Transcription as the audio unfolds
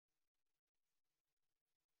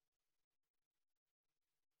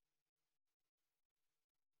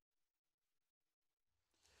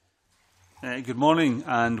Good morning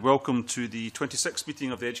and welcome to the 26th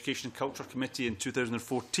meeting of the Education and Culture Committee in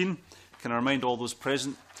 2014. Can I remind all those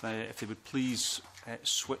present, if they would please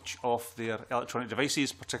switch off their electronic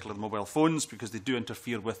devices, particularly mobile phones, because they do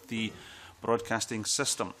interfere with the broadcasting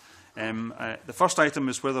system. The first item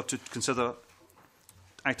is whether to consider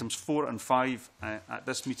items 4 and 5 at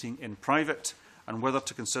this meeting in private, and whether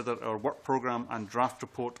to consider our work programme and draft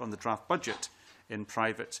report on the draft budget in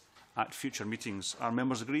private at future meetings. Are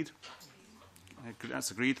members agreed? That's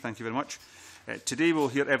agreed. Thank you very much. Today we'll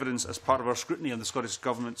hear evidence as part of our scrutiny on the Scottish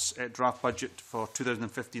Government's draft budget for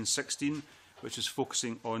 2015-16, which is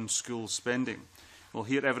focusing on school spending. We'll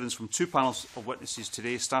hear evidence from two panels of witnesses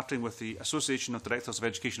today, starting with the Association of Directors of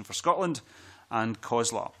Education for Scotland and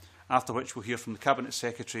COSLA, after which we'll hear from the Cabinet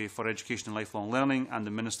Secretary for Education and Lifelong Learning and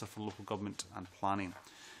the Minister for Local Government and Planning.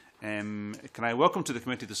 Can I welcome to the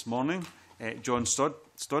committee this morning John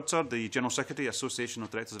Stodter, the General Secretary, Association of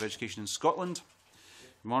Directors of Education in Scotland.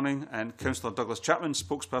 Good morning. And Councillor Douglas Chapman,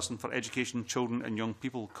 Spokesperson for Education, Children and Young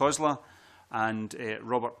People, COSLA. And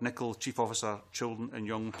Robert Nicol, Chief Officer, Children and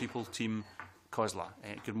Young People, Team COSLA.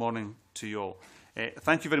 Good morning to you all.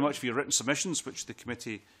 Thank you very much for your written submissions, which the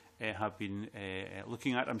committee have been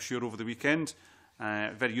looking at, I'm sure, over the weekend.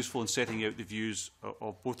 Very useful in setting out the views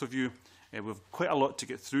of both of you. We've quite a lot to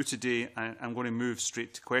get through today, and I'm going to move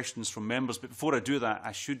straight to questions from members. But before I do that,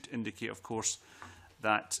 I should indicate, of course,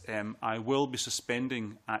 that I will be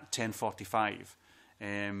suspending at 10:45,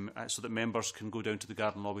 so that members can go down to the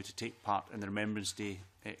Garden Lobby to take part in the Remembrance Day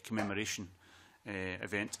commemoration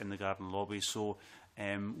event in the Garden Lobby. So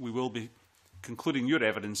we will be concluding your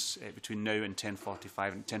evidence between now and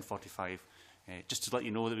 10:45. And 10:45, just to let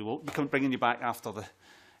you know that we will be bringing you back after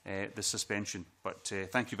the suspension. But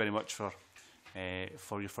thank you very much for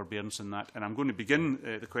your forbearance in that. And I'm going to begin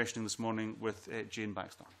the questioning this morning with Jane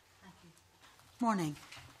Baxter. Thank you. Morning.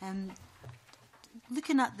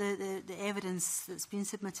 Looking at the evidence that's been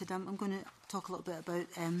submitted, I'm going to talk a little bit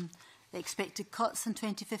about the expected cuts in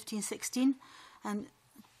 2015-16. And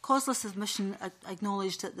COSLA submission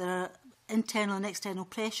acknowledged that there are internal and external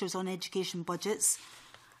pressures on education budgets,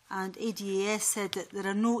 and ADAS said that there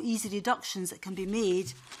are no easy reductions that can be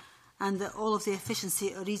made and that all of the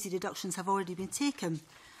efficiency or easy reductions have already been taken.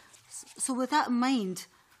 So with that in mind,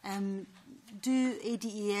 do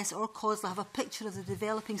ADAS or COSLA have a picture of the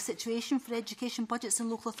developing situation for education budgets in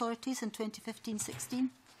local authorities in 2015-16?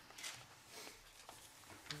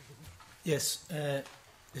 Yes, the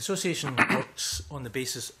association works on the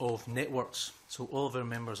basis of networks. So all of our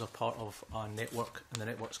members are part of our network, and the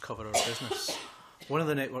networks cover our business. One of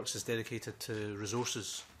the networks is dedicated to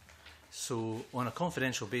resources. So on a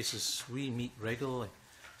confidential basis, we meet regularly.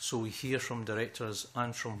 So we hear from directors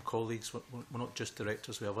and from colleagues. We're not just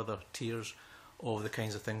directors, we have other tiers of the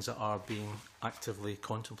kinds of things that are being actively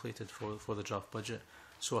contemplated for the draft budget.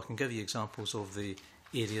 So I can give you examples of the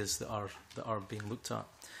areas that are being looked at.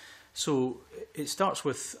 So it starts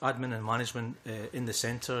with admin and management in the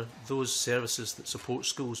centre, those services that support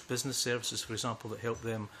schools, business services, for example, that help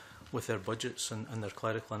them with their budgets and their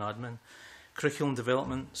clerical and admin. Curriculum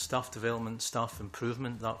development, staff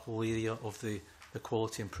improvement, that whole area of the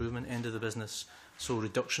quality improvement end of the business. So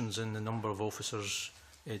reductions in the number of officers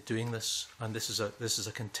doing this, and this is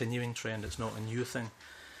a continuing trend, it's not a new thing.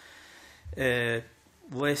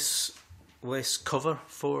 Less cover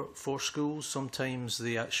for schools. Sometimes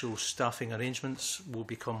the actual staffing arrangements will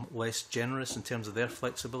become less generous in terms of their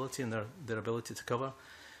flexibility and their ability to cover.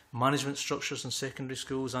 Management structures in secondary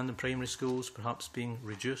schools and in primary schools perhaps being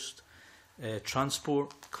reduced.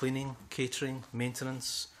 Transport, cleaning, catering,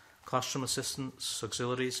 maintenance, classroom assistants,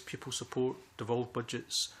 auxiliaries, pupil support, devolved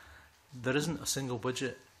budgets. There isn't a single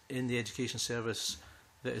budget in the education service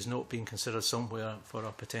that is not being considered somewhere for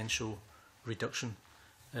a potential reduction.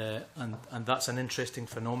 And that's an interesting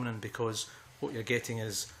phenomenon, because what you're getting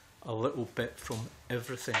is a little bit from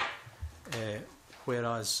everything.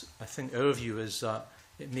 Whereas I think our view is that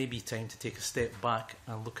it may be time to take a step back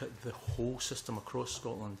and look at the whole system across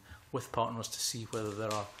Scotland with partners to see whether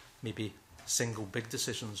there are maybe single big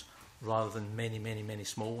decisions rather than many, many, many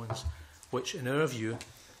small ones, which in our view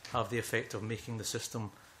have the effect of making the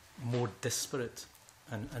system more disparate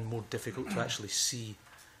and more difficult to actually see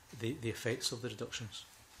the effects of the reductions.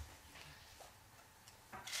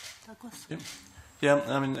 Douglas? Yeah,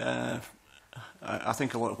 I mean, I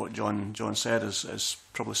think a lot of what John said is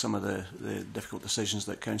probably some of the difficult decisions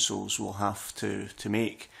that councils will have to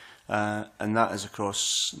make, and that is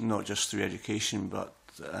across not just through education, but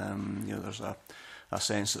there's a a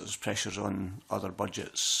sense that there's pressures on other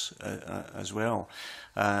budgets as well.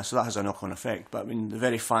 So that has a knock-on effect. But I mean, the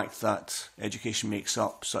very fact that education makes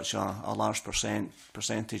up such a large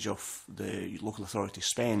percentage of the local authority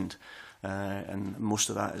spend, and most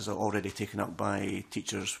of that is already taken up by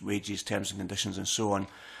teachers' wages, terms and conditions and so on,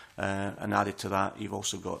 and added to that, you've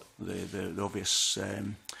also got the obvious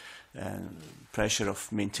pressure of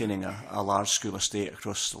maintaining a large school estate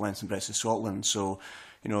across the length and breadth of Scotland. So,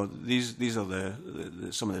 you know, these are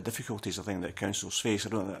some of the difficulties I think that councils face.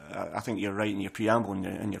 I think you're right in your preamble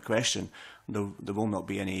and your question. There will not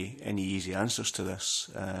be any easy answers to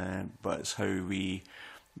this, but it's how we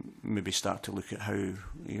maybe start to look at how, you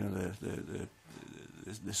know,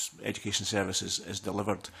 this education service is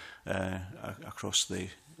delivered across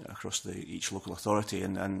each local authority,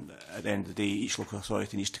 and at the end of the day, each local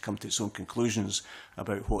authority needs to come to its own conclusions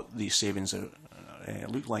about what these savings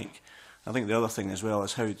look like. I think the other thing as well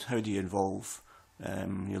is how do you involve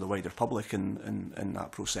you know, the wider public in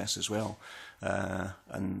that process as well,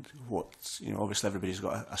 and what, you know, obviously everybody's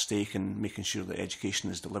got a stake in making sure that education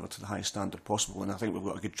is delivered to the highest standard possible, and I think we've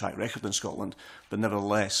got a good track record in Scotland, but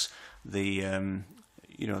nevertheless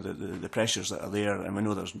you know, the pressures that are there, and we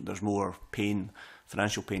know there's more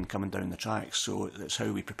financial pain coming down the tracks, so it's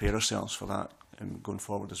how we prepare ourselves for that going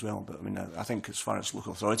forward as well. But I mean, I think as far as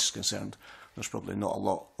local authorities is concerned, there's probably not a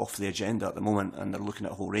lot off the agenda at the moment, and they're looking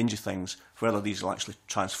at a whole range of things. Whether these will actually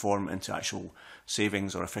transform into actual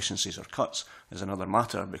savings or efficiencies or cuts is another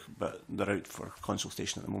matter, but they're out for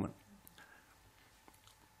consultation at the moment.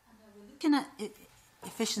 Are we looking at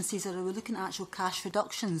efficiencies, or are we looking at actual cash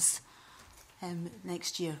reductions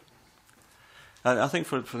next year? I think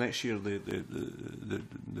for next year the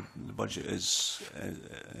budget is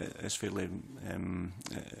fairly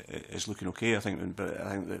is looking okay. I think, but I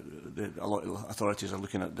think that a lot of authorities are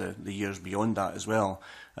looking at the years beyond that as well,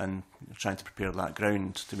 and trying to prepare that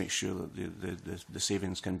ground to make sure that the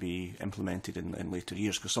savings can be implemented in later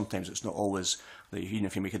years. Because sometimes it's not always that, even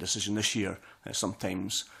if you make a decision this year,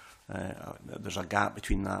 sometimes there's a gap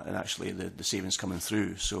between that and actually the savings coming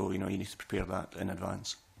through. So, you know, you need to prepare that in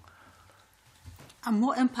advance. And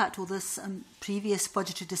what impact will this previous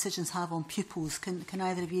budgetary decisions have on pupils? Can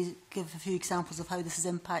either of you give a few examples of how this is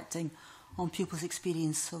impacting on pupils'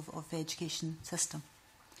 experience of the education system?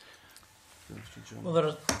 Well,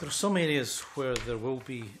 there are some areas where there will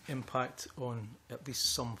be impact on at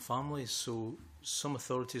least some families. So some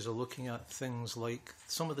authorities are looking at things like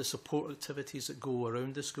some of the support activities that go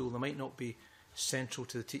around the school. They might not be central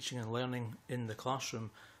to the teaching and learning in the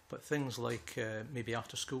classroom, but things like maybe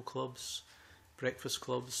after-school clubs, breakfast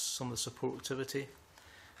clubs, some of the support activity,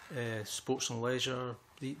 sports and leisure,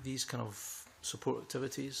 these kind of support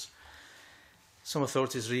activities. Some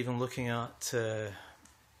authorities are even looking at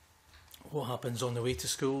what happens on the way to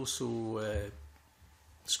school, so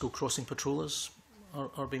school crossing patrollers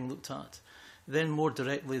are being looked at. Then more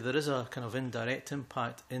directly, there is a kind of indirect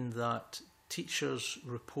impact in that teachers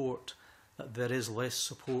report that there is less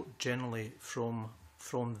support generally from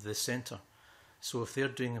the centre. So if they're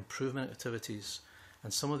doing improvement activities,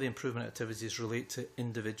 and some of the improvement activities relate to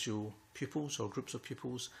individual pupils or groups of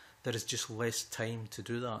pupils, there is just less time to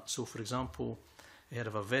do that. So for example, I had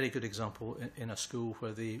a very good example in a school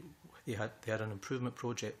where they had an improvement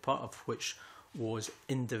project, part of which was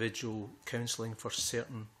individual counselling for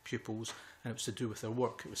certain pupils, and it was to do with their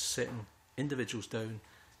work. It was setting individuals down,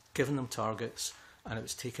 giving them targets, and it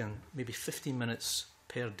was taking maybe 15 minutes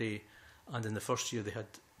per day, and in the first year they had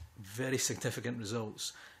very significant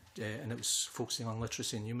results, and it was focusing on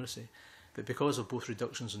literacy and numeracy. But because of both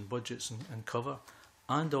reductions in budgets and cover,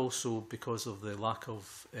 and also because of the lack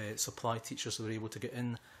of supply teachers that were able to get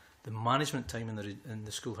in, the management time in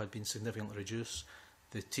the school had been significantly reduced.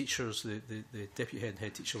 The teachers, the deputy head and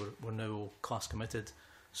head teacher were now all class committed,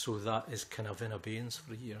 so that is kind of in abeyance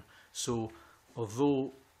for a year. So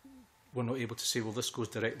although we're not able to say, well, this goes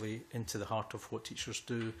directly into the heart of what teachers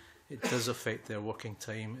do, it does affect their working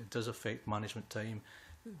time, it does affect management time.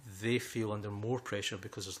 They feel under more pressure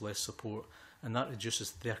because there's less support, and that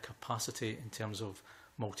reduces their capacity in terms of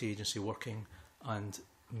multi-agency working and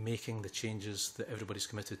making the changes that everybody's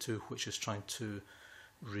committed to, which is trying to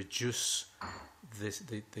reduce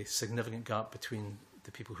the significant gap between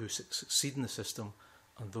the people who succeed in the system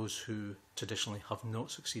and those who traditionally have not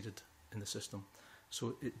succeeded in the system.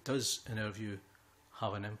 So it does, in our view,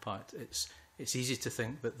 have an impact. It's easy to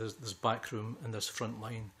think that there's backroom and there's front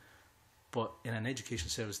line, but in an education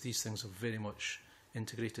service, these things are very much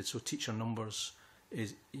integrated. So teacher numbers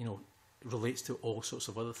relates to all sorts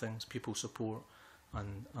of other things, people support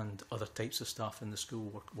and other types of staff in the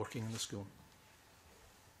school working in the school.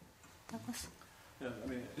 Douglas? Yeah, I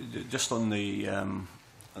mean, just on the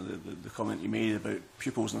comment you made about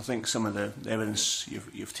pupils, and I think some of the evidence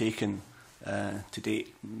you've taken to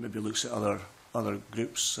date maybe looks at other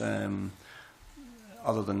groups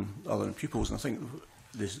other than pupils, and I think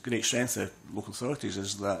the great strength of local authorities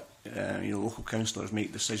is that local councillors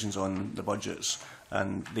make decisions on the budgets,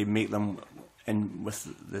 and they make them in with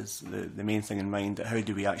the main thing in mind, that how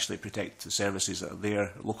do we actually protect the services that are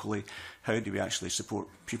there locally, how do we actually support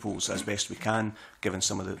pupils as best we can given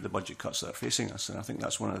some of the budget cuts that are facing us. And I think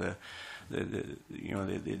that's one of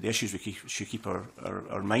the issues we should keep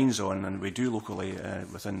our minds on, and we do locally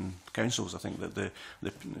within councils. I think that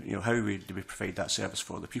how do we provide that service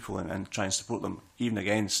for the people and try and support them even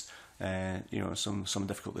against some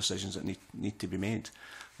difficult decisions that need to be made.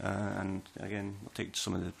 And again, I'll take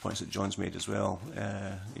some of the points that John's made as well.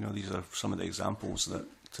 These are some of the examples that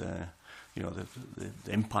the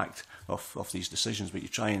impact of these decisions, but you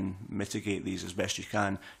try and mitigate these as best you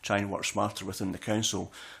can, try and work smarter within the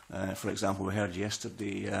council. For example, we heard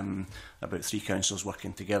yesterday about 3 councils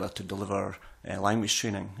working together to deliver language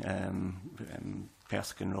training,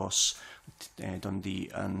 Perth, Ross, Dundee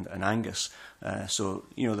and Angus. So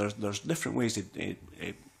there's different ways of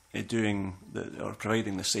doing or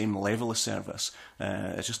providing the same level of service.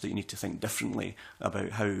 It's just that you need to think differently about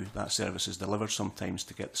how that service is delivered sometimes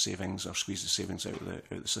to get the savings or squeeze the savings out of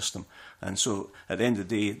the system. And so at the end of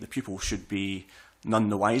the day, the people should be none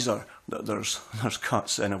the wiser that there's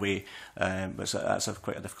cuts in a way, but that's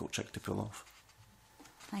quite a difficult trick to pull off.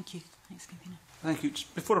 Thank you. Thanks, Convener. Thank you.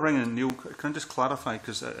 Just before I bring in Neil, can I just clarify,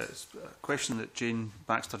 because it's a question that Jane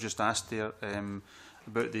Baxter just asked there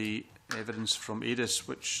about the evidence from ADIS,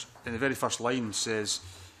 which in the very first line says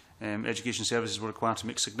education services were required to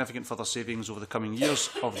make significant further savings over the coming years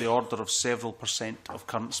of the order of several % of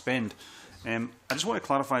current spend. I just want to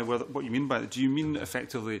clarify what you mean by that. Do you mean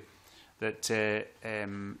effectively that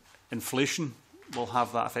inflation will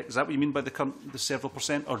have that effect? Is that what you mean by the several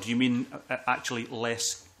 %, or do you mean actually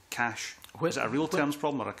less cash? Is it a real terms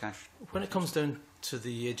problem or a cash? When it comes down to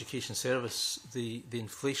the education service, the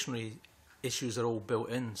inflationary issues are all built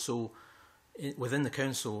in. So within the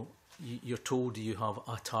council, you're told you have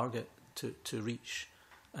a target to reach,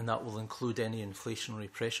 and that will include any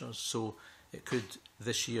inflationary pressures. So it could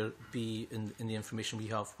this year be in the information we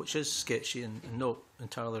have, which is sketchy and not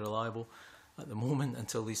entirely reliable at the moment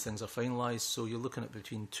until these things are finalised. So you're looking at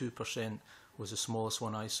between 2% was the smallest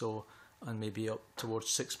one I saw, and maybe up towards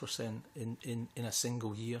 6% in a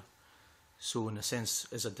single year. So in a sense,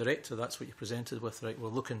 as a director, that's what you're presented with, right? We're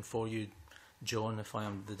looking for you, John, if I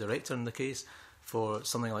am the director in the case, for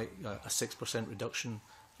something like a 6% reduction,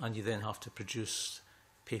 and you then have to produce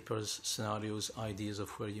papers, scenarios, ideas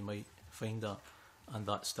of where you might find that, and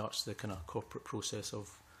that starts the kind of corporate process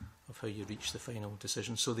of how you reach the final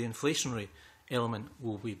decision. So the inflationary element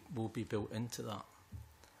will be built into that.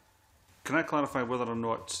 Can I clarify whether or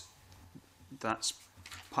not that's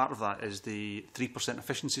part of that is the 3%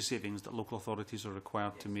 efficiency savings that local authorities are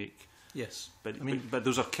required to make? Yes. But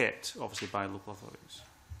those are kept, obviously, by local authorities.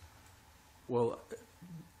 Well,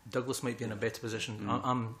 Douglas might be in a better position.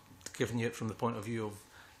 I'm giving you it from the point of view of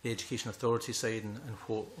the education authority side and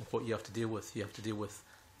what you have to deal with. You have to deal with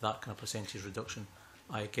that kind of percentage reduction.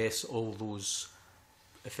 I guess all those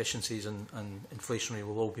efficiencies and inflationary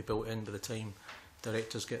will all be built in by the time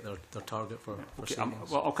directors get their target for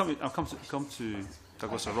savings. Well, I'll come to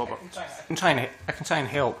Douglas or Robert. I can try and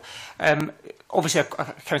help. Obviously, a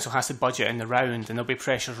council has to budget in the round, and there'll be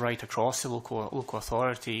pressures right across the local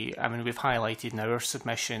authority. I mean, we've highlighted in our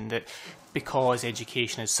submission that because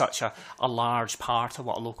education is such a large part of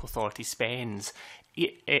what a local authority spends,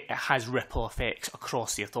 it has ripple effects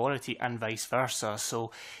across the authority and vice versa.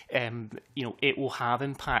 So, it will have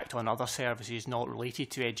impact on other services not related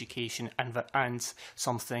to education, and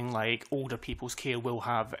something like older people's care will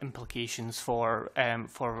have implications for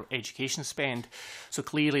education spend. So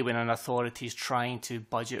clearly, when an authority is trying to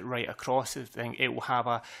budget right across the thing, it will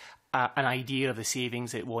have an idea of the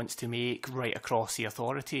savings it wants to make right across the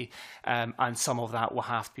authority, and some of that will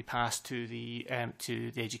have to be passed to the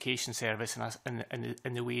education service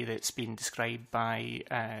in the way that's been described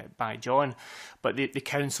by John. But the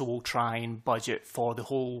council will try and budget for the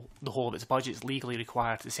whole of its budget. It's legally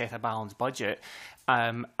required to set a balanced budget,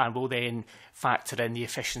 and will then factor in the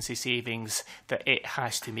efficiency savings that it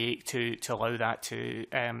has to make to allow that to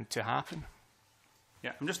happen.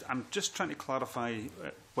 Yeah, I'm just trying to clarify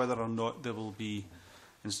whether or not there will be.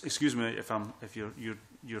 Excuse me if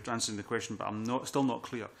you're answering the question, but I'm still not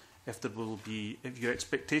clear if there will be. If your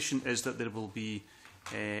expectation is that there will be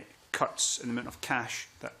cuts in the amount of cash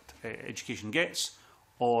that education gets,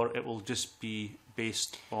 or it will just be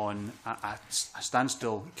based on a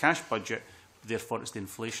standstill cash budget, therefore it's the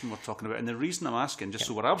inflation we're talking about. And the reason I'm asking, just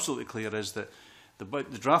so we're absolutely clear, is that the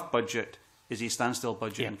draft budget is a standstill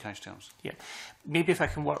budget in cash terms. Yeah. Maybe if I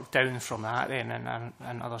can work down from that then,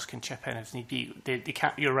 and others can chip in if need be.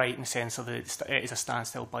 You're right in the sense of that it is a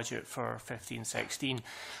standstill budget for 15-16.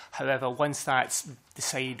 However, once that's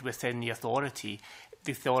decided within the authority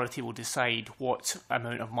will decide what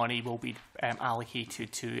amount of money will be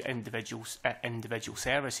allocated to individual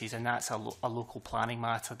services, and that's a local planning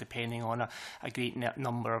matter depending on a great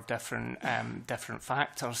number of different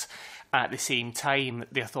factors. At the same time,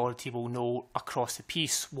 the authority will know across the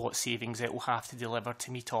piece what savings it will have to deliver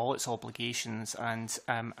to meet all its obligations and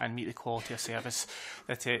meet the quality of service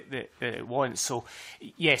that it wants. So,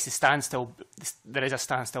 yes, there is a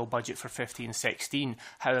standstill budget for 15-16.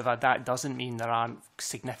 However, that doesn't mean there aren't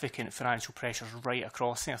significant financial pressures right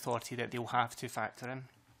across the authority that they'll have to factor in.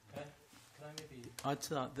 Can I maybe add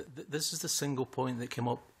to that? This is the single point that came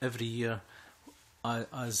up every year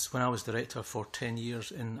as when I was director for 10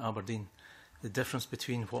 years in Aberdeen. The difference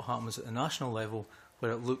between what happens at the national level,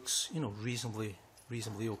 where it looks, reasonably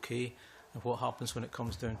okay, and what happens when it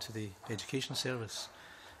comes down to the education service.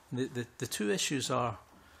 The two issues are,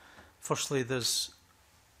 firstly, there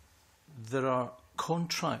are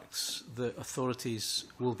contracts that authorities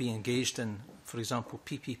will be engaged in, for example,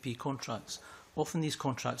 PPP contracts. Often these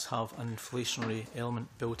contracts have an inflationary element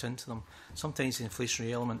built into them. Sometimes the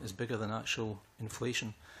inflationary element is bigger than actual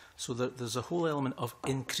inflation. So there's a whole element of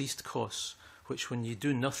increased costs, which when you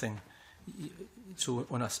do nothing, so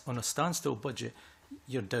on a standstill budget,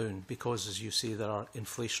 you're down because, as you say, there are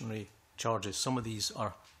inflationary charges. Some of these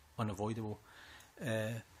are unavoidable.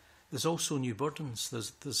 There's also new burdens.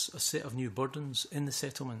 There's a set of new burdens in the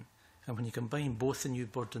settlement, and when you combine both the new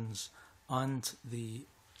burdens and the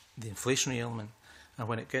inflationary element, and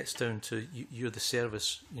when it gets down to you're the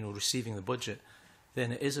service, receiving the budget,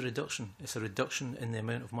 then it is a reduction. It's a reduction in the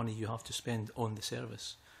amount of money you have to spend on the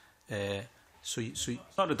service. It's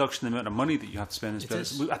not a reduction in the amount of money that you have to spend.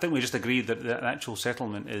 I think we just agreed that the actual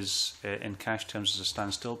settlement is, in cash terms, is a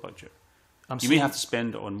standstill budget. You may have to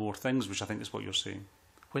spend it on more things, which I think is what you're saying.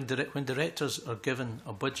 When directors are given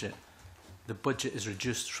a budget, the budget is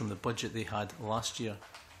reduced from the budget they had last year,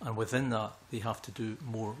 and within that, they have to do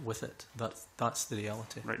more with it. That's the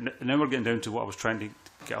reality. Right. Now we're getting down to what I was trying to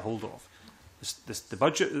get a hold of. The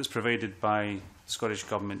budget that's provided by the Scottish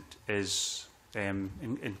Government is,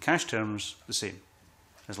 in cash terms, the same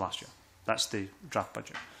as last year. That's the draft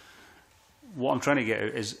budget. What I'm trying to get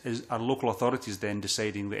out is are local authorities then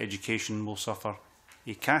deciding that education will suffer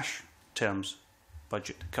a cash terms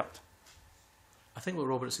budget cut? I think what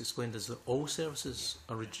Robert's explained is that all services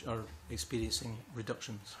are experiencing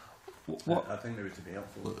reductions. I think maybe to be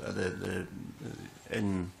helpful,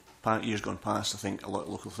 in years gone past, I think a lot of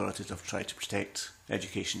local authorities have tried to protect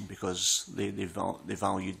education because they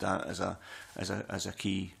valued that as a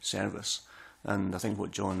key service. And I think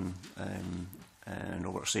what John and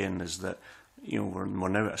Robert are saying is that we're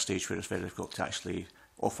now at a stage where it's very difficult to actually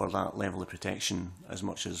offer that level of protection as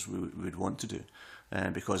much as we would want to do.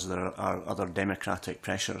 Because there are other demographic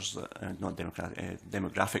pressures,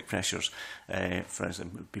 demographic pressures, for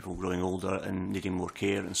instance, people growing older and needing more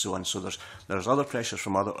care and so on. So there's other pressures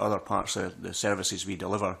from other parts of the services we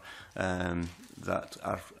deliver that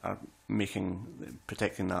are making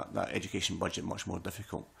protecting that education budget much more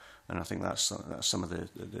difficult. And I think that's some of the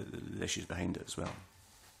issues behind it as well.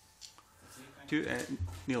 Do you,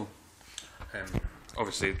 Neil?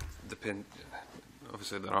 Obviously,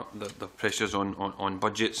 there are the pressures on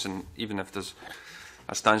budgets, and even if there's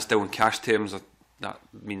a standstill in cash terms, that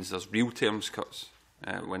means there's real terms cuts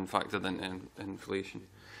when factored in inflation.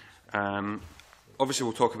 Obviously,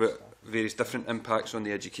 we'll talk about various different impacts on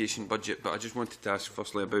the education budget, but I just wanted to ask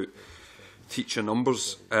firstly about teacher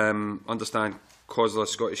numbers. Understand COSLA,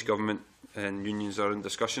 Scottish Government and unions are in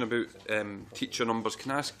discussion about teacher numbers.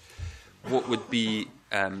 Can I ask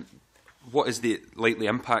what is the likely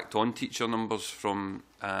impact on teacher numbers from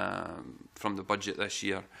the budget this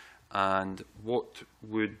year, and what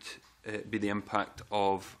would be the impact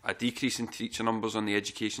of a decrease in teacher numbers on the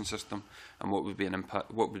education system, and what would be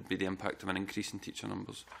the impact of an increase in teacher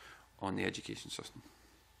numbers on the education system?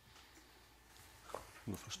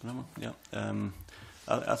 Go first, yeah.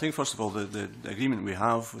 I think first of all the agreement we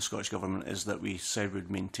have with Scottish Government is that we said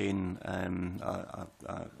we'd maintain a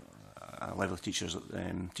level of teacher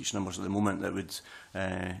numbers at the moment that would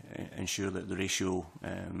ensure that the ratio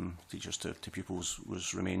teachers to pupils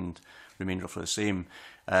remained roughly the same.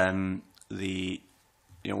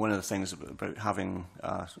 one of the things about having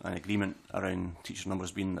an agreement around teacher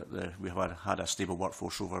numbers being that we have had a stable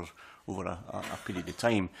workforce over a period of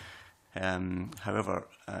time. However,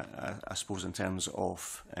 I suppose in terms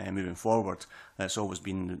of moving forward, it's always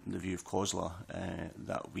been the view of COSLA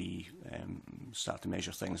that we start to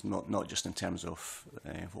measure things not just in terms of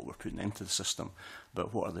what we're putting into the system,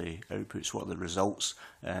 but what are the outputs, what are the results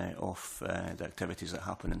of the activities that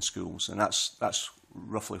happen in schools, and that's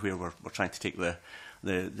roughly where we're trying to take the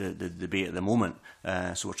debate at the moment.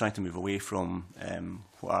 So we're trying to move away from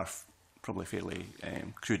what are probably fairly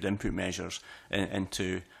crude input measures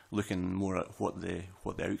into looking more at what the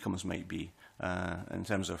outcomes might be. In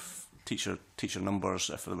terms of teacher numbers,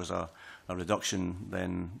 if there was a reduction,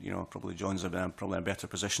 then probably John's probably in a better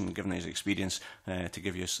position, given his experience, to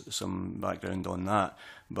give you some background on that.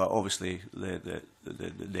 But obviously, the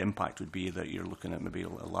impact would be that you're looking at maybe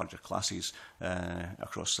larger classes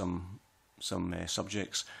across some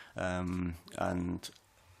subjects, and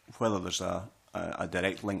whether there's a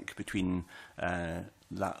direct link between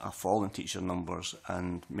a fall in teacher numbers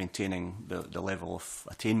and maintaining the level of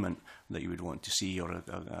attainment that you would want to see, or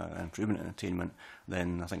an improvement in attainment,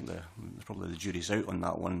 then I think probably the jury's out on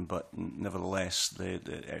that one. But nevertheless,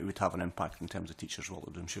 it would have an impact in terms of teachers'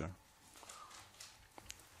 workload, I'm sure.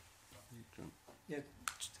 Yeah,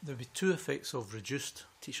 there would be two effects of reduced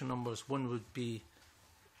teacher numbers. One would be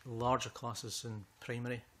larger classes in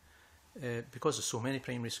primary. Because there's so many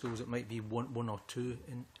primary schools, it might be one or two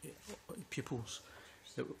pupils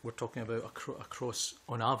that we're talking about across,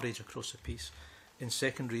 on average, across the piece. In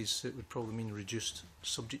secondaries, it would probably mean reduced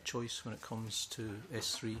subject choice when it comes to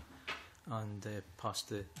S3 and past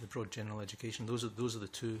the broad general education. Those are the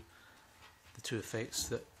two effects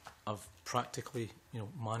that I've practically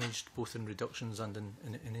managed, both in reductions and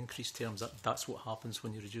in increased terms. That's what happens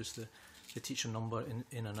when you reduce the teacher number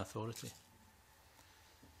in an authority.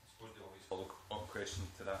 Follow-up question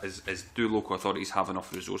to that is do local authorities have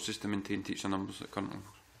enough resources to maintain teacher numbers at current levels?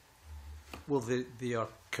 Well, they are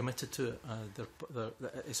committed to it.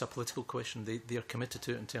 It's a political question. They are committed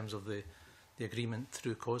to it in terms of the agreement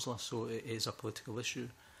through COSLA, so it is a political issue.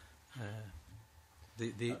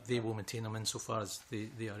 They will maintain them insofar as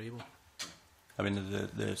they are able. I mean,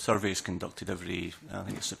 the survey is conducted every, I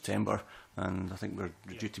think it's September, and I think we're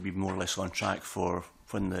due to be more or less on track for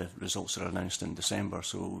when the results are announced in December.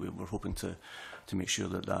 So we're hoping to make sure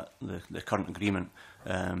that the current agreement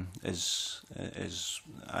is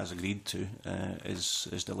as agreed to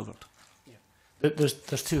is delivered.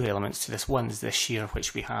 There's two elements to this. One is this year,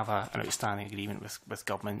 which we have an outstanding agreement with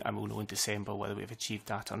government, and we'll know in December whether we've achieved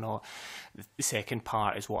that or not. The second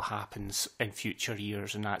part is what happens in future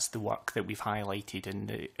years, and that's the work that we've highlighted in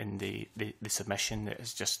the submission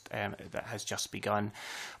that has just begun.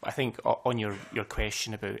 But I think on your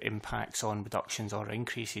question about impacts on reductions or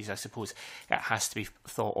increases, I suppose it has to be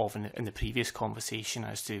thought of in the previous conversation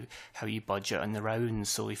as to how you budget on the rounds.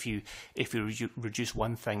 So if you reduce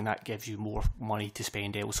one thing, that gives you more money to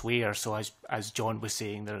spend elsewhere. So as John was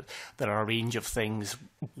saying, there are a range of things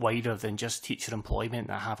wider than just teacher employment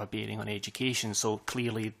that have a bearing on education. So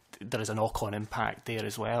clearly there is a knock-on impact there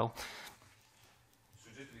as well.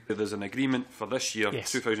 So there's an agreement for this year,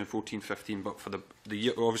 yes. 2014-15, but for the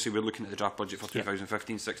year, obviously we're looking at the draft budget for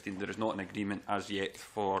 2015-16. There is not an agreement as yet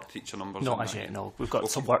for teacher numbers. Not as yet, no. We've got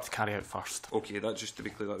some work to carry out first. Okay, that just to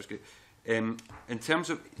be clear, that was good. In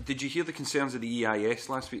terms of, did you hear the concerns of the EIS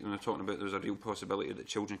last week when they were talking about there was a real possibility that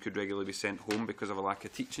children could regularly be sent home because of a lack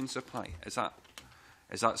of teaching supply? Is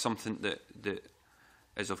that something that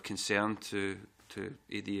is of concern to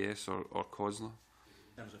ADS or COSLA?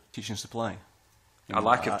 In terms of teaching supply? A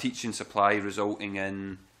lack of teaching supply resulting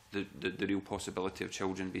in the real possibility of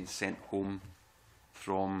children being sent home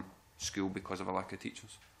from school because of a lack of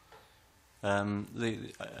teachers? I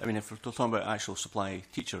mean, if we're talking about actual supply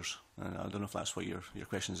teachers, I don't know if that's what your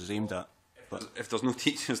questions is aimed at. But if there's no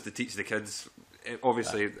teachers to teach the kids,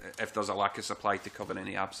 obviously, if there's a lack of supply to cover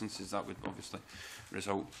any absences, that would obviously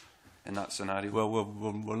result in that scenario. Well,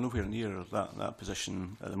 we're nowhere near that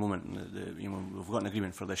position at the moment. We've got an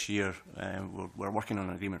agreement for this year. We're working on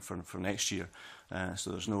an agreement for next year. So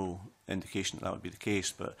there's no indication that would be the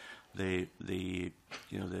case. But we're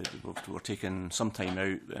taking some time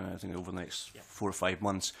out, I think over the next 4 or 5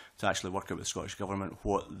 months, to actually work out with the Scottish Government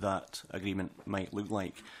what that agreement might look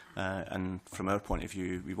like. And from our point of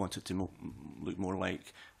view, we want it to look more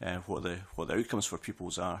like what the outcomes for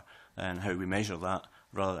pupils are and how we measure that,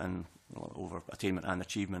 rather than over attainment and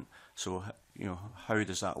achievement. So, how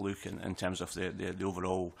does that look in terms of the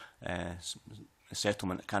overall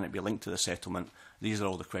settlement? Can it be linked to the settlement? These are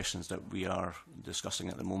all the questions that we are discussing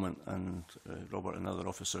at the moment, and Robert and other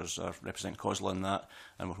officers are representing COSLA in that,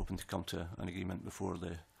 and we're hoping to come to an agreement before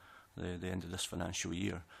the end of this financial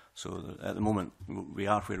year. So at the moment we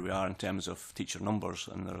are where we are in terms of teacher numbers,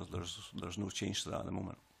 and there's no change to that at the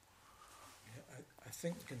moment. I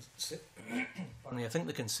think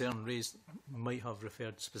the concern raised might have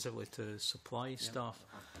referred specifically to supply staff,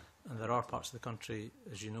 and there are parts of the country,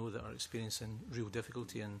 as you know, that are experiencing real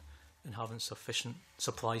difficulty in having sufficient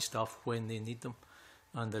supply staff when they need them.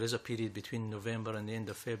 And there is a period between November and the end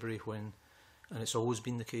of February when, and it's always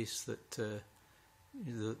been the case, that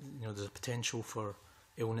there's a potential for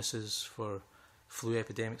illnesses, for flu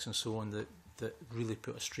epidemics and so on that really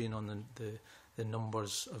put a strain on the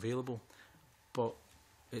numbers available. But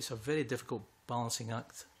it's a very difficult balancing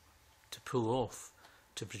act to pull off,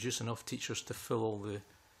 to produce enough teachers to fill all the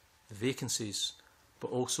vacancies,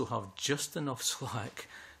 but also have just enough slack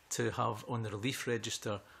to have on the relief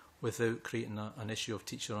register without creating an issue of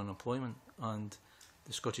teacher unemployment. And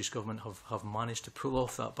the Scottish Government have managed to pull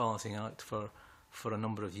off that balancing act for a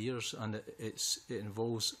number of years, and it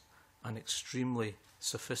involves an extremely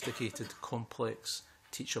sophisticated, complex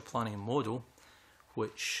teacher planning model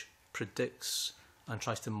which predicts and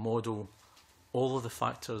tries to model all of the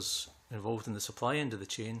factors involved in the supply end of the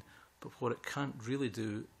chain, but what it can't really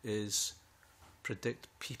do is predict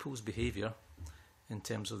people's behaviour in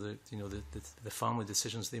terms of the family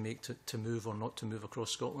decisions they make to move or not to move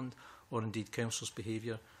across Scotland, or indeed councils'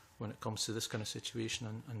 behaviour when it comes to this kind of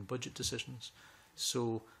situation and budget decisions.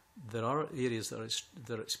 So there are areas that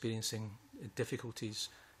are experiencing difficulties.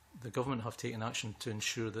 The government have taken action to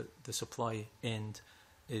ensure that the supply end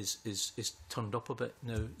is turned up a bit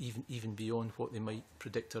now, even beyond what they might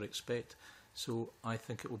predict or expect. So I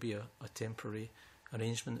think it will be a temporary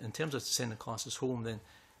arrangement. In terms of sending classes home, then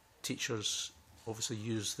teachers obviously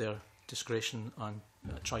use their discretion and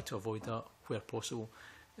try to avoid that where possible.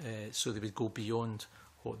 So they would go beyond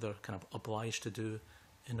what they're kind of obliged to do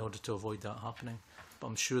in order to avoid that happening. But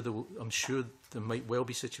I'm sure there might well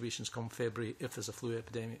be situations come February, if there's a flu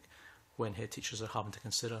epidemic, when head teachers are having to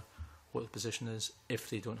consider what the position is if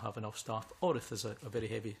they don't have enough staff, or if there's a very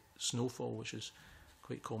heavy snowfall, which is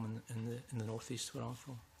quite common in the northeast where I'm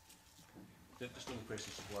from. Just on the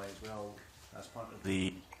question of supply as well, as part of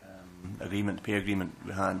the pay agreement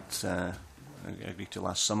we had agreed to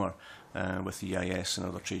last summer with the EIS and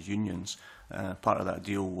other trade unions, part of that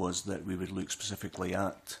deal was that we would look specifically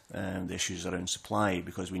at the issues around supply,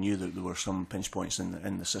 because we knew that there were some pinch points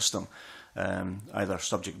in the system, either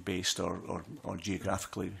subject-based or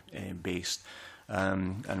geographically based.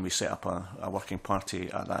 And we set up a working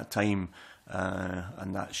party at that time,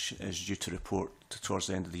 and that is due to report towards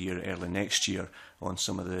the end of the year, early next year, on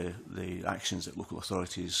some of the actions that local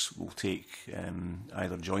authorities will take,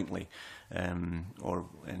 either jointly or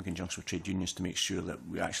in conjunction with trade unions, to make sure that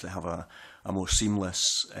we actually have a more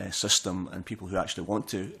seamless system, and people who actually want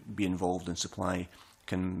to be involved in supply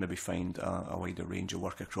can maybe find a wider range of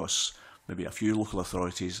work across maybe a few local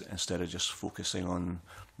authorities instead of just focusing on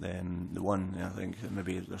the one. I think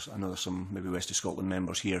maybe I know there's some maybe West of Scotland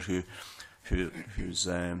members here whose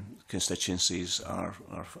constituencies are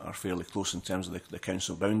fairly close in terms of the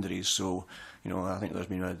council boundaries. So, I think there's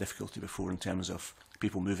been a difficulty before in terms of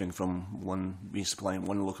people moving from being supplying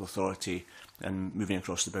one local authority and moving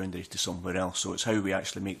across the boundary to somewhere else. So it's how we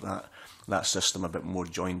actually make that system a bit more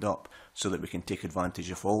joined up, so that we can take advantage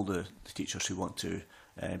of all the teachers who want to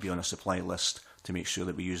be on a supply list, to make sure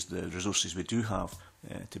that we use the resources we do have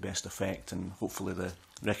to best effect. And hopefully the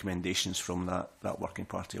recommendations from that working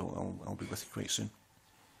party I'll be with you quite soon.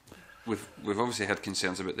 We've obviously had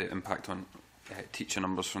concerns about the impact on teacher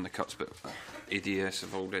numbers from the cuts, but ADS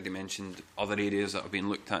have already mentioned other areas that have been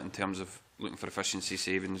looked at in terms of looking for efficiency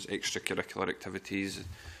savings, extracurricular activities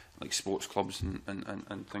like sports clubs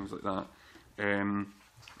and things like that.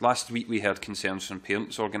 Last week we had concerns from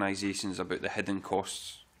parents' organisations about the hidden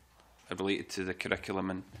costs related to the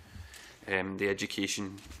curriculum and the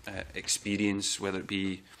education experience, whether it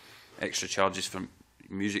be extra charges for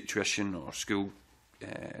music tuition or school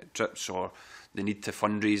trips, or the need to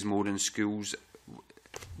fundraise more in schools.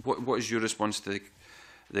 What is your response to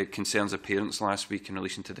the concerns of parents last week in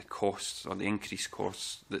relation to the costs, or the increased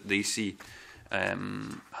costs that they see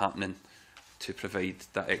happening to provide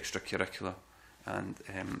that extracurricular and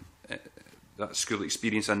that school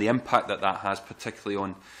experience, and the impact that has particularly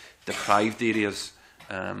on deprived areas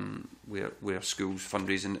where schools'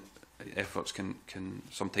 fundraising efforts can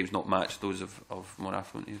sometimes not match those of more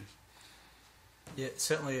affluent areas? Yeah,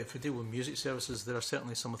 certainly if we deal with music services, there are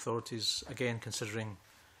certainly some authorities, again, considering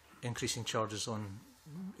increasing charges on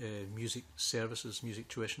music services, music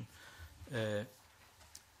tuition. The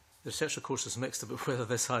research, of course, is mixed about whether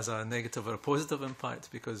this has a negative or a positive impact,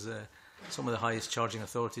 because some of the highest charging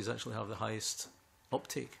authorities actually have the highest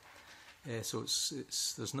uptake. So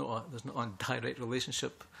there's not a direct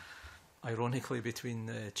relationship, ironically,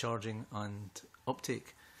 between charging and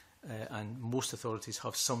uptake. And most authorities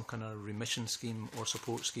have some kind of remission scheme or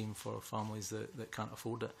support scheme for families that can't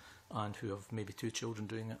afford it and who have maybe 2 children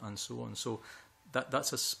doing it, and so on. So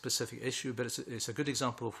that's a specific issue, but it's a good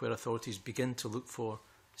example of where authorities begin to look for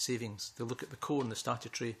savings. They look at the core and the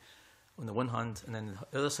statutory on the one hand, and then on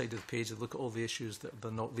the other side of the page they look at all the issues that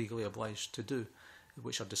they're not legally obliged to do,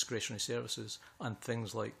 which are discretionary services, and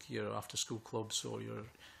things like your after-school clubs or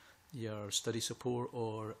your study support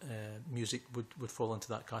or music would fall into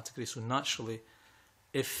that category. So naturally,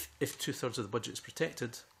 if 2/3 of the budget is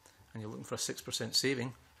protected and you're looking for a 6%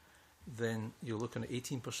 saving, then you're looking at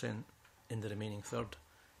 18% in the remaining third.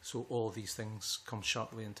 So all these things come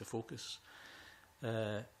sharply into focus.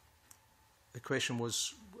 The question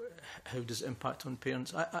was, how does it impact on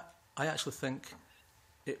parents? I actually think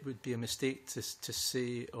it would be a mistake to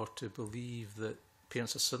say or to believe that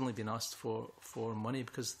parents have suddenly been asked for money,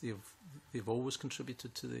 because they've always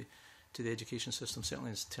contributed to the education system,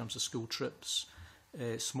 certainly in terms of school trips,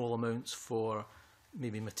 small amounts for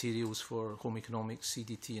maybe materials for home economics,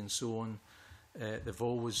 CDT and so on. They've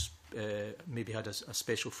always maybe had a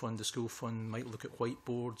special fund. The school fund might look at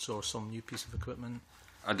whiteboards or some new piece of equipment.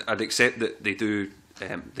 I'd accept that they do.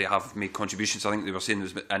 They have made contributions. I think they were saying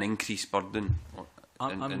there was an increased burden.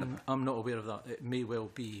 I'm not aware of that. It may well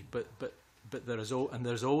be, but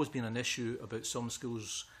there's always been an issue about some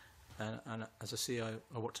schools, and as I say,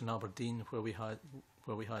 I worked in Aberdeen where we had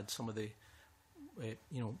some of the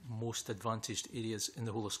most advantaged areas in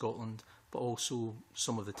the whole of Scotland, but also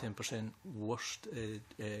some of the 10% worst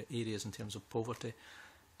areas in terms of poverty.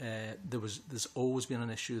 There's always been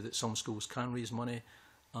an issue that some schools can raise money,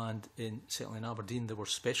 and certainly in Aberdeen there were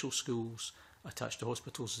special schools attached to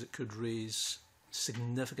hospitals that could raise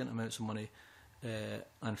significant amounts of money.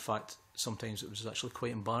 In fact, sometimes it was actually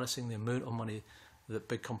quite embarrassing, the amount of money that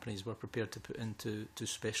big companies were prepared to put into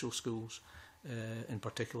special schools in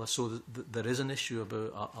particular. So there is an issue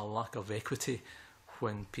about a lack of equity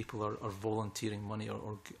when people are volunteering money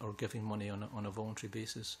or giving money on a voluntary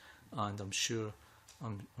basis, and I'm sure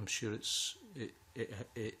it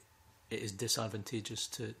is disadvantageous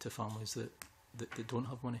to families that don't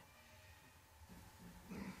have money.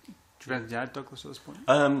 Do you have anything to add, Douglas, at this point?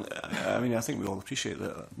 I think we all appreciate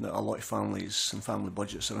that a lot of families and family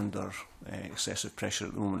budgets are under excessive pressure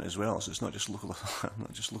at the moment as well. So it's not just local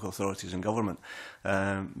authorities and government,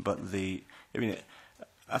 but I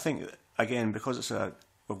think again, because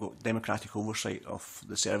we've got democratic oversight of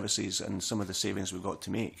the services and some of the savings we've got to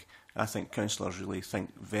make, I think councillors really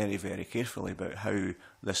think very, very carefully about how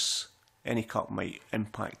any cut might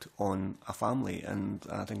impact on a family. And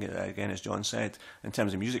I think, again, as John said, in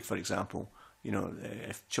terms of music, for example,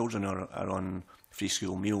 if children are on free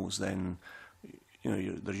school meals, then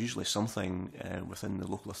there's usually something within the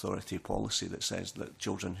local authority policy that says that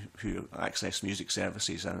children who access music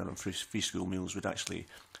services and are on free school meals would actually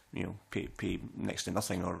pay next to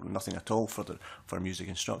nothing or nothing at all for music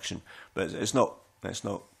instruction. But that's not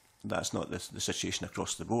the situation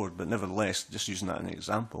across the board. But nevertheless, just using that as an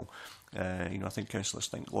example, I think councillors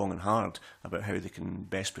think long and hard about how they can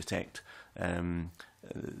best protect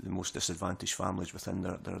the most disadvantaged families within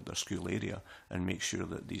their school area, and make sure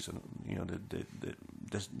that these are,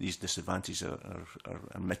 these disadvantages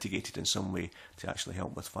are mitigated in some way to actually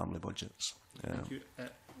help with family budgets. Thank you.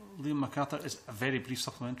 Liam MacArthur is a very brief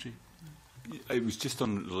supplementary. It was just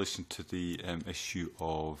on relation to the issue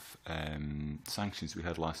of sanctions we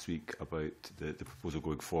had last week about the proposal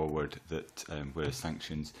going forward, that whereas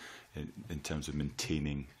sanctions in terms of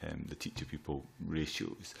maintaining the teacher-pupil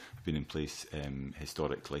ratios have been in place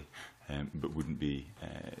historically, but wouldn't be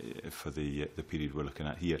for the period we're looking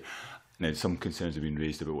at here. Now, some concerns have been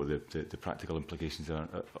raised about what the practical implications are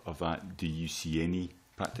of that. Do you see any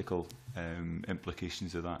practical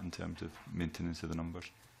implications of that in terms of maintenance of the numbers?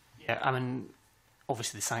 Yeah, I mean,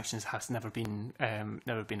 obviously the sanctions has never been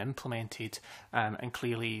implemented, and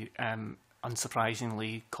clearly,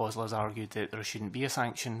 unsurprisingly, COSLA has argued that there shouldn't be a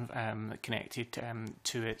sanction connected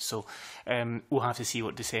to it. So we'll have to see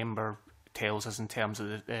what December tells us in terms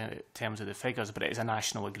of the figures. But it is a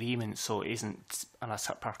national agreement, so it isn't on a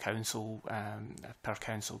per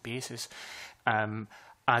council basis.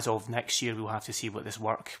 As of next year, we'll have to see what this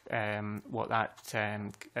work, what that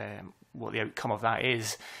what the outcome of that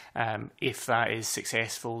is. If that is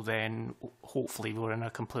successful, then hopefully we're in a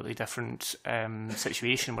completely different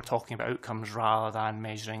situation. We're talking about outcomes rather than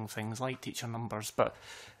measuring things like teacher numbers. But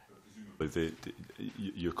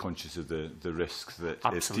you're conscious of the risks that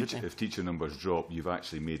if teacher numbers drop, you've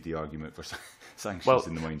actually made the argument for sanctions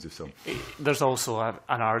in the minds of some. There's also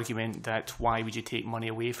an argument that why would you take money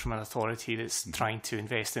away from an authority that's trying to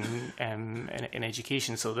invest in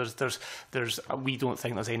education? So we don't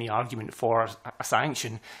think there's any argument for a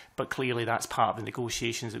sanction, but clearly that's part of the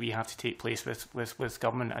negotiations that we have to take place with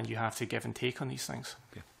government, and you have to give and take on these things.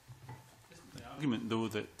 Okay. The argument, though,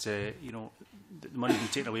 that the money being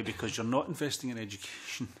taken away because you're not investing in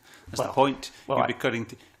education. That's the point. You'd be cutting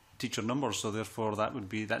teacher numbers, so therefore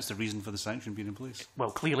that's the reason for the sanction being in place.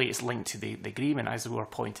 Well, clearly it's linked to the agreement, as we were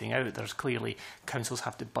pointing out. There's clearly councils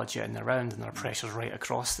have to budget in the round, and there are pressures right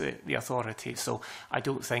across the authority. So I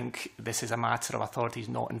don't think this is a matter of authorities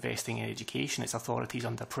not investing in education. It's authorities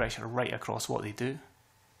under pressure right across what they do.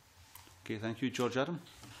 Okay, thank you. George Adam.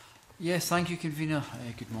 Yes, thank you, Convener.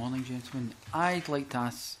 Good morning, gentlemen. I'd like to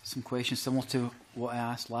ask some questions similar to what I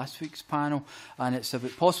asked last week's panel, and it's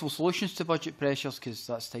about possible solutions to budget pressures, because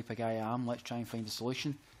that's the type of guy I am. Let's try and find a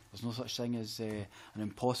solution. There's no such thing as an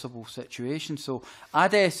impossible situation. So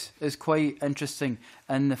ADES is quite interesting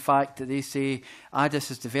in the fact that they say ADES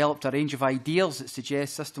has developed a range of ideas that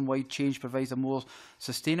suggest system-wide change provides a more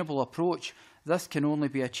sustainable approach. This can only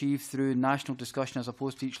be achieved through national discussion as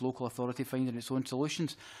opposed to each local authority finding its own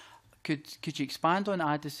solutions. Could you expand on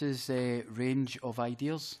ADES's range of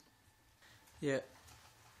ideas? Yeah.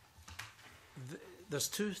 There's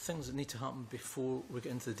two things that need to happen before we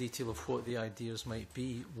get into the detail of what the ideas might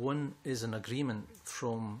be. One is an agreement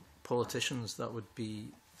from politicians, that would be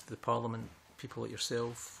the Parliament, people like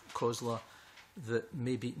yourself, COSLA, that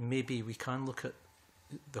maybe we can look at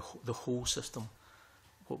the whole system,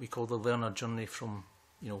 what we call the learner journey from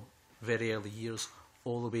very early years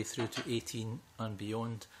all the way through to 18 and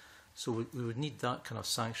beyond. So we would need that kind of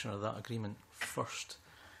sanction or that agreement first.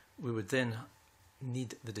 We would then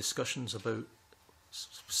need the discussions about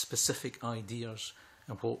specific ideas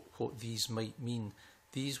and what these might mean.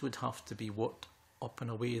 These would have to be worked up in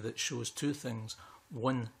a way that shows two things.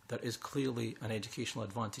 One, there is clearly an educational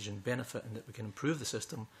advantage and benefit and that we can improve the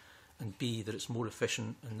system, and B, that it's more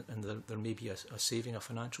efficient and there may be a saving, a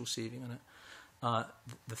financial saving in it.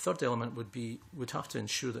 The third element would have to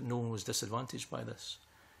ensure that no one was disadvantaged by this.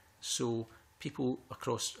 So people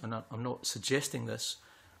across, and I'm not suggesting this,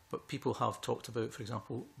 but people have talked about, for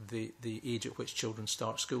example, the age at which children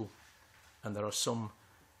start school. And there are some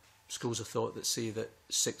schools of thought that say that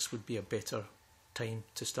 6 would be a better time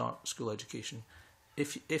to start school education.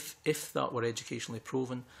 If that were educationally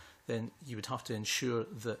proven, then you would have to ensure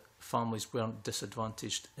that families weren't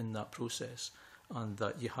disadvantaged in that process, and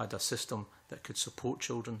that you had a system that could support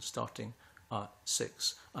children starting at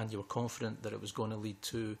 6, and you were confident that it was going to lead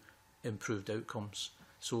to improved outcomes.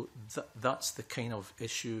 So that's the kind of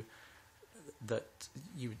issue that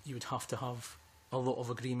you would have to have a lot of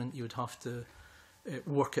agreement. You would have to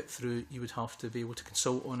work it through. You would have to be able to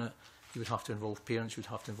consult on it. You would have to involve parents. You would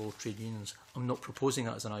have to involve trade unions. I'm not proposing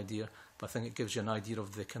that as an idea, but I think it gives you an idea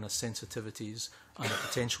of the kind of sensitivities and the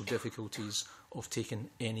potential difficulties of taking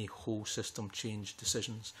any whole system change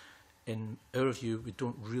decisions. In our view, we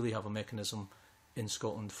don't really have a mechanism in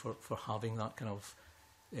Scotland for having that kind of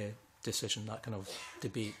decision, that kind of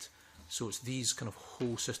debate. So it's these kind of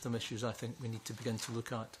whole system issues I think we need to begin to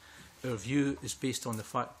look at. Our view is based on the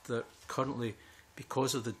fact that currently,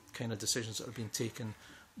 because of the kind of decisions that are being taken,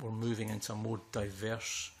 we're moving into a more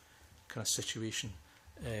diverse kind of situation,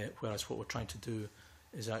 whereas what we're trying to do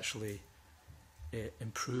is actually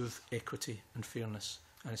improve equity and fairness,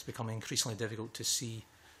 and it's becoming increasingly difficult to see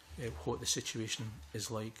what the situation is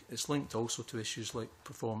like. It's linked also to issues like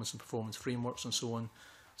performance and performance frameworks and so on.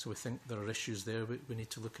 So we think there are issues there we need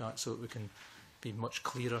to look at so that we can be much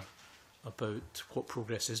clearer about what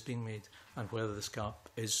progress is being made and whether this gap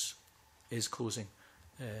is closing.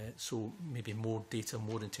 So maybe more data,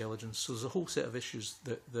 more intelligence. So there's a whole set of issues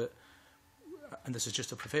that, and this is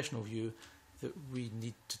just a professional view, that we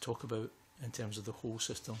need to talk about in terms of the whole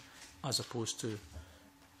system as opposed to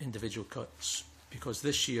individual cuts. Because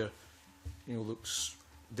this year, looks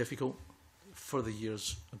difficult. Further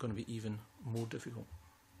years are going to be even more difficult.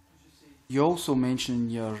 You also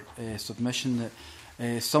mentioned in your submission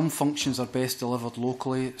that some functions are best delivered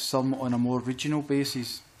locally, some on a more regional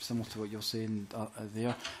basis, similar to what you're saying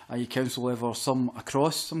there, at council level, or some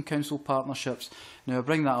across some council partnerships. Now, I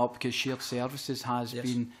bring that up because shared services has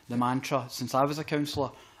been the mantra since I was a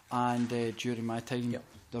councillor, and during my time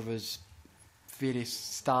there was various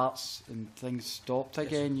starts and things stopped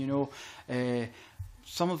again, you know.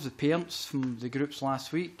 Some of the parents from the groups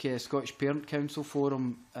last week, Scottish Parent Council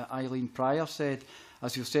Forum, Eileen Pryor said,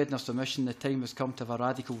 as you've said in our submission, the time has come to have a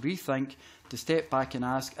radical rethink, to step back and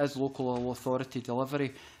ask, is local authority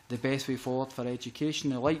delivery the best way forward for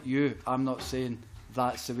education? And like you, I'm not saying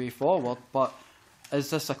that's the way forward, but is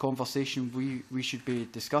this a conversation we should be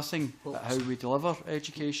discussing, how we deliver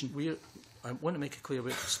education? I want to make it clear,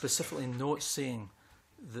 we're specifically not saying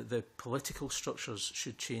that the political structures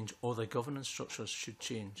should change or the governance structures should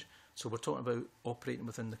change. So we're talking about operating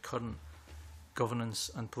within the current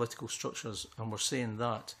governance and political structures, and we're saying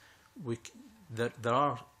that there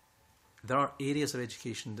are areas of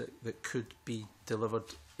education that could be delivered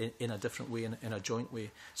in a different way, in a joint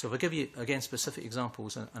way. So if I give you, again, specific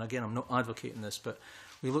examples, and again, I'm not advocating this, but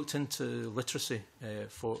we looked into literacy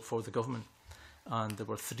for the government, and there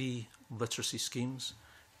were 3 literacy schemes.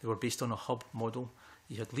 They were based on a hub model.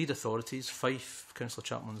 You had lead authorities. Fife, Councillor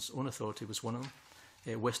Chapman's own authority, was one of them.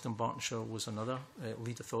 Western Bartonshire was another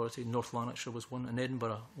lead authority. North Lanarkshire was one, and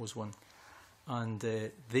Edinburgh was one. And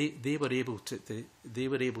they were able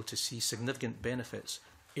to see significant benefits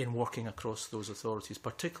in working across those authorities,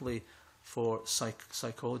 particularly for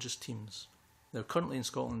psychologist teams. Now, currently in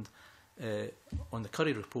Scotland, on the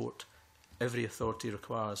Curry report, every authority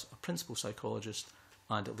requires a principal psychologist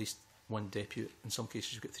and at least 1 deputy. In some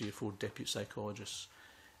cases, you've got 3 or 4 deputy psychologists.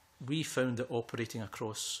 We found that operating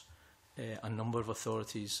across a number of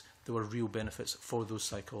authorities, there were real benefits for those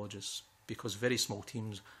psychologists, because very small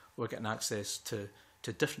teams were getting access to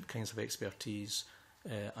different kinds of expertise,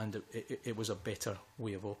 and it was a better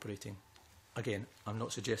way of operating. Again, I'm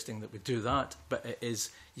not suggesting that we do that, but it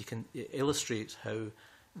illustrates how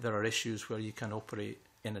there are issues where you can operate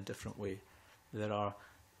in a different way.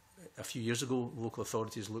 A few years ago, local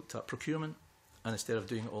authorities looked at procurement, and instead of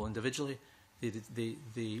doing it all individually,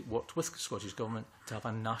 they worked with the Scottish Government to have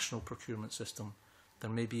a national procurement system. There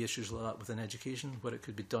may be issues like that within education where it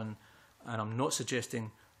could be done, and I'm not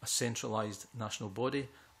suggesting a centralised national body.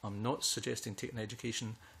 I'm not suggesting taking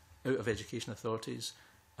education out of education authorities.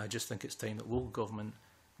 I just think it's time that local government,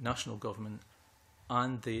 national government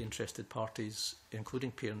and the interested parties,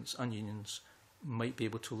 including parents and unions, might be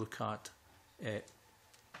able to look at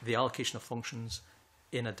the allocation of functions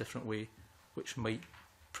in a different way, which might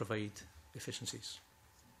provide efficiencies.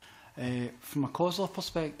 From a COSLA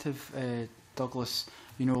perspective, Douglas,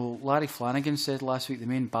 you know, Larry Flanagan said last week the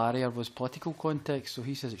main barrier was political context, so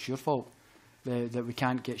he says it's your fault that we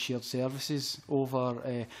can't get shared services over.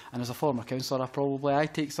 And as a former councillor, I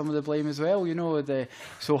take some of the blame as well. You know,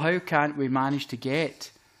 so how can't we manage to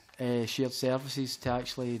get shared services to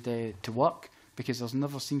actually to work? Because there's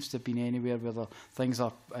never seems to have been anywhere where things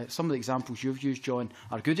are. Some of the examples you've used, John,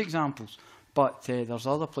 are good examples, but there's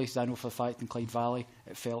other places I know for a fact in Clyde Valley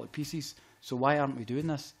it fell to pieces. So why aren't we doing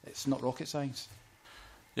this? It's not rocket science.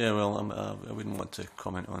 Yeah, well, I wouldn't want to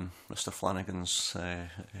comment on Mr. Flanagan's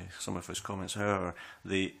some of his comments. However,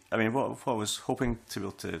 what I was hoping to be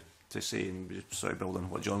able to say, and sort of build on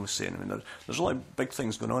what John was saying, there's a lot of big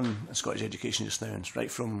things going on in Scottish education just now, and right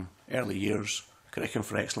from early years, curriculum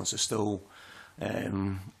for excellence is still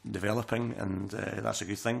developing, and that's a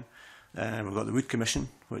good thing. We've got the Wood Commission,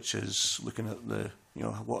 which is looking at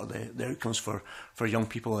what are the outcomes for young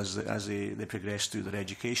people as they progress through their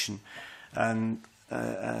education, and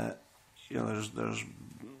there's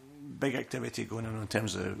big activity going on in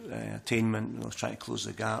terms of attainment, trying to close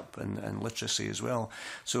the gap, and literacy as well.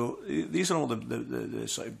 So these are all the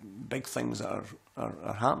sort of big things that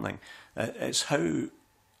are happening. It's how,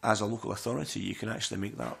 as a local authority, you can actually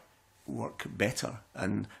make that work better,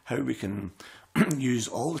 and how we can use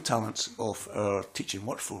all the talents of our teaching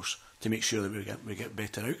workforce to make sure that we get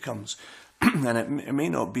better outcomes. And it may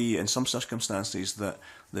not be in some circumstances that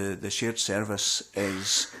the shared service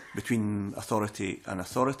is between authority and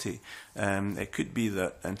authority. It could be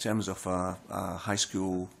that in terms of a high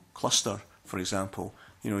school cluster, for example,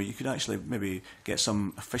 you could actually maybe get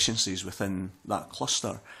some efficiencies within that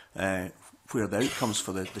cluster where the outcomes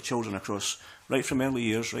for the children across right from early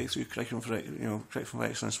years right through curriculum for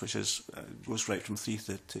excellence, which goes right from 3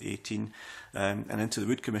 to 18, and into the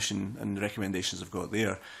Wood Commission and the recommendations they've got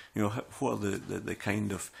there. What are the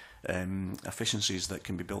kind of efficiencies that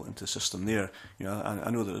can be built into the system there?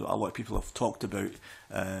 I know that a lot of people have talked about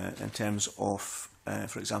in terms of,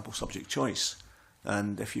 for example, subject choice.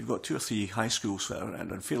 And if you've got 2 or 3 high schools that are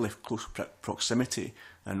in fairly close proximity,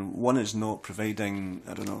 and one is not providing,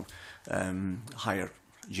 higher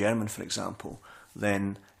German, for example,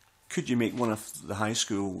 then could you make one of the high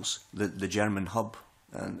schools the German hub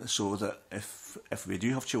and so that if we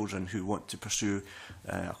do have children who want to pursue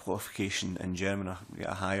a qualification in German or get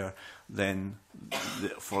a higher, then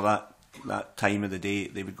for that time of the day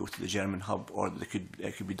they would go to the German hub, or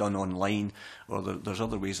it could be done online, or there's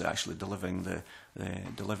other ways of actually delivering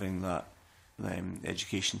that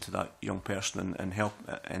education to that young person and help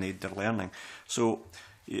and aid their learning. So,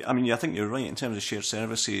 I mean, I think you're right in terms of shared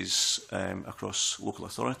services across local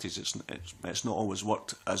authorities. It's not always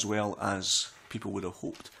worked as well as people would have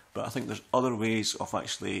hoped, but I think there's other ways of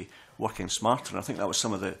actually working smarter. And I think that was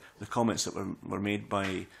some of the comments that were made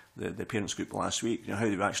by the parents group last week. You know, how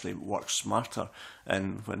do we actually work smarter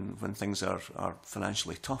and when things are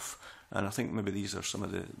financially tough. And I think maybe these are some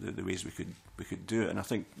of the ways we could do it. And I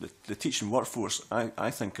think the teaching workforce,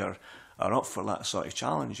 I think, are up for that sort of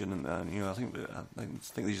challenge. And you know, I think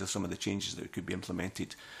these are some of the changes that could be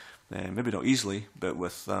implemented. Maybe not easily, but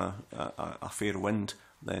with a fair wind,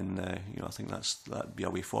 then you know, I think that'd be a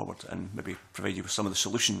way forward, and maybe provide you with some of the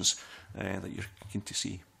solutions that you're keen to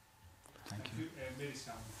see. Thank you.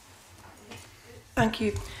 Thank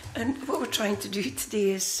you. And what we're trying to do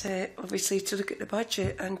today is obviously to look at the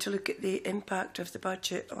budget and to look at the impact of the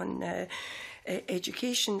budget on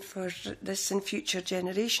education for this and future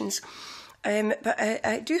generations. But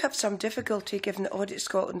I do have some difficulty given the Audit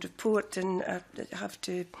Scotland report, and I have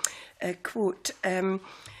to quote,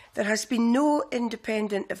 there has been no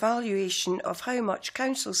independent evaluation of how much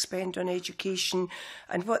councils spend on education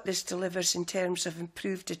and what this delivers in terms of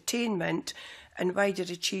improved attainment and wider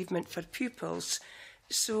achievement for pupils.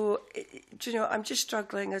 So, you know, I'm just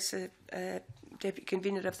struggling as a Deputy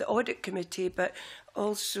Convener of the Audit Committee, but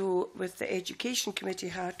also with the Education Committee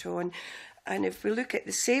hat on. And if we look at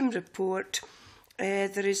the same report,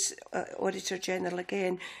 there is, Auditor General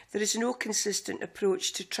again, there is no consistent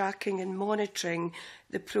approach to tracking and monitoring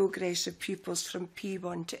the progress of pupils from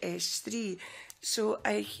P1 to S3. So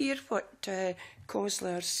I hear what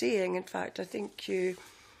COSLA are saying. In fact, I think you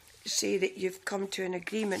say that you've come to an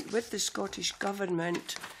agreement with the Scottish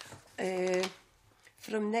Government.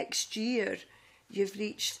 From next year, you've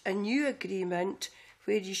reached a new agreement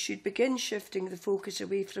where you should begin shifting the focus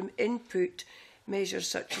away from input measures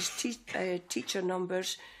such as teacher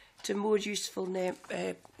numbers to more useful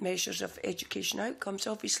measures of education outcomes.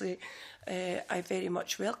 Obviously, I very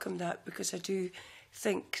much welcome that, because I do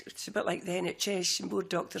think it's a bit like the NHS, more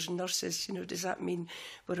doctors and nurses, you know, does that mean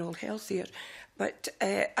we're all healthier? But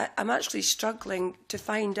I'm actually struggling to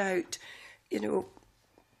find out, you know,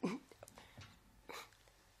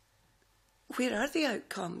 where are the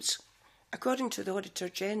outcomes? According to the Auditor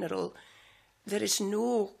General, there is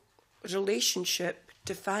no relationship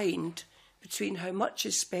defined between how much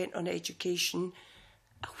is spent on education,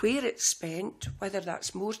 where it's spent, whether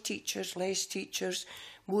that's more teachers, less teachers,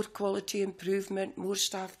 more quality improvement, more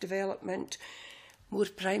staff development, more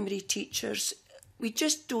primary teachers. We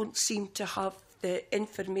just don't seem to have the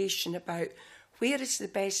information about where is the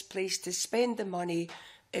best place to spend the money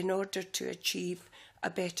in order to achieve a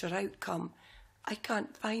better outcome. I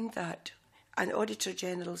can't find that. And Auditor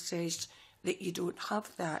General says that you don't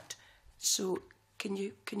have that. So can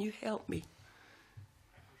you help me?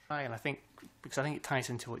 And I think, because I think it ties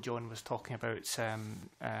into what John was talking about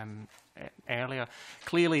earlier.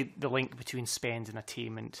 Clearly, the link between spend and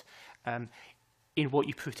attainment, in what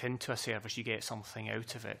you put into a service, you get something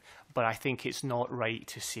out of it. But I think it's not right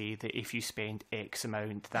to say that if you spend X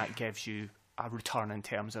amount, that gives you a return in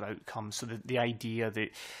terms of outcomes. So the idea that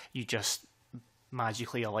you just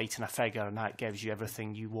magically alighting a figure and that gives you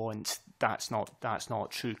everything you want, that's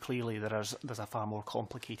not true. Clearly there's a far more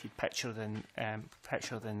complicated picture than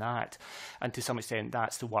that, and to some extent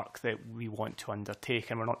that's the work that we want to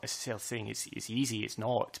undertake. And we're not necessarily saying it's easy, it's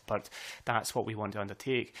not, but that's what we want to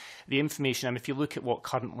undertake. The information, I mean, if you look at what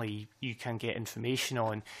currently you can get information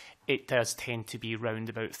on, it does tend to be round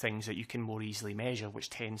about things that you can more easily measure,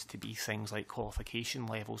 which tends to be things like qualification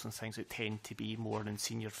levels and things that tend to be more in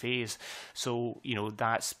senior phase. So, you know,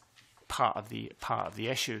 that's part of the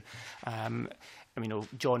issue. I mean,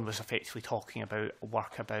 John was effectively talking about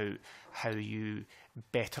work about how you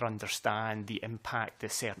better understand the impact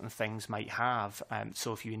that certain things might have.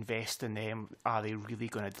 So if you invest in them, are they really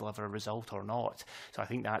going to deliver a result or not? So I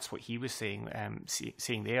think that's what he was saying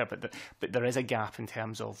there. But there is a gap in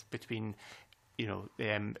terms of between, you know,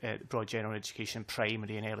 broad general education,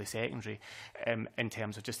 primary and early secondary, in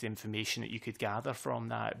terms of just the information that you could gather from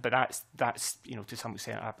that. But that's you know, to some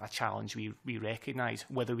extent a challenge we recognise.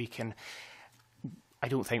 Whether we can, I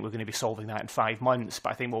don't think we're going to be solving that in 5 months, but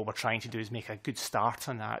I think what we're trying to do is make a good start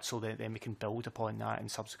on that, so that then we can build upon that in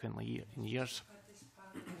subsequently in years. I've had this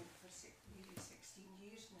panel for nearly 16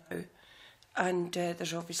 years now, and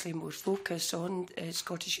there's obviously more focus on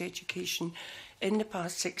Scottish education in the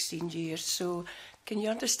past 16 years. So can you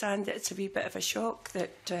understand that it's a wee bit of a shock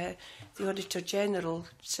that the Auditor-General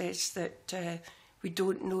says that we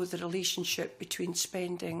don't know the relationship between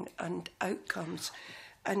spending and outcomes?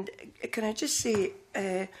 And can I just say,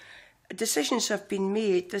 decisions have been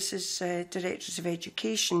made. This is Directors of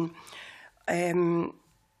Education.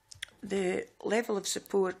 The level of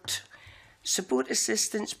support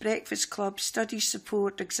assistance, breakfast clubs, study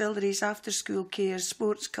support, auxiliaries, after-school care,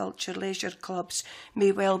 sports culture, leisure clubs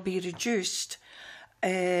may well be reduced.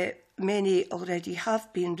 Many already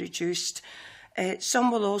have been reduced. Some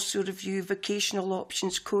will also review vocational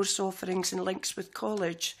options, course offerings and links with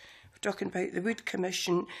college. We're talking about the Wood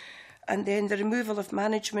Commission. And then the removal of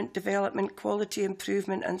management, development, quality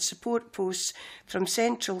improvement and support posts from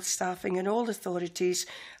central staffing in all authorities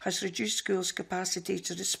has reduced schools' capacity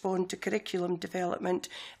to respond to curriculum development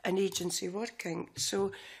and agency working.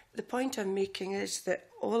 So the point I'm making is that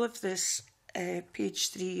all of this, page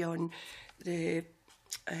 3 on the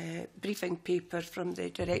briefing paper from the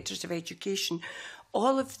Directors of Education,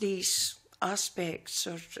 all of these aspects,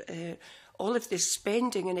 or all of this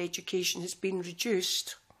spending in education has been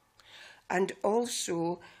reduced. And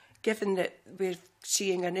also, given that we're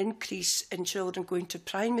seeing an increase in children going to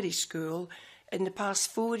primary school, in the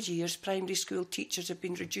past 4 years, primary school teachers have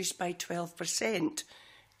been reduced by 12%.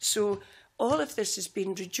 So all of this has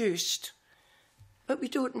been reduced, but we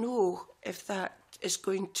don't know if that is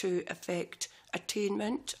going to affect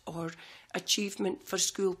attainment or achievement for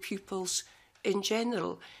school pupils in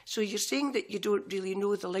general. So you're saying that you don't really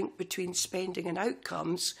know the link between spending and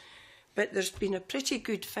outcomes, but there's been a pretty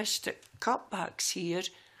good fist at cutbacks here.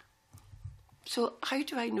 So how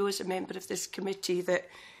do I know as a member of this committee that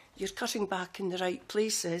you're cutting back in the right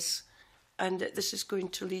places and that this is going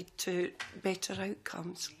to lead to better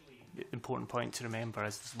outcomes? The important point to remember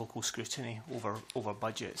is there's local scrutiny over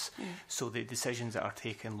budgets. Yeah. So the decisions that are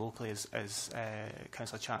taken locally, as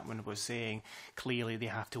Councillor Chapman was saying, clearly they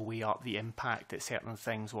have to weigh up the impact that certain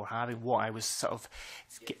things were having. What I was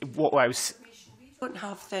don't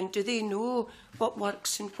have then, do they know what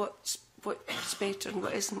works and what's better and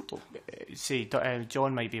what isn't? See,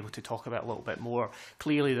 John might be able to talk about it a little bit more.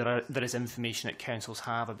 Clearly, there is information that councils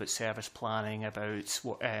have about service planning, about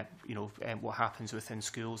what what happens within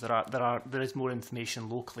schools. There is more information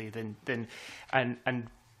locally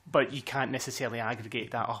but you can't necessarily aggregate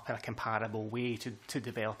that up in a comparable way to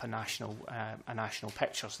develop a national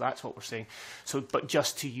picture. So that's what we're saying. So, but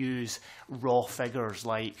just to use raw figures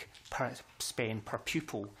like spend per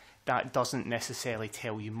pupil, that doesn't necessarily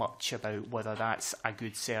tell you much about whether that's a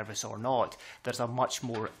good service or not. There's a much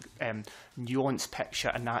more nuanced picture,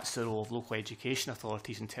 and that's the role of local education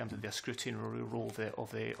authorities in terms of their scrutiny role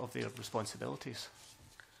of their responsibilities.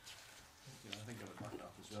 Yeah, I think I would back that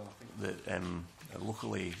up as well. I think that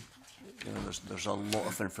locally, there's a lot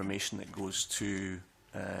of information that goes to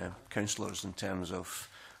councillors in terms of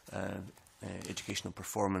educational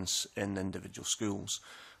performance in individual schools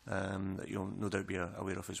that you'll no doubt be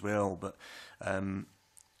aware of as well. But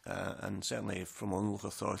and certainly from our local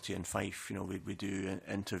authority in Fife, we do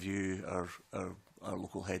interview our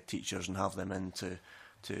local head teachers and have them in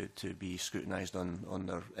to be scrutinised on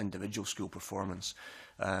their individual school performance.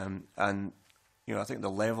 And I think the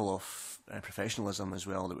level of professionalism as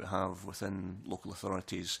well that we have within local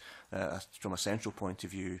authorities from a central point of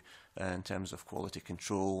view in terms of quality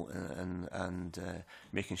control and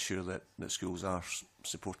making sure that schools are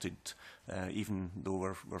supported, even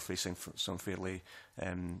though we're facing some fairly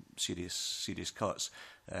serious cuts.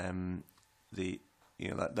 The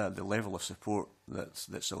level of support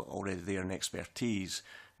that's already there and expertise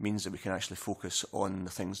means that we can actually focus on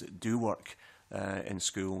the things that do work in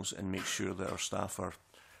schools and make sure that our staff are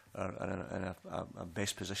in a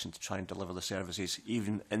best position to try and deliver the services,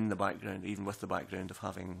 even with the background of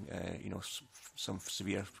having some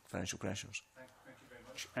severe financial pressures. Thank you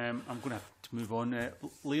very much. I'm going to have to move on.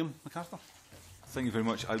 Liam MacArthur. Thank you very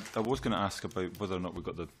much. I was going to ask about whether or not we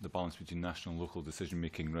got the balance between national and local decision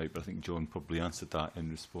making right, but I think John probably answered that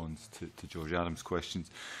in response to George Adams'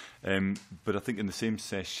 questions. But I think in the same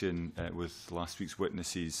session with last week's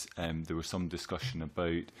witnesses, there was some discussion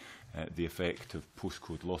about the effect of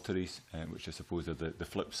postcode lotteries, which I suppose are the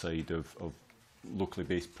flip side of locally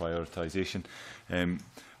based prioritisation.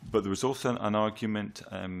 But there was also an argument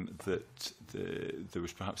that there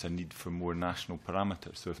was perhaps a need for more national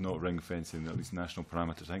parameters. So if not ring fencing, at least national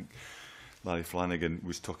parameters. I think Larry Flanagan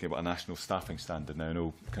was talking about a national staffing standard. Now I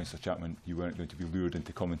know, Councillor Chapman, you weren't going to be lured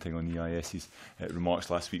into commenting on EIS's remarks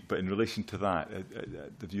last week, but in relation to that,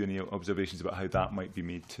 have you any observations about how that might be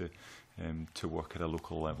made to work at a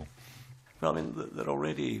local level? Well, I mean, there are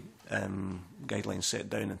already guidelines set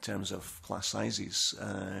down in terms of class sizes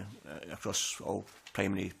across all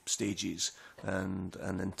primary stages and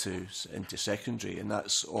into secondary, and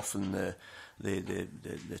that's often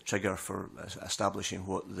the trigger for establishing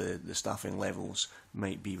what the staffing levels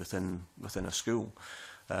might be within a school.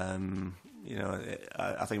 You know,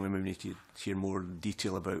 I think we maybe need to hear more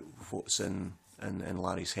detail about what's in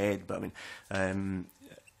Larry's head, but I mean,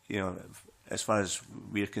 you know, as far as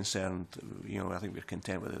we're concerned, you know, I think we're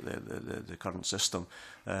content with the current system,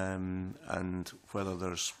 and whether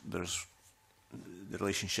there's the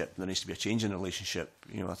relationship, there needs to be a change in the relationship.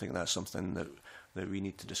 You know, I think that's something that we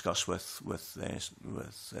need to discuss with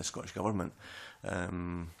the Scottish Government.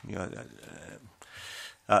 You know,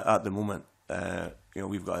 at the moment, you know,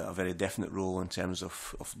 we've got a very definite role in terms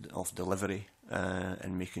of delivery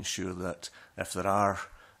and making sure that if there are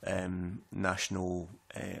national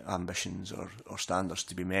ambitions or standards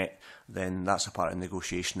to be met, then that's a part of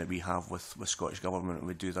negotiation that we have with Scottish Government, and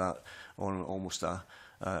we do that on almost a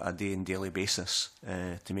day and daily basis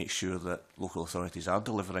to make sure that local authorities are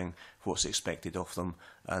delivering what's expected of them,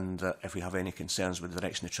 and that if we have any concerns with the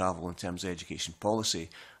direction of travel in terms of education policy,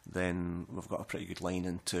 then we've got a pretty good line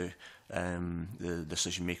into the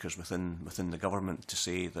decision makers within the government to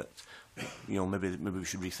say that, you know, maybe we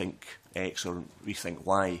should rethink X or rethink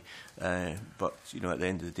Y, but you know, at the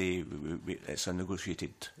end of the day, it's a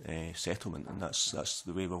negotiated settlement, and that's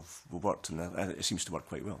the way we've worked, and it seems to work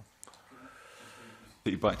quite well.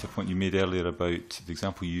 Back to a point you made earlier about the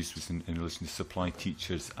example you used was in relation to supply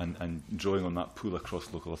teachers and drawing on that pool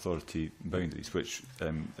across local authority boundaries, which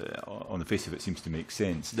on the face of it seems to make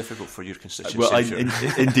sense. It's difficult for your constituency. Well,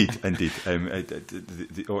 indeed.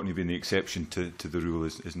 The ordinary being the exception to the rule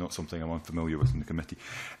is not something I'm unfamiliar with in the committee.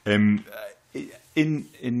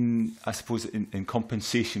 I suppose in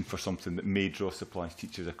compensation for something that may draw supply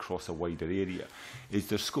teachers across a wider area, is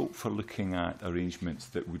there scope for looking at arrangements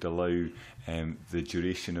that would allow the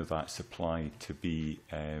duration of that supply to be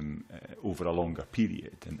over a longer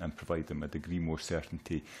period and provide them a degree more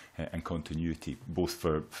certainty and continuity, both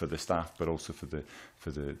for the staff but also for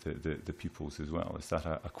the pupils as well? Is that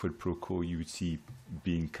a quid pro quo you would see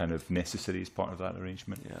being kind of necessary as part of that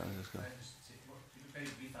arrangement? Yeah,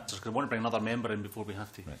 I want to bring another member in before we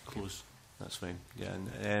have to close. That's fine. Yeah,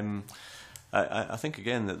 and I think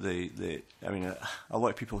again that I mean, a lot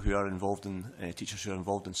of people who are involved in teachers who are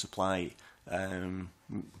involved in supply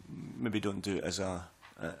maybe don't do it as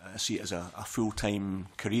see it as a full-time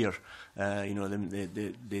career. You know,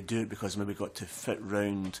 they do it because maybe got to fit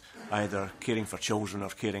round either caring for children or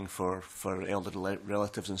caring for elderly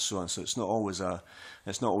relatives and so on. So it's not always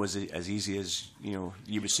as easy as, you know,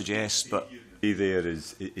 you would suggest. But a day there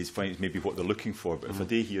is fine, maybe what they're looking for. But if a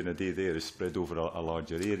day here and a day there is spread over a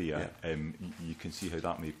larger area, you can see how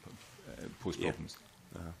that may pose problems.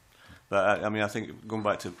 But I mean, I think going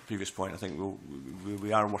back to the previous point, I think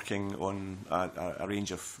we are working on a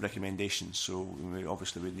range of recommendations. So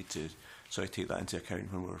obviously we need to take that into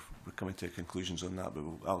account when we're coming to conclusions on that. But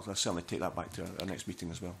I'll certainly take that back to our next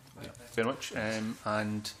meeting as well. Very much.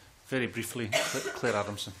 And very briefly, Claire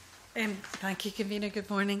Adamson. Thank you, Convener. Good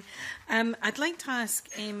morning. I'd like to ask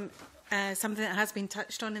something that has been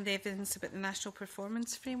touched on in the evidence about the National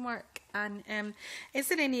Performance Framework. And is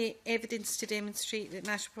there any evidence to demonstrate that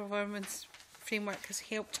National Performance Framework has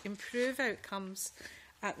helped improve outcomes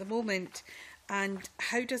at the moment? And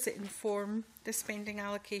how does it inform the spending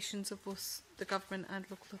allocations of both the government and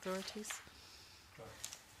local authorities?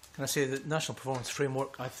 Can I say that the National Performance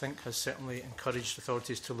Framework, I think, has certainly encouraged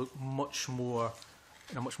authorities to look much more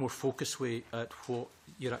in a much more focused way at what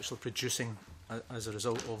you're actually producing as a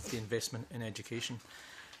result of the investment in education.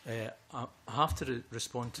 I have to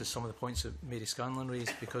respond to some of the points that Mary Scanlon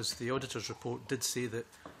raised, because the auditor's report did say that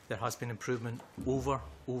there has been improvement over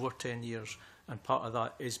 10 years, and part of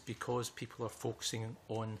that is because people are focusing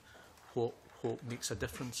on what makes a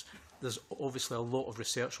difference. There's obviously a lot of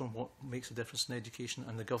research on what makes a difference in education,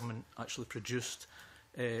 and the government actually produced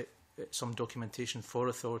some documentation for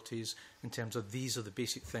authorities in terms of these are the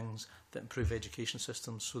basic things that improve education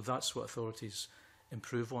systems. So that's what authorities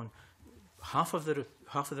improve on. Half of the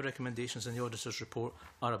recommendations in the auditor's report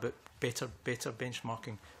are about better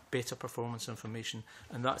benchmarking, better performance information,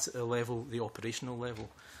 and that's at the operational level.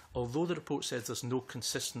 Although the report says there's no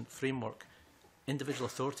consistent framework, individual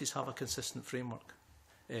authorities have a consistent framework.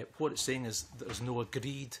 What it's saying is that there's no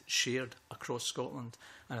agreed, shared across Scotland.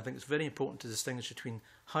 And I think it's very important to distinguish between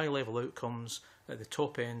high-level outcomes at the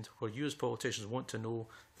top end, where you as politicians want to know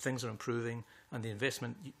things are improving and the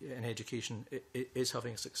investment in education is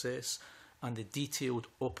having success, and the detailed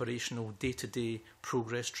operational day-to-day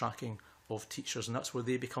progress tracking of teachers, and that's where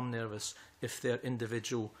they become nervous if their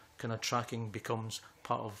individual kind of tracking becomes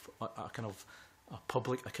part of a kind of a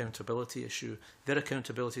public accountability issue. Their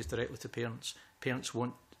accountability is directly to parents.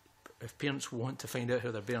 If parents want to find out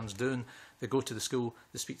how their bairn's doing, they go to the school,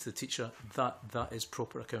 they speak to the teacher. That is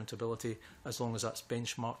proper accountability, as long as that's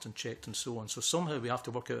benchmarked and checked and so on. So somehow we have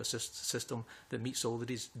to work out a system that meets all of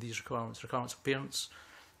these requirements of parents,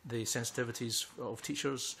 the sensitivities of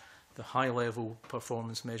teachers, the high-level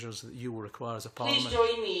performance measures that you will require as a parliament. Please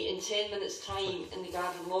join me in 10 minutes' time in the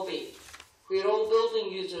garden lobby, where all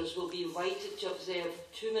building users will be invited to observe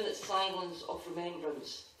 2 minutes silence of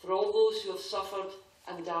remembrance for all those who have suffered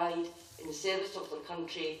and died in the service of their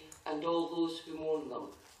country and all those who mourn them.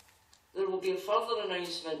 There will be a further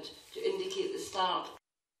announcement to indicate the start of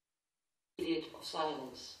the period of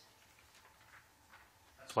silence.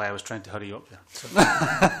 That's why I was trying to hurry up there.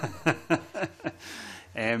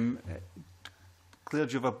 Claire,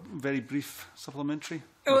 do you have a very brief supplementary?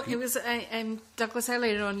 Oh, it was Douglas,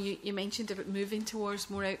 earlier on you mentioned about moving towards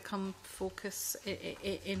more outcome focus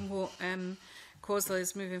in what COSLA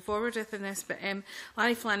is moving forward with in this, but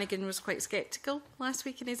Larry Flanagan was quite sceptical last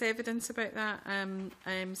week in his evidence about that,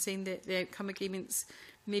 saying that the outcome agreements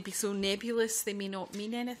may be so nebulous they may not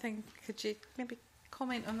mean anything. Could you maybe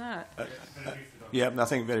comment on that? Yeah, I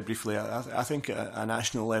think very briefly, I think at a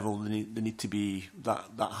national level they need to be that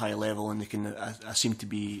high level, and they can seem to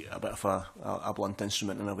be a bit of a blunt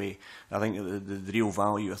instrument in a way. I think the real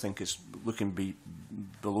value, I think, is looking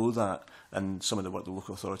below that, and some of the work the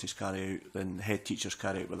local authorities carry out and head teachers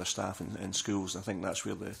carry out with their staff in schools. I think that's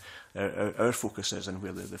where our focus is, and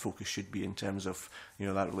where the focus should be in terms of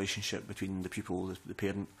that relationship between the pupil, the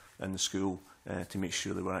parent and the school, to make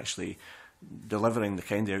sure that we're actually delivering the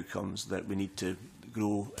kind of outcomes that we need to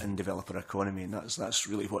grow and develop our economy. And that's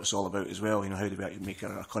really what it's all about as well. How do we make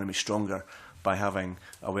our economy stronger by having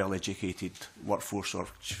a well-educated workforce, or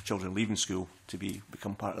children leaving school to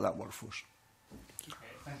become part of that workforce.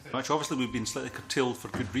 Much. Obviously, we've been slightly curtailed for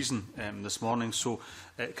good reason this morning, so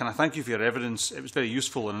can I thank you for your evidence? It was very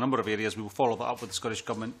useful in a number of areas. We will follow that up with the Scottish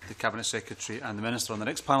Government, the Cabinet Secretary and the Minister on the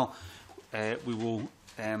next panel. We will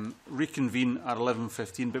reconvene at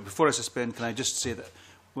 11:15, but before I suspend, can I just say that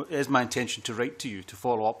it is my intention to write to you to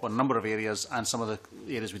follow up on a number of areas, and some of the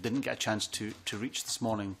areas we didn't get a chance to reach this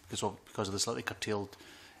morning because of the slightly curtailed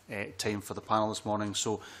time for the panel this morning.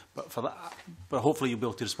 So, but hopefully you'll be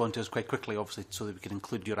able to respond to us quite quickly, obviously, so that we can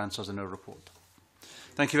include your answers in our report.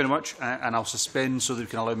 Thank you very much, and I'll suspend so that we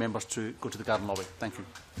can allow members to go to the garden lobby. Thank you.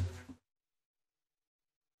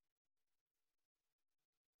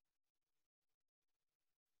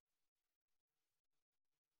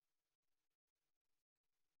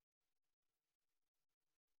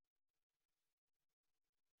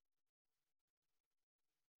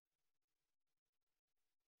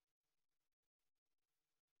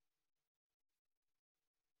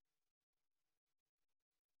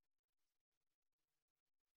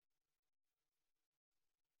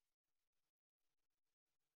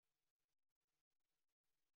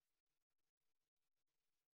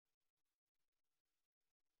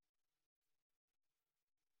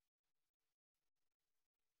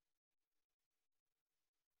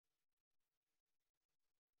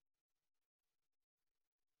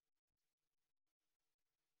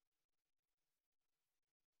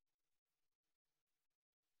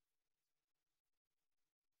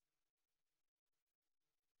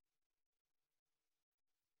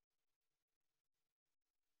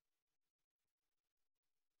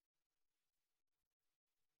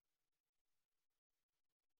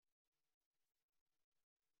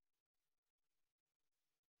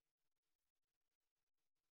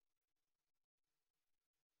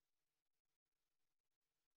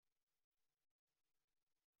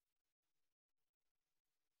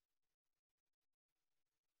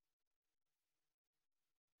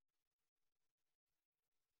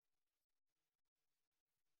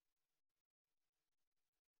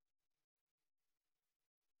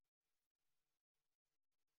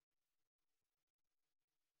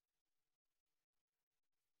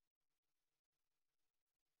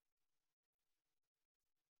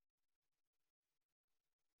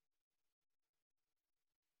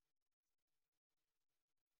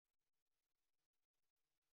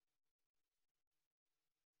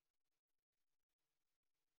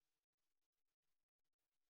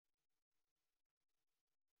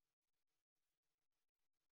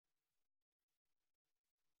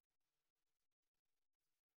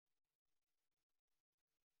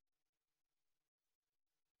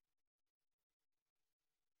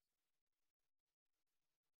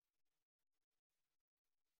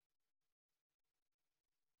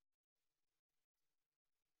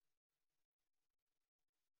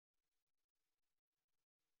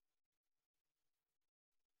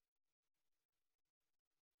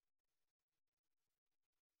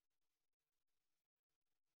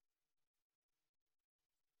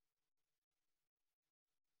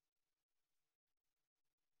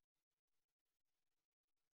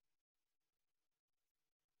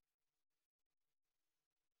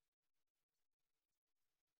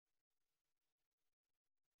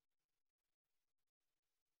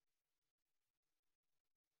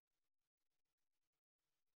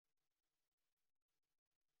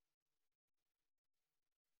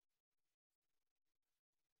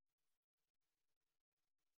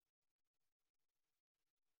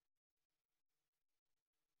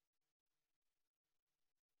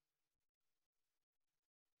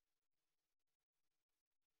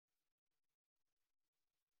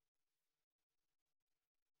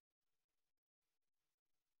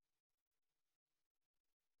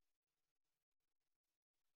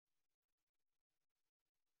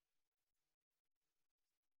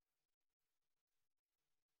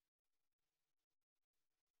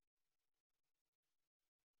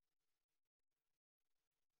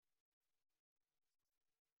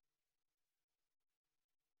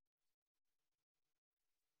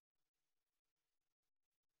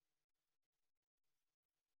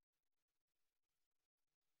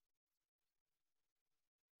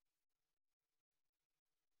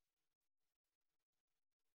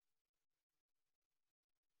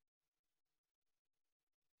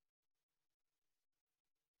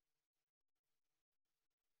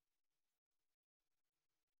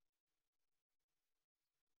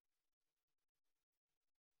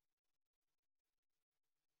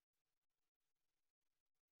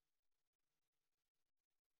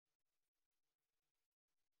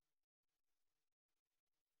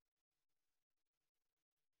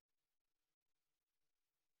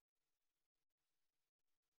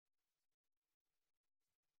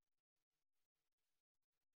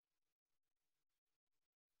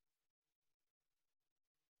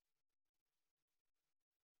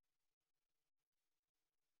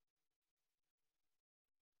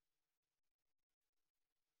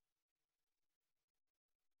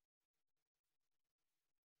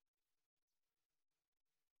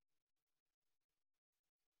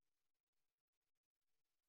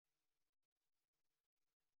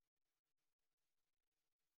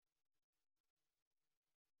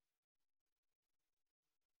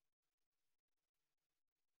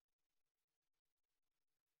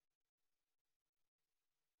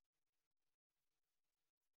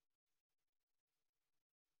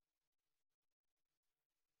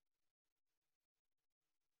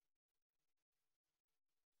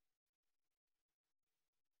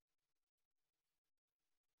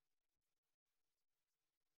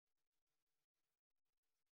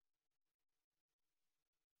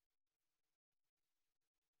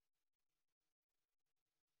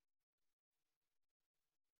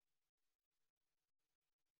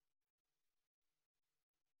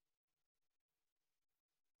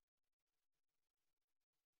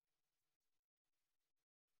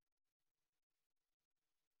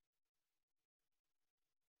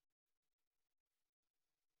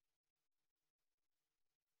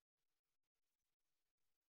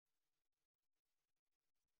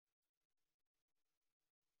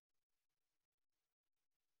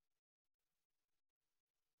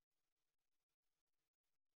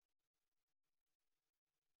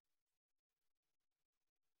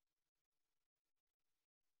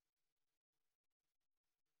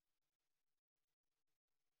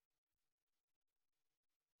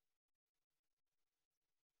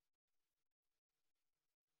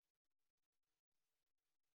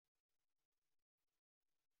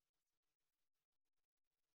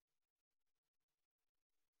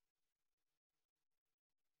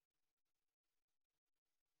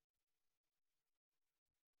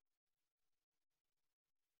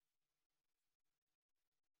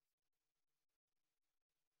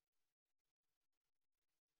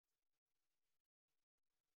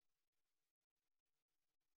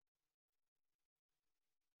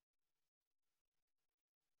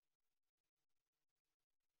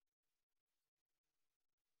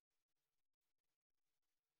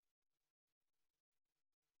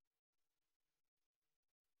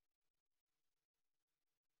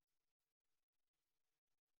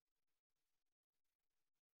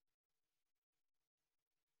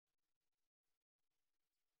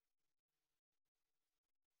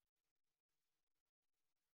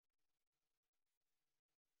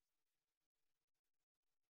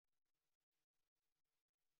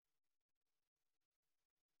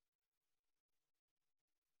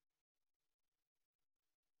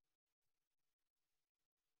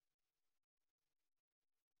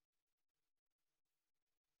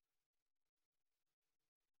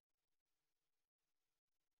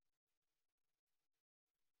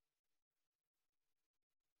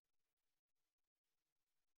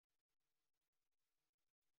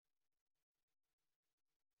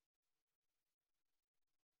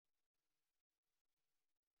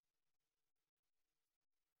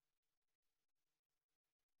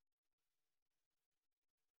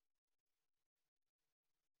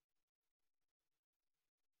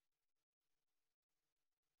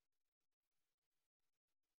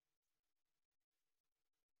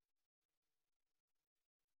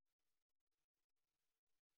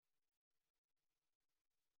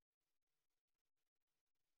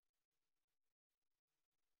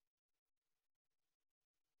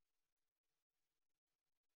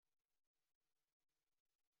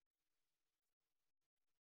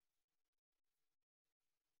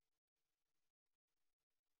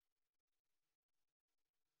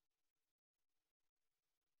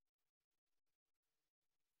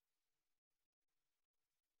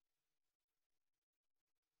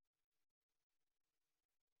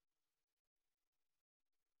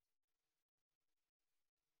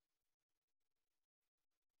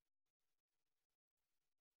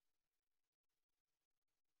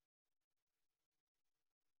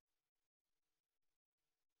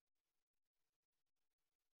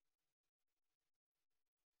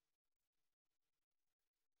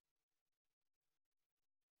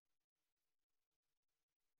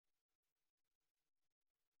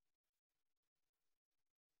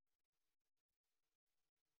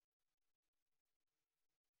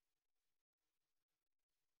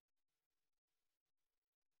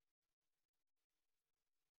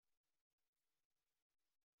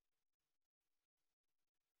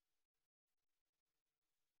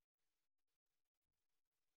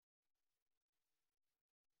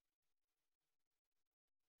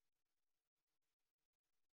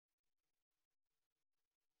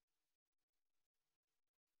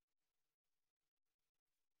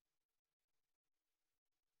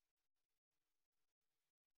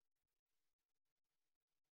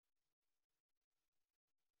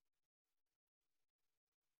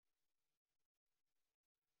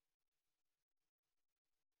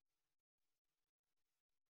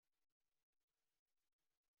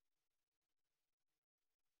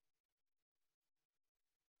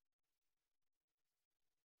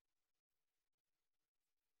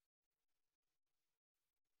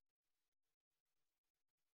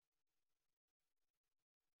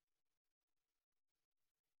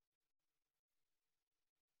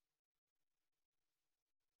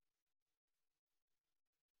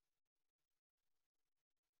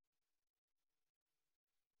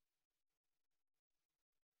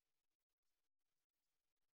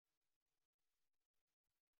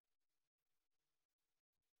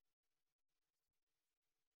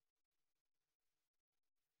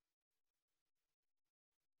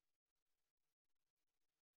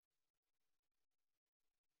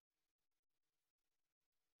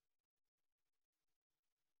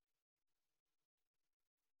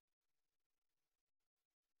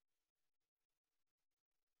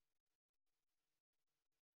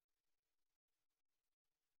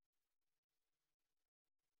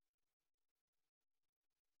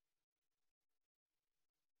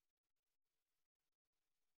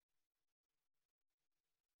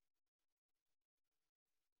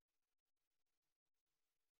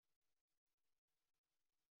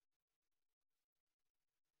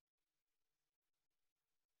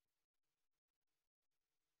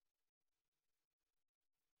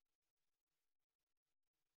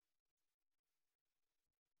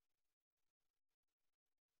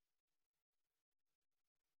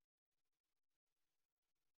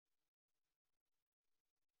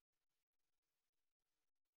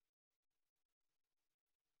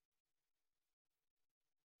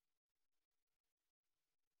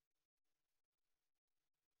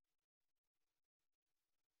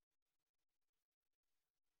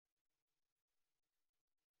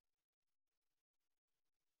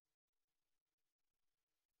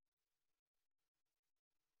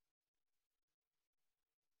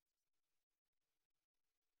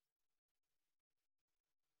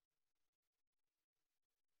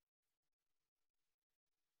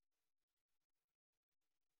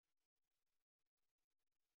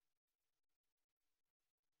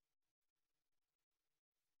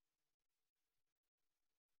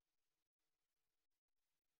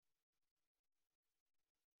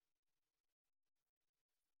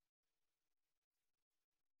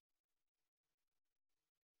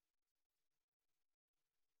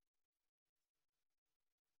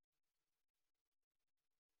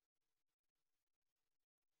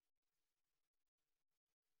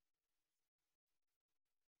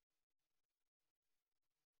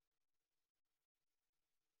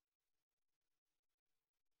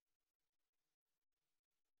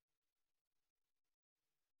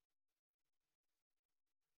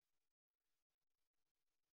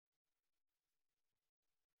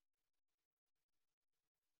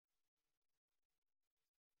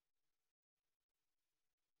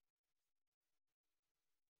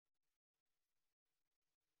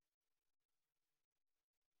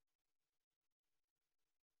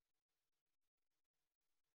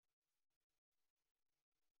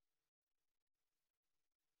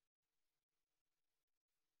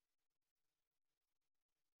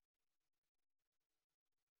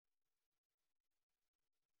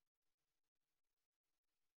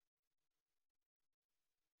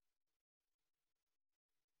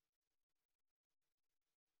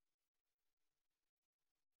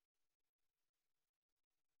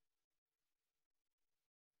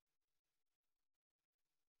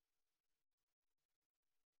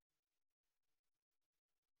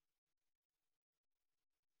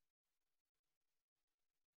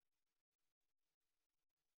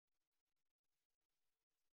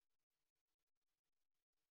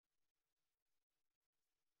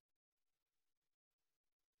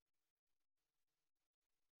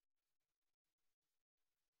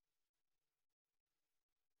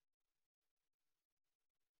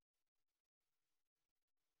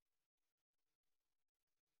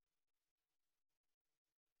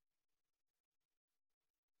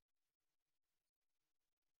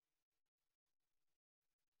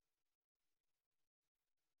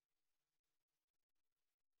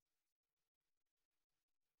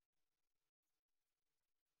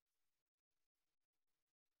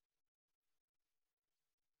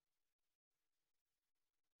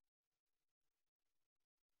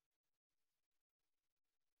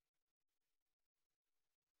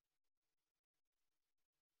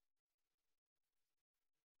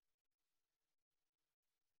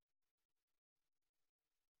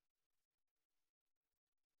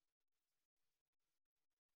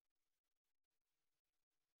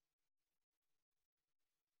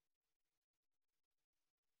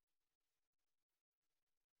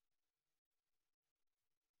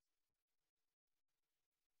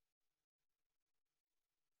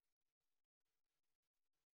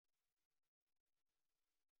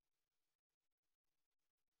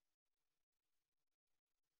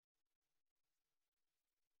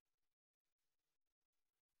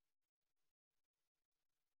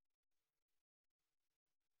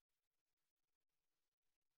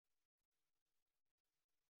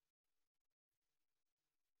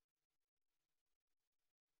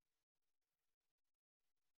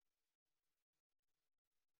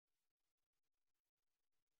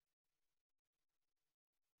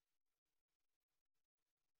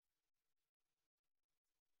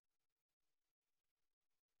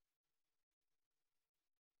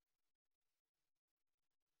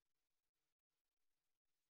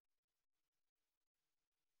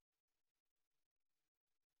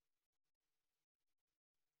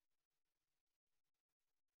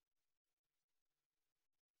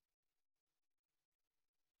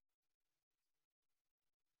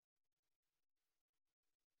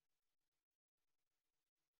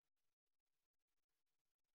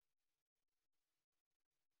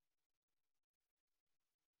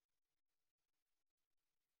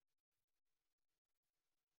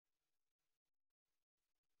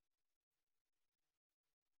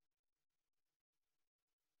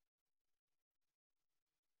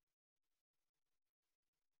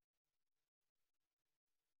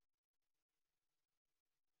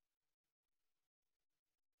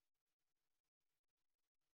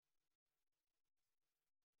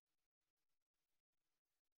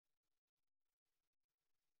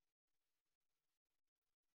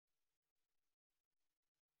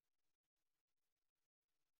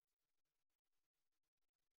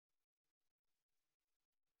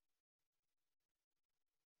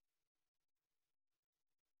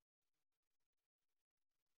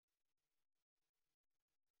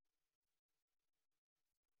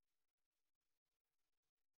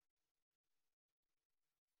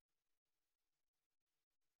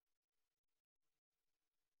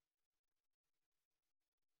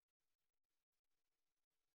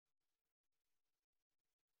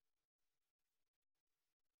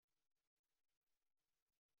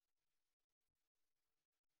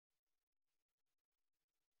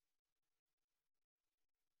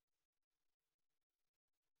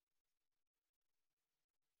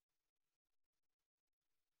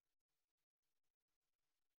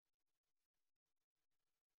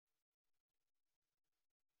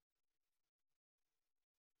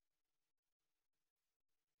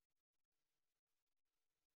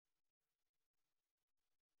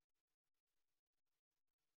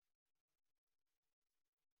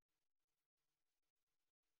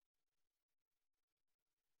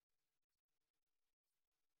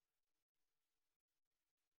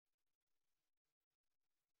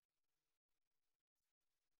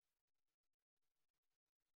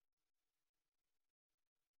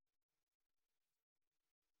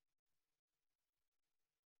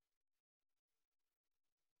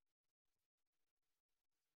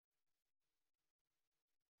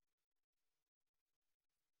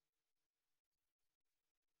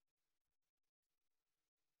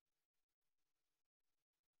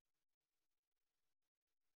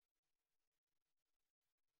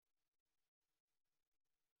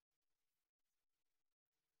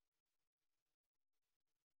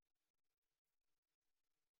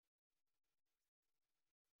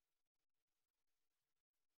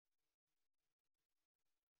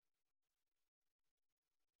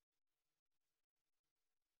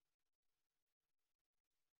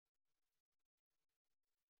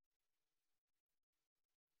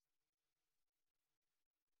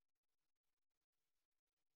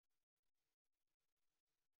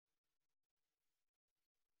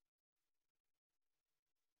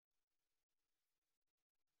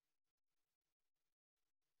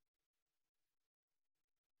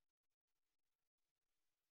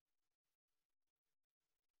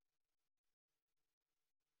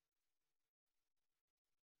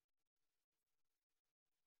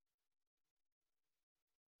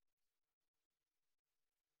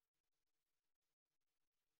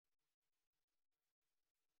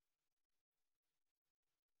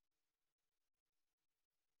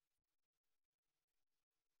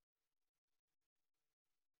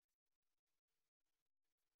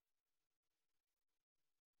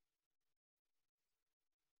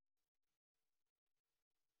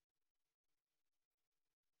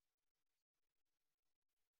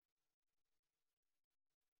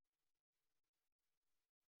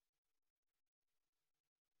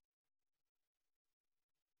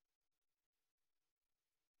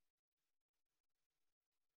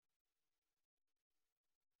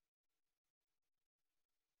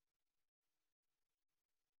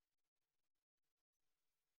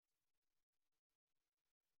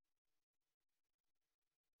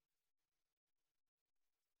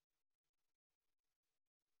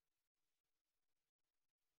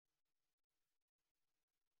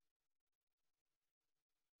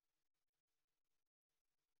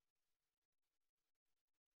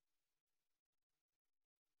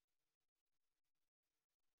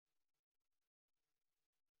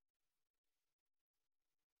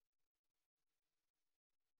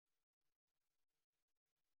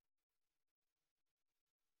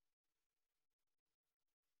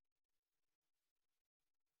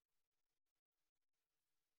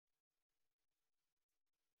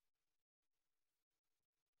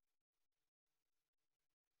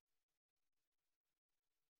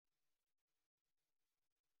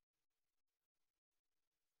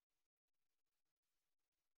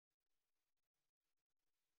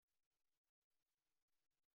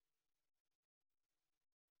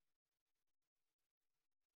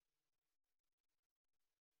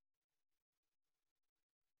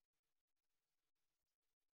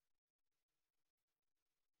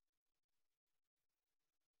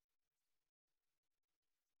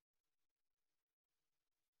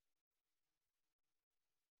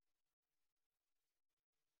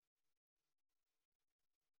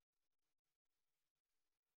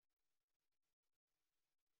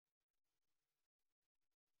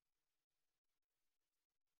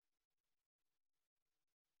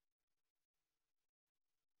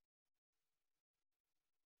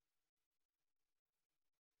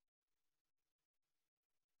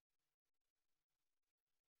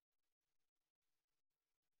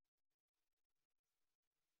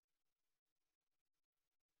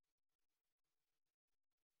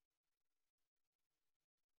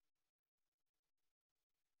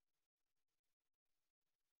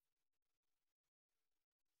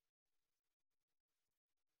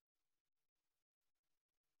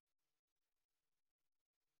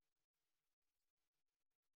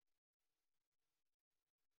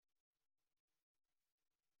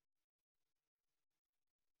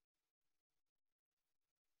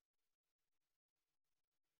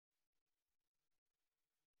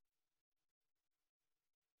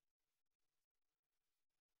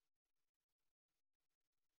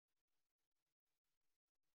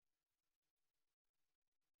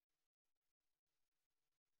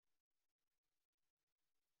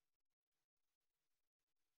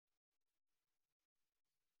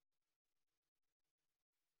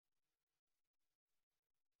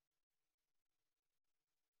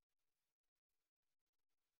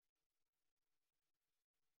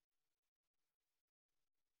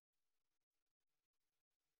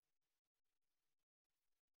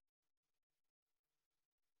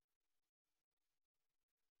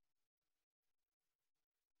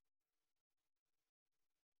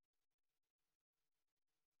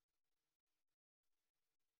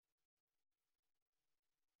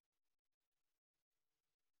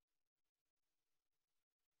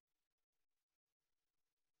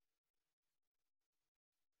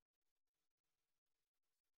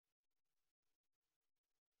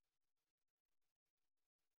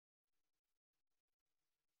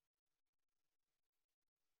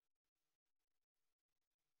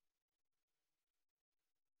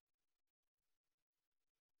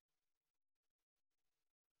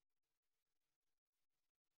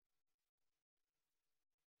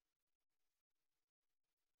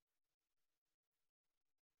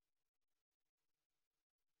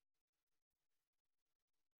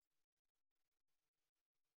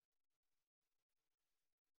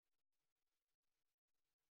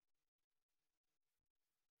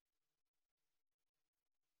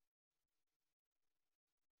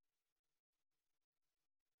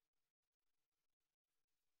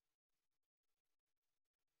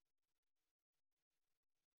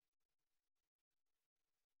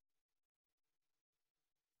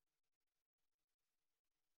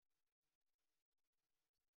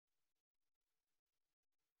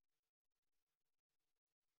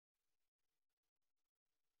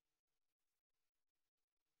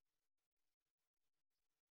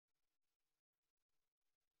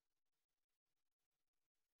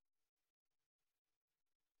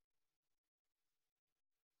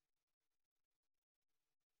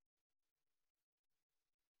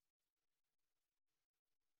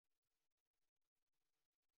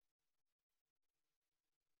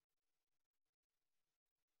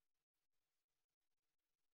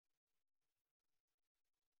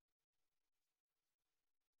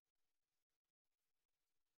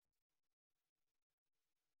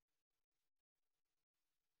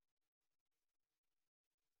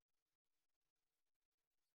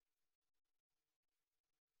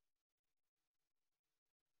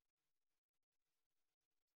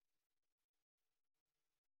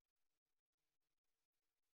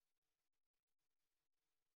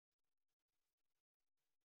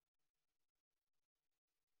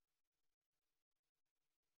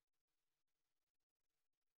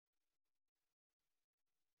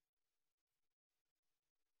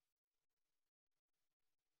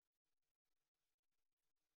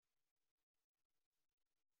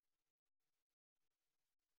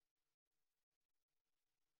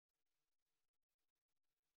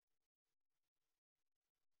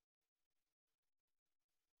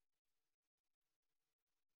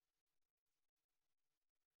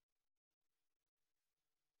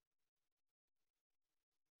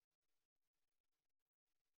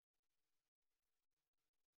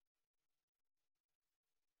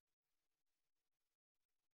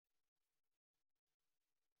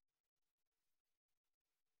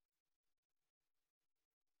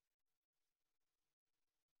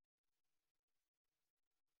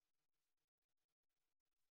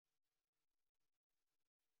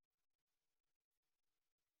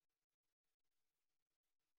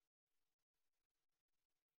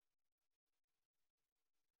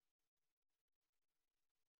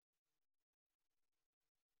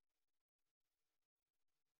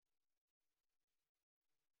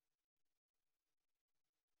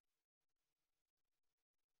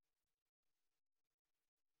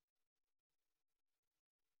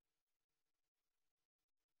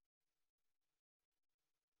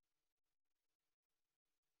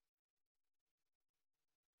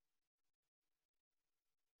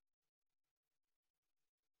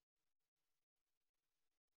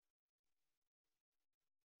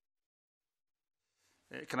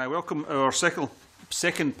 Can I welcome our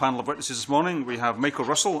second panel of witnesses this morning? We have Michael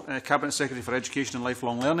Russell, Cabinet Secretary for Education and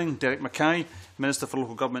Lifelong Learning, Derek Mackay, Minister for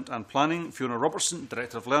Local Government and Planning, Fiona Robertson,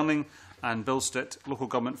 Director of Learning, and Bill Stitt, Local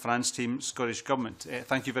Government Finance Team, Scottish Government.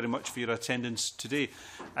 Thank you very much for your attendance today.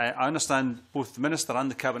 I understand both the Minister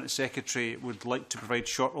and the Cabinet Secretary would like to provide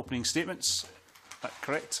short opening statements. Is that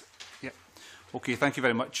correct? Yeah. Okay, thank you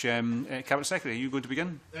very much. Cabinet Secretary, are you going to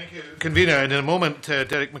begin? Thank you, Convener. And in a moment,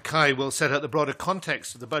 Derek Mackay will set out the broader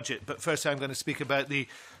context of the budget. But first, I'm going to speak about the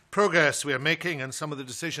progress we are making and some of the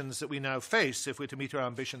decisions that we now face if we're to meet our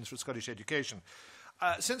ambitions for Scottish education.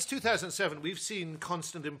 Since 2007, we've seen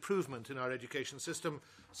constant improvement in our education system,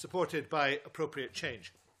 supported by appropriate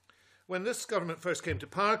change. When this government first came to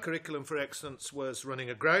power, Curriculum for Excellence was running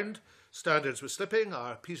aground, standards were slipping,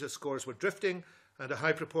 our PISA scores were drifting, and a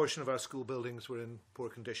high proportion of our school buildings were in poor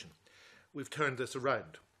condition. We've turned this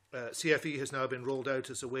around. CFE has now been rolled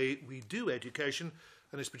out as a way we do education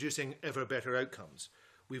and is producing ever better outcomes.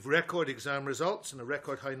 We've record exam results and a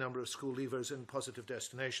record high number of school leavers in positive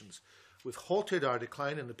destinations. We've halted our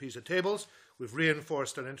decline in the PISA tables, we've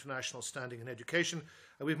reinforced our international standing in education,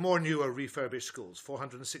 and we've more new or refurbished schools.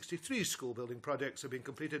 463 school building projects have been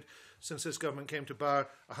completed since this government came to power,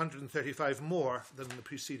 135 more than the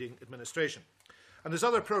preceding administration. And there's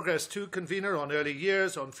other progress too, Convener, on early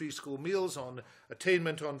years, on free school meals, on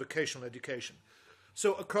attainment, on vocational education.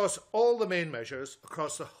 So across all the main measures,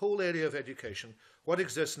 across the whole area of education, what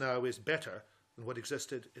exists now is better than what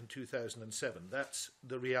existed in 2007. That's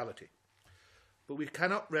the reality. But we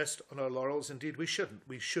cannot rest on our laurels. Indeed, we shouldn't.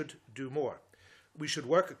 We should do more. We should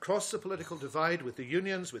work across the political divide with the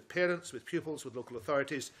unions, with parents, with pupils, with local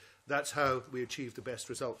authorities. That's how we achieve the best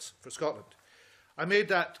results for Scotland. I made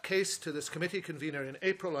that case to this committee, Convener, in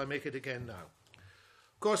April. I make it again now.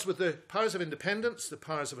 Of course, with the powers of independence, the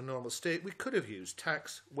powers of a normal state, we could have used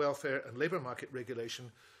tax, welfare and labour market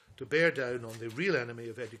regulation to bear down on the real enemy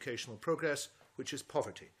of educational progress, which is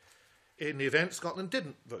poverty. In the event, Scotland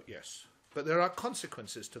didn't vote yes. But there are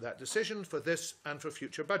consequences to that decision for this and for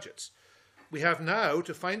future budgets. We have now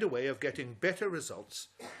to find a way of getting better results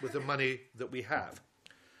with the money that we have.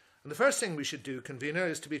 And the first thing we should do, Convener,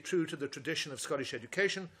 is to be true to the tradition of Scottish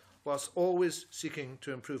education whilst always seeking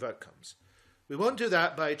to improve outcomes. We won't do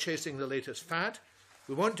that by chasing the latest fad.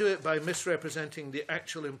 We won't do it by misrepresenting the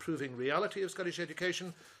actual improving reality of Scottish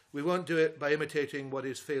education. We won't do it by imitating what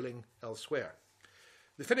is failing elsewhere.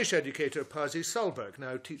 The Finnish educator Pasi Sahlberg,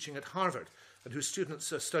 now teaching at Harvard, and whose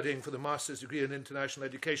students are studying for the master's degree in international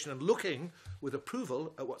education and looking with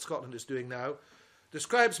approval at what Scotland is doing now,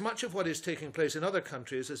 describes much of what is taking place in other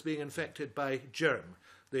countries as being infected by GERM,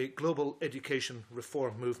 the global education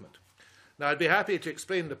reform movement. Now, I'd be happy to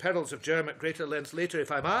explain the perils of GERM at greater length later if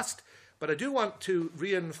I'm asked, but I do want to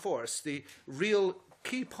reinforce the real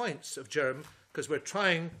key points of GERM because we're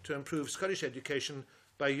trying to improve Scottish education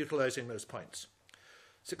by utilising those points.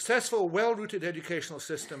 Successful, well-rooted educational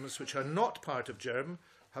systems which are not part of GERM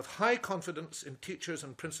have high confidence in teachers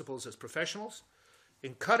and principals as professionals,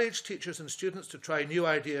 encourage teachers and students to try new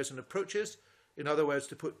ideas and approaches, in other words,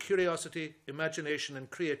 to put curiosity, imagination and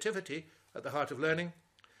creativity at the heart of learning,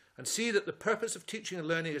 and see that the purpose of teaching and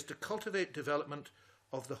learning is to cultivate development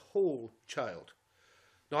of the whole child.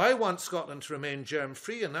 Now, I want Scotland to remain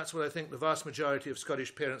germ-free, and that's what I think the vast majority of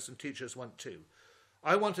Scottish parents and teachers want too.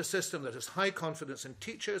 I want a system that has high confidence in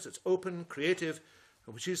teachers, it's open, creative,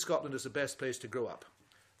 and which sees Scotland as the best place to grow up.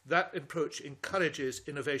 That approach encourages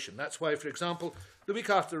innovation. That's why, for example, the week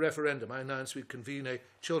after the referendum, I announced we'd convene a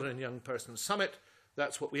Children and Young Persons Summit.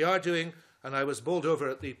 That's what we are doing, and I was bowled over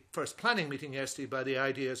at the first planning meeting yesterday by the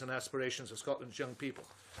ideas and aspirations of Scotland's young people.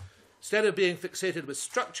 Instead of being fixated with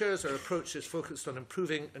structures, our approach is focused on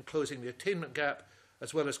improving and closing the attainment gap,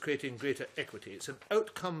 as well as creating greater equity. It's an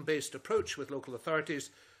outcome-based approach with local authorities,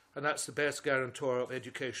 and that's the best guarantor of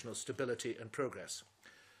educational stability and progress.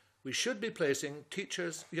 We should be placing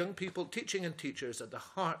teachers, young people, teaching and teachers at the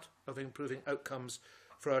heart of improving outcomes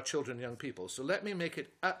for our children and young people. So let me make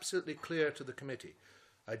it absolutely clear to the committee.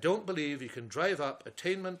 I don't believe you can drive up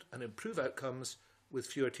attainment and improve outcomes with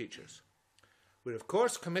fewer teachers. We're of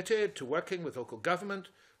course committed to working with local government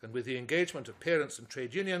and with the engagement of parents and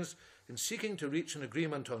trade unions in seeking to reach an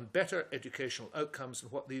agreement on better educational outcomes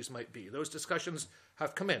and what these might be. Those discussions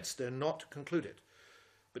have commenced, they're not concluded.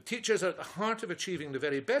 But teachers are at the heart of achieving the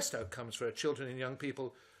very best outcomes for our children and young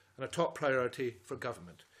people and a top priority for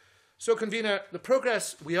government. So, Convener, the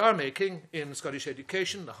progress we are making in Scottish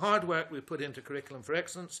education, the hard work we put into Curriculum for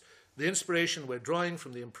Excellence, the inspiration we're drawing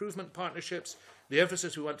from the improvement partnerships, the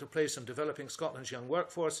emphasis we want to place on developing Scotland's young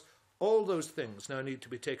workforce, all those things now need to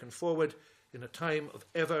be taken forward in a time of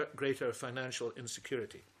ever greater financial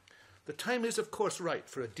insecurity. The time is, of course, right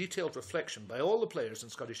for a detailed reflection by all the players in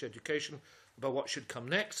Scottish education about what should come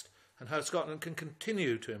next and how Scotland can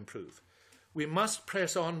continue to improve. We must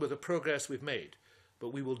press on with the progress we've made,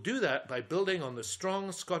 but we will do that by building on the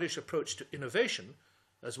strong Scottish approach to innovation,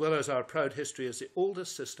 as well as our proud history as the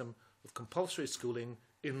oldest system of compulsory schooling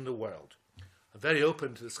in the world. I'm very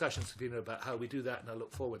open to discussions, Fiona, about how we do that, and I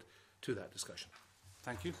look forward to that discussion.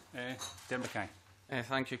 Thank you. Mackay.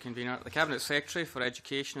 Thank you, Convener. The Cabinet Secretary for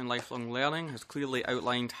Education and Lifelong Learning has clearly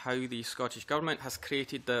outlined how the Scottish Government has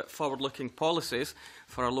created the forward-looking policies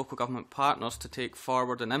for our local government partners to take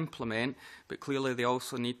forward and implement, but clearly they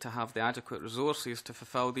also need to have the adequate resources to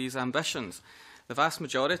fulfil these ambitions. The vast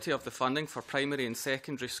majority of the funding for primary and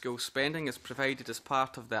secondary school spending is provided as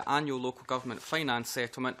part of the annual local government finance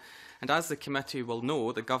settlement, and as the committee will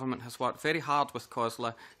know, the Government has worked very hard with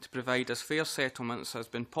COSLA to provide as fair settlements as has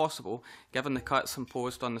been possible, given the cuts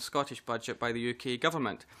imposed on the Scottish budget by the UK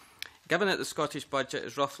Government. Given that the Scottish budget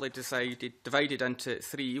is roughly divided into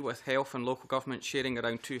three, with health and local government sharing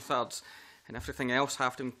around 2/3, and everything else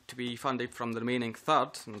having to be funded from the remaining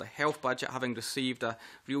third, and the health budget having received a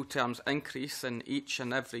real terms increase in each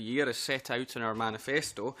and every year as set out in our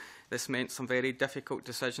manifesto, this meant some very difficult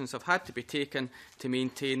decisions have had to be taken to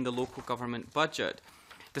maintain the local government budget.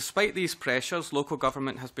 Despite these pressures, local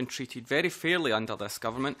government has been treated very fairly under this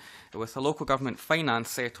government, with the local government finance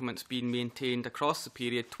settlements being maintained across the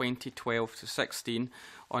period 2012 to 16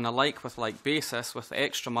 on a like-with-like basis, with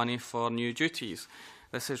extra money for new duties.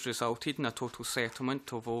 This has resulted in a total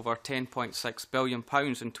settlement of over £10.6 billion in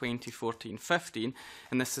 2014-15,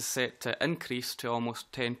 and this is set to increase to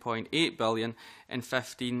almost £10.8 billion in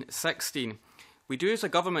 15-16. We do as a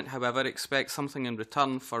government, however, expect something in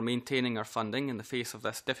return for maintaining our funding in the face of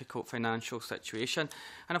this difficult financial situation,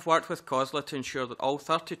 and have worked with COSLA to ensure that all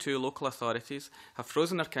 32 local authorities have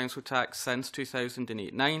frozen their council tax since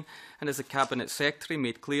 2008-9, and as the Cabinet Secretary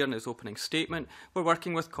made clear in his opening statement, we're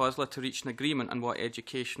working with COSLA to reach an agreement on what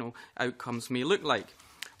educational outcomes may look like.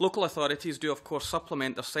 Local authorities do, of course,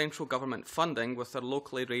 supplement their central government funding with their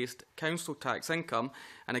locally raised council tax income,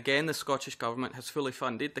 and again the Scottish Government has fully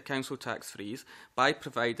funded the council tax freeze by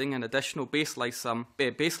providing an additional baseline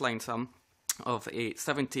sum of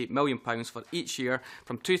 £78 million for each year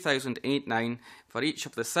from 2008-9 for each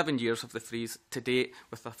of the 7 years of the freeze to date,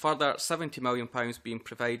 with a further £70 million being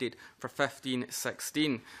provided for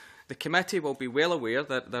 15-16. The committee will be well aware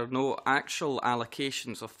that there are no actual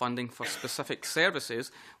allocations of funding for specific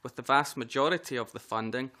services, with the vast majority of the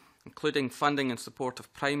funding, including funding in support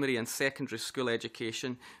of primary and secondary school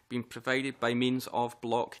education, being provided by means of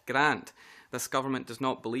block grant. This government does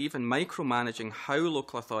not believe in micromanaging how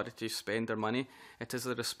local authorities spend their money. It is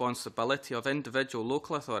the responsibility of individual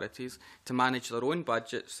local authorities to manage their own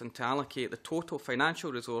budgets and to allocate the total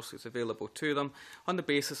financial resources available to them on the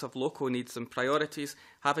basis of local needs and priorities,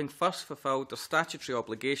 having first fulfilled their statutory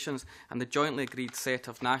obligations and the jointly agreed set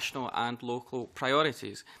of national and local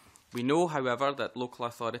priorities. We know, however, that local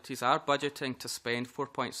authorities are budgeting to spend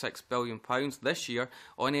 £4.6 billion this year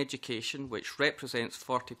on education, which represents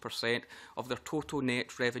 40% of their total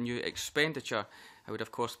net revenue expenditure. I would,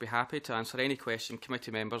 of course, be happy to answer any question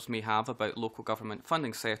committee members may have about local government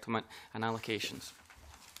funding settlement and allocations.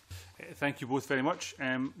 Thank you both very much.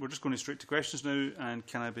 We're just going straight to questions now, and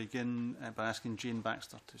can I begin by asking Jane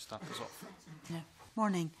Baxter to start us off? Yeah.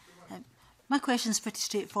 Morning. My question is pretty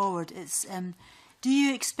straightforward. It's do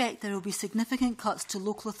you expect there will be significant cuts to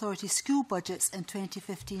local authority school budgets in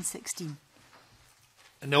 2015-16?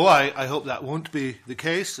 No, I hope that won't be the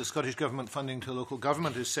case. The Scottish Government funding to local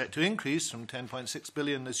government is set to increase from £10.6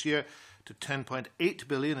 billion this year to £10.8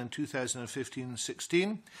 billion in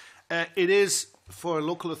 2015-16. It is for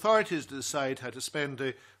local authorities to decide how to spend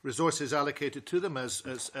the resources allocated to them. As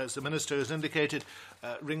the Minister has indicated,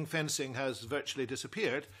 ring fencing has virtually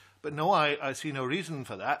disappeared. But no, I see no reason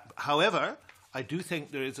for that. However, I do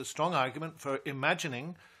think there is a strong argument for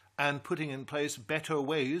imagining and putting in place better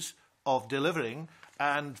ways of delivering.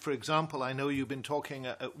 And, for example, I know you've been talking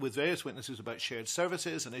with various witnesses about shared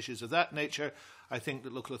services and issues of that nature. I think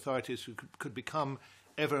that local authorities could become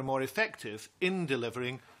ever more effective in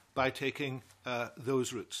delivering by taking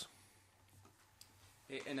those routes.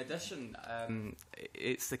 In addition,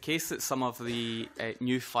 it's the case that some of the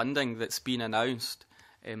new funding that's been announced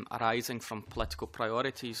arising from political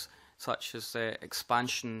priorities, such as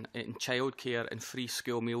expansion in childcare and free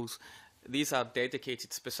school meals. These are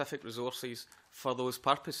dedicated specific resources for those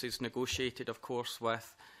purposes, negotiated, of course,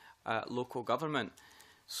 with local government.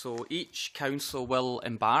 So each council will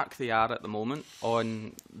embark, they are at the moment,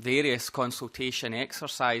 on various consultation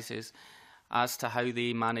exercises as to how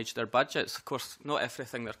they manage their budgets. Of course, not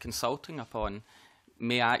everything they're consulting upon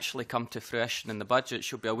may actually come to fruition in the budget.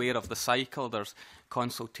 She'll be aware of the cycle. There's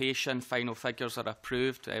consultation, final figures are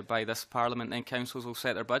approved by this Parliament, then councils will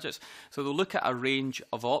set their budgets. So they'll look at a range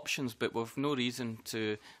of options, but we've no reason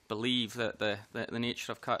to believe that the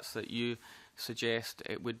nature of cuts that you suggest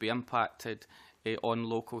it would be impacted on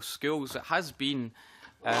local schools. It has been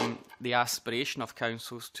the aspiration of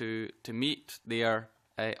councils to meet their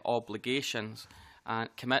obligations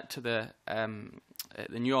and commit to the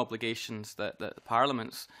new obligations that the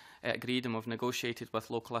Parliament's agreed and we've negotiated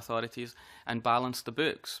with local authorities and balance the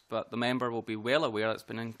books. But the member will be well aware it's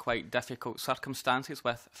been in quite difficult circumstances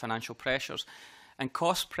with financial pressures and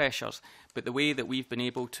cost pressures. But the way that we've been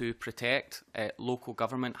able to protect local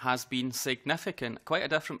government has been significant. Quite a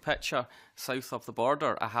different picture south of the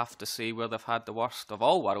border, I have to say, where they've had the worst of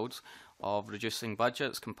all worlds of reducing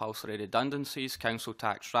budgets, compulsory redundancies, council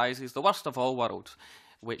tax rises, the worst of all worlds,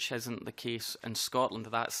 which isn't the case in Scotland.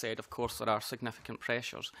 That said, of course, there are significant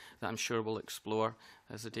pressures that I'm sure we'll explore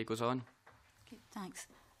as the day goes on. Okay, thanks.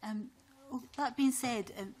 That being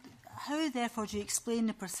said, how therefore do you explain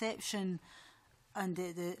the perception and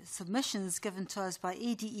the submissions given to us by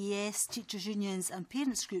ADES, teachers' unions and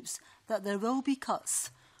parents' groups that there will be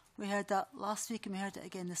cuts? We heard that last week and we heard it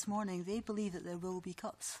again this morning. They believe that there will be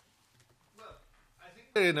cuts. Well, I think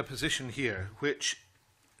they're in a position here which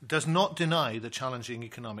does not deny the challenging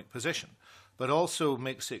economic position, but also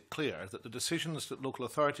makes it clear that the decisions that local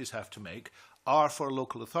authorities have to make are for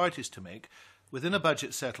local authorities to make within a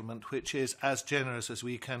budget settlement which is as generous as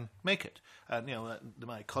we can make it. And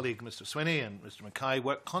my colleague Mr Swinney and Mr Mackay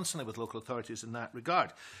work constantly with local authorities in that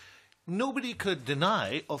regard. Nobody could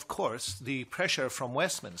deny, of course, the pressure from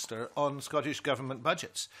Westminster on Scottish Government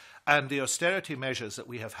budgets and the austerity measures that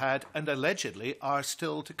we have had and allegedly are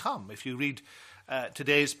still to come. If you read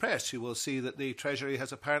today's press, you will see that the Treasury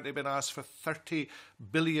has apparently been asked for £30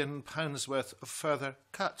 billion worth of further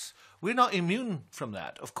cuts. We're not immune from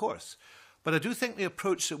that, of course. But I do think the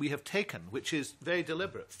approach that we have taken, which is very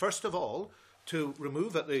deliberate, first of all, to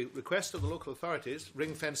remove at the request of the local authorities,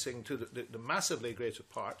 ring fencing to the massively greater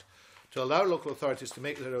part, to allow local authorities to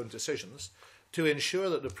make their own decisions, to ensure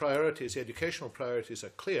that the priorities, the educational priorities, are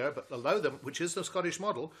clear, but allow them, which is the Scottish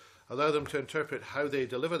model, allow them to interpret how they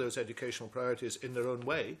deliver those educational priorities in their own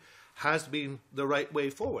way, has been the right way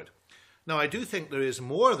forward. Now, I do think there is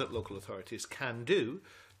more that local authorities can do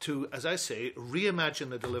to, as I say, reimagine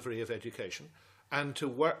the delivery of education and to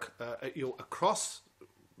work across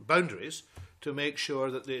boundaries to make sure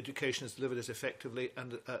that the education is delivered as effectively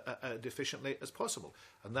and efficiently as possible.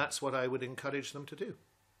 And that's what I would encourage them to do.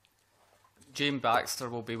 Jane Baxter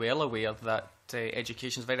will be well aware that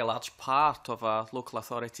education is a very large part of a local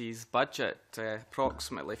authority's budget.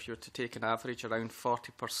 Approximately, if you were to take an average, around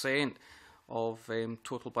 40% of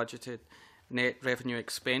total budgeted net revenue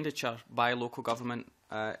expenditure by local government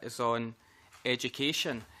is on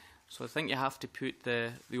education. So I think you have to put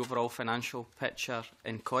the overall financial picture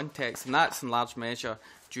in context, and that's in large measure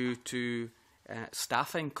due to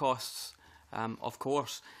staffing costs, of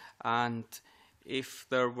course. And if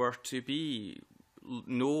there were to be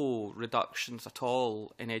no reductions at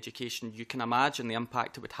all in education, you can imagine the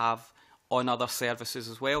impact it would have on other services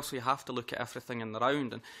as well. So you have to look at everything in the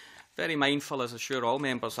round. And very mindful, as I'm sure all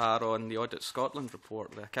members are, on the Audit Scotland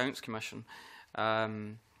report, the Accounts Commission,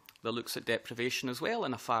 that looks at deprivation as well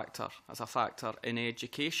as a factor in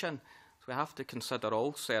education. So we have to consider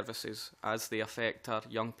all services as they affect our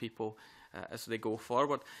young people as they go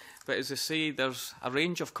forward. But as I say, there's a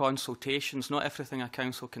range of consultations. Not everything a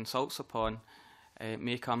council consults upon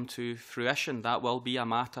may come to fruition. That will be a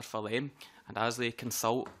matter for them. And as they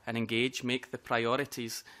consult and engage, make the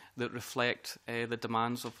priorities that reflect the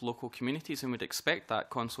demands of local communities. And we'd expect that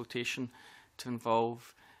consultation to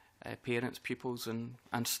involve parents, pupils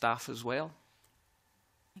and staff as well.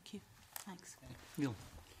 Thank you. Thanks. Neil.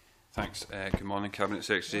 Thanks. Good morning, Cabinet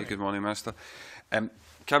Secretary. Good morning, Minister.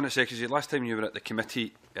 Cabinet Secretary, last time you were at the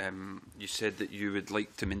committee, you said that you would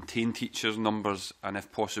like to maintain teachers' numbers and,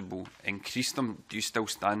 if possible, increase them. Do you still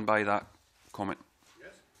stand by that comment?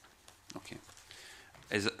 Yes. Okay.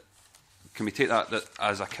 Can we take that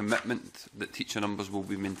as a commitment that teacher numbers will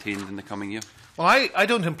be maintained in the coming year? Well, I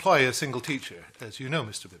don't employ a single teacher, as you know,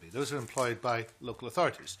 Mr Bibby. Those are employed by local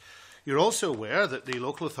authorities. You're also aware that the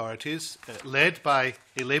local authorities, led by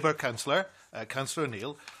a Labour councillor, Councillor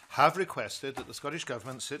Nicol, have requested that the Scottish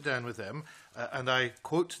Government sit down with them, and I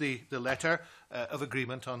quote the letter of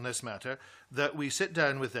agreement on this matter, that we sit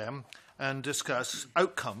down with them and discuss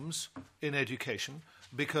outcomes in education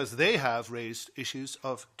because they have raised issues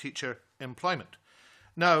of teacher employment.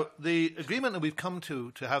 Now, the agreement that we've come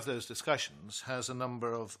to have those discussions has a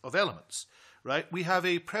number of elements. right? We have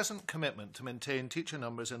a present commitment to maintain teacher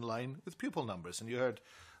numbers in line with pupil numbers. And you heard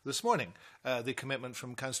this morning the commitment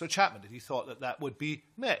from Councillor Chapman that he thought that that would be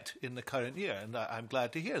met in the current year. And I'm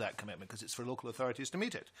glad to hear that commitment because it's for local authorities to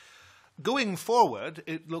meet it. Going forward,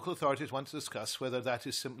 local authorities want to discuss whether that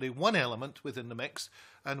is simply one element within the mix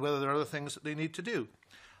and whether there are other things that they need to do.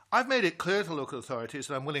 I've made it clear to local authorities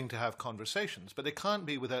that I'm willing to have conversations, but they can't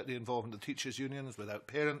be without the involvement of teachers' unions, without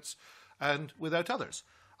parents, and without others.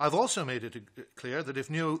 I've also made it clear that if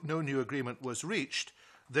no new agreement was reached,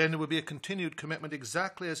 then there would be a continued commitment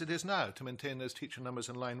exactly as it is now to maintain those teacher numbers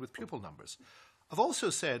in line with pupil numbers. I've also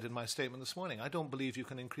said in my statement this morning, I don't believe you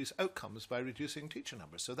can increase outcomes by reducing teacher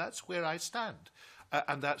numbers. So that's where I stand,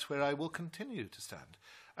 and that's where I will continue to stand.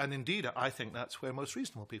 And indeed, I think that's where most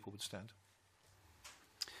reasonable people would stand.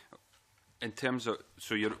 In terms of,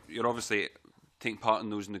 so you're obviously taking part in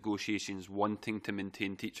those negotiations, wanting to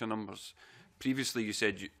maintain teacher numbers. Previously, you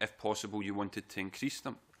said, if possible, you wanted to increase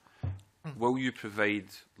them. Will you provide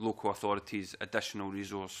local authorities additional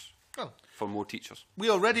resource for more teachers? We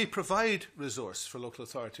already provide resource for local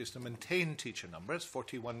authorities to maintain teacher numbers,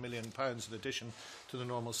 £41 million in addition to the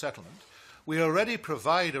normal settlement. We already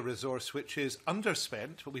provide a resource which is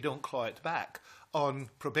underspent, but we don't claw it back. On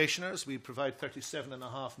probationers, we provide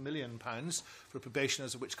 £37.5 million for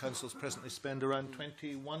probationers, of which councils presently spend around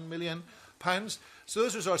 £21 million. So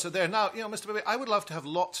those resources are there. Now, Mr. Bibby, I would love to have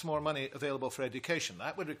lots more money available for education.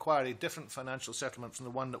 That would require a different financial settlement from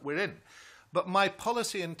the one that we're in. But my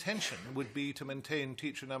policy intention would be to maintain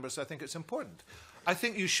teacher numbers. I think it's important. I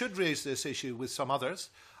think you should raise this issue with some others.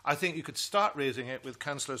 I think you could start raising it with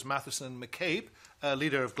Councillors Matheson and Mackay,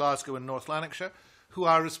 leader of Glasgow and North Lanarkshire, who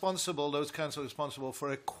are responsible, those councils responsible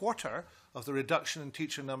for a quarter of the reduction in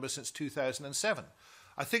teacher numbers since 2007.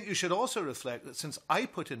 I think you should also reflect that since I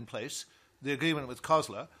put in place the agreement with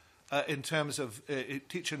COSLA in terms of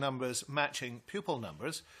teacher numbers matching pupil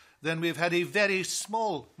numbers, then we've had a very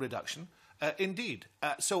small reduction indeed.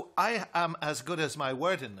 So I am as good as my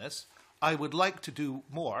word in this. I would like to do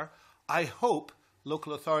more. I hope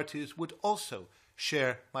local authorities would also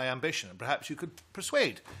share my ambition. And perhaps you could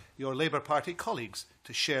persuade your Labour Party colleagues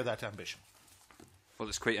to share that ambition. Well,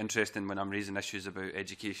 it's quite interesting when I'm raising issues about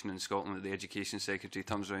education in Scotland that the Education Secretary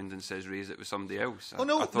turns around and says raise it with somebody else. Oh,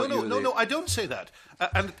 no, I don't say that.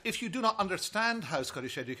 And if you do not understand how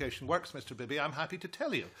Scottish education works, Mr Bibby, I'm happy to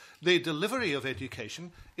tell you. The delivery of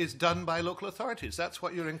education is done by local authorities. That's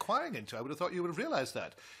what you're inquiring into. I would have thought you would have realised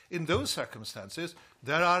that. In those circumstances,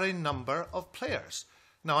 there are a number of players.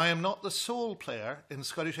 Now, I am not the sole player in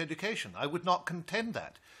Scottish education. I would not contend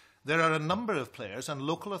that. There are a number of players, and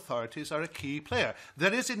local authorities are a key player.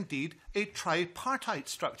 There is indeed a tripartite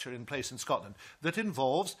structure in place in Scotland that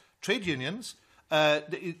involves trade unions,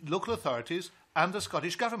 the local authorities, and the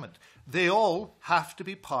Scottish Government. They all have to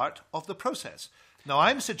be part of the process. Now,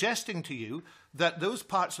 I'm suggesting to you that those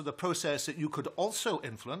parts of the process that you could also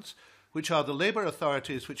influence, which are the Labour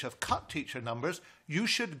authorities which have cut teacher numbers, you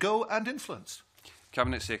should go and influence.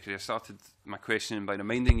 Cabinet Secretary, I started my questioning by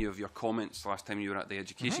reminding you of your comments last time you were at the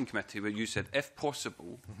Education Committee, where you said, if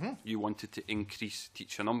possible, you wanted to increase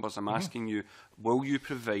teacher numbers. I'm asking you, will you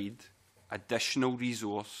provide additional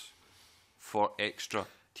resource for extra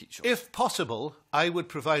teachers? If possible, I would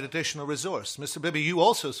provide additional resource. Mr Bibby, you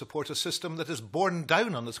also support a system that is borne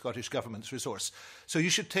down on the Scottish Government's resource. So you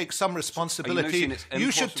should take some responsibility.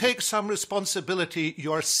 You should take some responsibility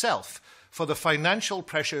yourself for the financial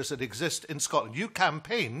pressures that exist in Scotland. You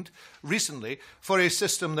campaigned recently for a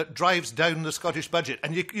system that drives down the Scottish budget.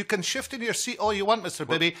 And you can shift in your seat all you want, Mr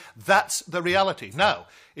Bibby. That's the reality. Now,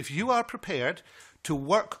 if you are prepared to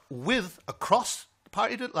work with, across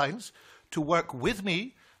party lines, to work with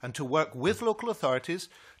me and to work with local authorities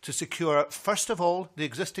to secure, first of all, the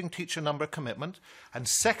existing teacher number commitment, and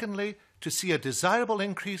secondly, to see a desirable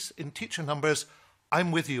increase in teacher numbers,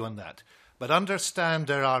 I'm with you on that. But understand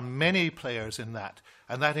there are many players in that,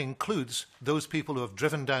 and that includes those people who have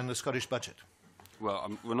driven down the Scottish budget.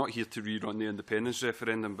 Well, we're not here to rerun the independence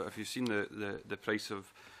referendum, but if you've seen the price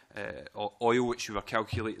of oil, which you were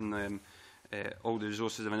calculating all the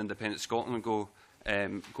resources of an independent Scotland go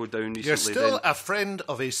down recently. You're still a friend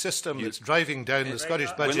of a system that's driving down the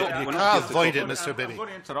Scottish budget, and you can't avoid it, Mr Bibby. I'm going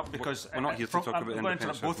to interrupt because we're not here to talk about I'm going to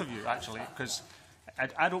interrupt both of you, actually, because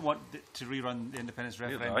I don't want to rerun the independence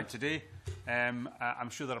referendum today. I'm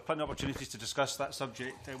sure there are plenty of opportunities to discuss that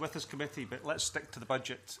subject with this committee, but let's stick to the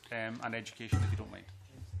budget and education, if you don't mind.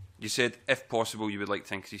 You said, if possible, you would like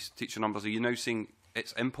to increase teacher numbers. Are you now saying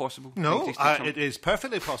it's impossible? No, it is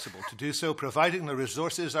perfectly possible to do so, providing the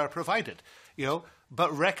resources are provided.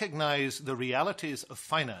 But recognise the realities of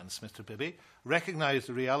finance, Mr. Bibby. Recognise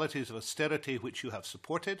the realities of austerity which you have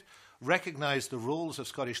supported. Recognise the roles of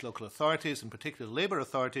Scottish local authorities, in particular Labour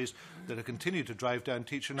authorities, that have continued to drive down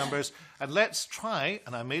teacher numbers. And let's try,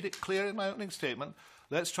 and I made it clear in my opening statement,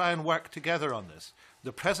 let's try and work together on this.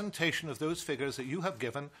 The presentation of those figures that you have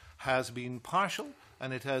given has been partial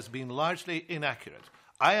and it has been largely inaccurate.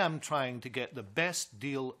 I am trying to get the best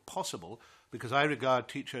deal possible because I regard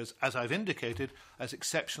teachers, as I've indicated, as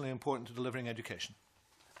exceptionally important to delivering education.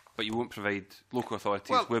 But you won't provide local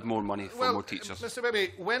authorities with more money for more teachers. Mr.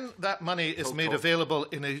 Bibby, when that money is made available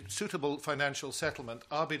in a suitable financial settlement,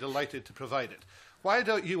 I'll be delighted to provide it. Why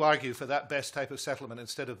don't you argue for that best type of settlement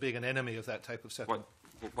instead of being an enemy of that type of settlement?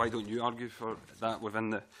 Why don't you argue for that within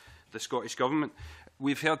the Scottish Government?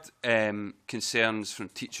 We've heard concerns from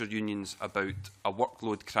teacher unions about a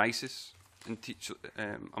workload crisis in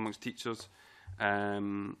amongst teachers,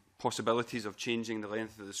 possibilities of changing the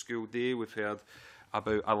length of the school day. We've heard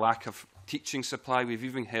about a lack of teaching supply. We've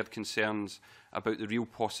even heard concerns about the real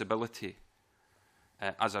possibility,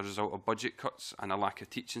 as a result of budget cuts and a lack of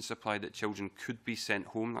teaching supply, that children could be sent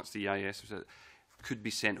home. That's the EIS, could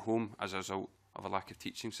be sent home as a result of a lack of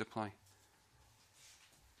teaching supply.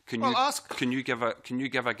 Can you give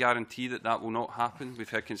a guarantee that that will not happen? We've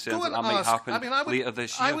heard concerns that might happen later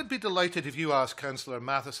this year. I would be delighted if you asked Councillor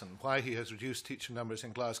Matheson why he has reduced teacher numbers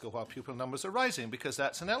in Glasgow while pupil numbers are rising, because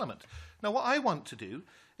that's an element. Now, what I want to do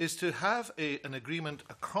is to have an agreement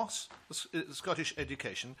across Scottish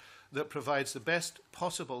education that provides the best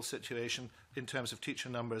possible situation in terms of teacher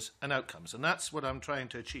numbers and outcomes, and that's what I'm trying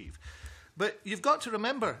to achieve. But you've got to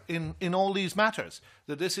remember in all these matters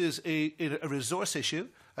that this is a resource issue,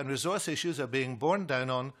 and resource issues are being borne down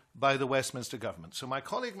on by the Westminster Government. So my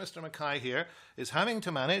colleague Mr Mackay here is having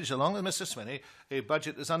to manage, along with Mr Swinney, a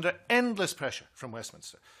budget that's under endless pressure from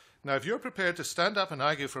Westminster. Now, if you're prepared to stand up and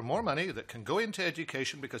argue for more money that can go into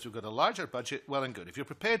education because we've got a larger budget, well and good. If you're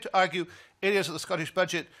prepared to argue areas of the Scottish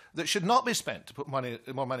budget that should not be spent to put more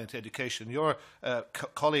money into education, your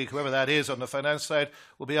colleague, whoever that is on the finance side,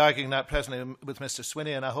 will be arguing that presently with Mr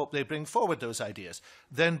Swinney, and I hope they bring forward those ideas.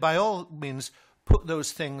 Then, by all means, put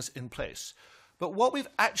those things in place. But what we've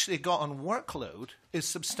actually got on workload is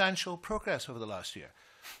substantial progress over the last year.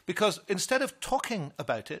 Because instead of talking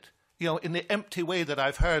about it, in the empty way that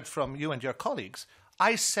I've heard from you and your colleagues,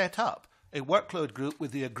 I set up a workload group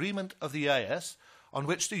with the agreement of the EIS on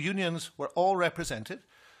which the unions were all represented.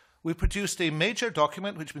 We produced a major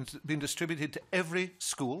document which has been distributed to every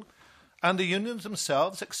school, and the unions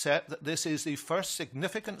themselves accept that this is the first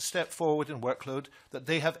significant step forward in workload that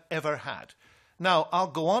they have ever had. Now, I'll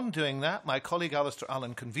go on doing that. My colleague Alistair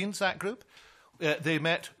Allen convenes that group. They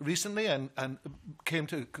met recently and came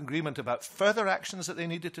to agreement about further actions that they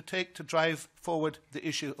needed to take to drive forward the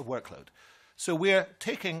issue of workload. So we're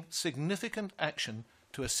taking significant action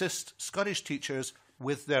to assist Scottish teachers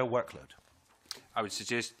with their workload. I would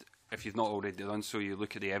suggest, if you've not already done so, you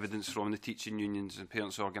look at the evidence from the teaching unions and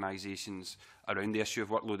parents' organisations around the issue of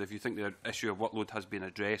workload. If you think the issue of workload has been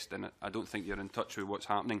addressed, and I don't think you're in touch with what's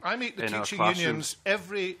happening in our classrooms. I meet the teaching unions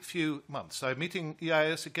every few months. I'm meeting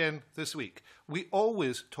EIS again this week. We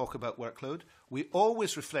always talk about workload. We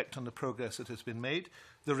always reflect on the progress that has been made.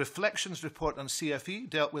 The reflections report on CFE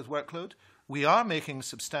dealt with workload. We are making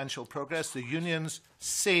substantial progress. The unions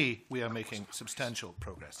say we are making substantial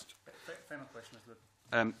progress. Final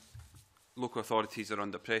question, local authorities are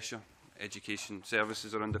under pressure. Education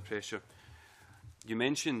services are under pressure. You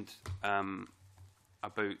mentioned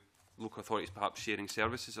about local authorities perhaps sharing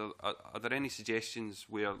services. Are there any suggestions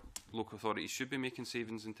where local authorities should be making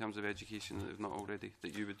savings in terms of education that they've not already,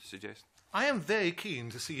 that you would suggest? I am very keen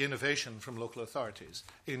to see innovation from local authorities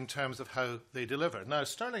in terms of how they deliver. Now,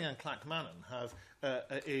 Stirling and Clackmannan have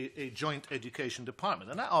a joint education department,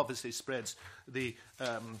 and that obviously spreads the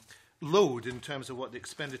load in terms of what the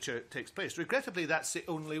expenditure takes place. Regrettably, that's the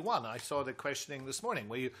only one. I saw the questioning this morning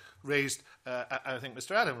where you raised, I think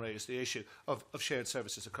Mr Adam raised the issue of shared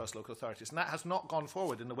services across local authorities, and that has not gone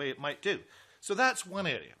forward in the way it might do. So that's one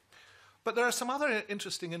area. But there are some other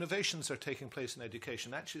interesting innovations that are taking place in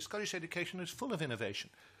education. Actually, Scottish education is full of innovation.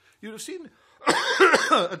 You'd have seen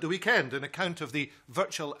at the weekend an account of the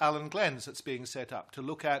virtual Allen Glens that's being set up to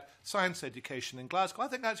look at science education in Glasgow. I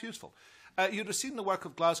think that's useful. You'd have seen the work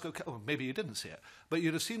of Glasgow, well, maybe you didn't see it, but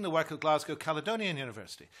you'd have seen the work of Glasgow Caledonian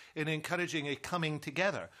University in encouraging a coming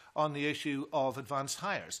together on the issue of advanced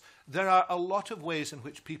hires. There are a lot of ways in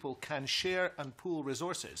which people can share and pool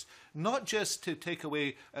resources, not just to take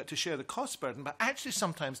away, to share the cost burden, but actually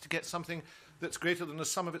sometimes to get something that's greater than the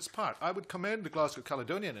sum of its part. I would commend the Glasgow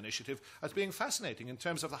Caledonian initiative as being fascinating in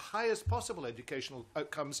terms of the highest possible educational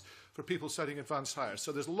outcomes for people studying advanced higher.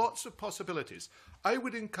 So there's lots of possibilities. I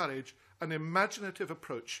would encourage an imaginative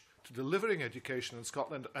approach to delivering education in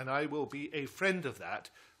Scotland, and I will be a friend of that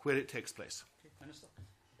where it takes place. Okay, Minister.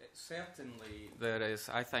 Certainly there is,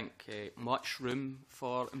 I think, much room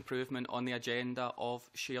for improvement on the agenda of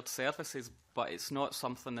shared services, but it's not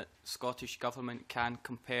something that Scottish Government can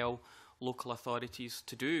compel local authorities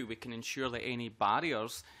to do. We can ensure that any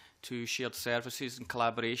barriers to shared services and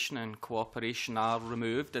collaboration and cooperation are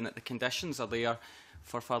removed, and that the conditions are there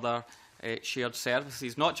for further shared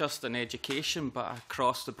services, not just in education but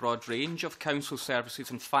across the broad range of council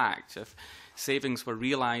services. In fact, if savings were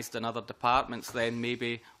realised in other departments, then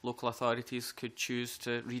maybe local authorities could choose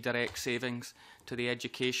to redirect savings to the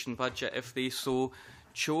education budget if they so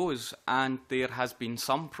chose. And there has been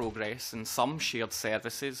some progress in some shared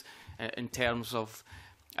services in terms of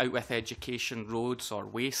out with education, roads or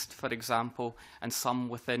waste, for example, and some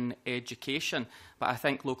within education. But I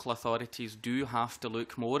think local authorities do have to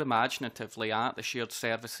look more imaginatively at the shared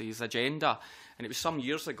services agenda. And it was some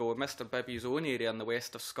years ago, Mr Bibby's own area in the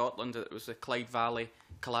west of Scotland, it was the Clyde Valley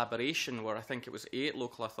collaboration, where I think it was 8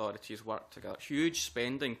 local authorities worked together. Huge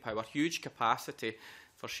spending power, huge capacity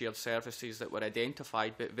for shared services that were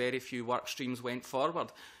identified, but very few work streams went forward.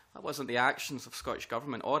 That wasn't the actions of Scottish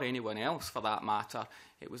Government or anyone else for that matter.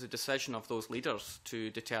 It was a decision of those leaders to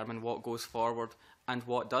determine what goes forward and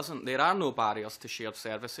what doesn't. There are no barriers to shared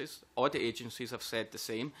services. Audit agencies have said the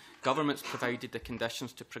same. Government's provided the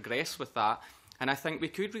conditions to progress with that. And I think we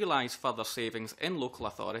could realise further savings in local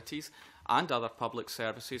authorities and other public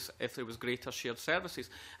services if there was greater shared services.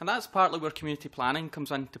 And that's partly where community planning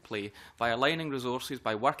comes into play, by aligning resources,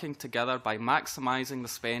 by working together, by maximising the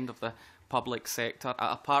spend of the public sector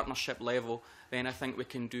at a partnership level. Then I think we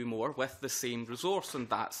can do more with the same resource, and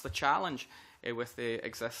that's the challenge with the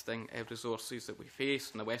existing resources that we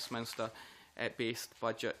face in the Westminster-based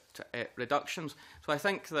budget reductions. So I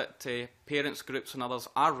think that parents groups and others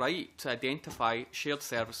are right to identify shared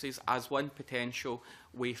services as one potential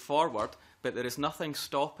way forward, but there is nothing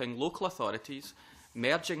stopping local authorities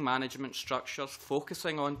merging management structures,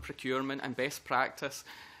 focusing on procurement and best practice,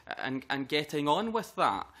 and getting on with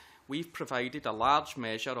that. We've provided a large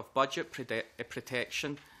measure of budget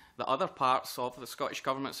protection that other parts of the Scottish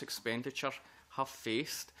Government's expenditure have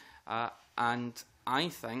faced, and I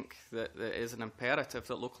think that it is an imperative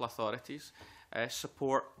that local authorities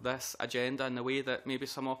support this agenda in the way that maybe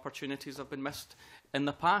some opportunities have been missed in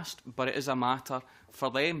the past, but it is a matter for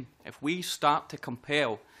them. If we start to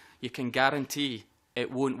compel, you can guarantee it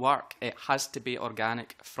won't work. It has to be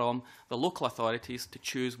organic from the local authorities to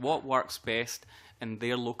choose what works best in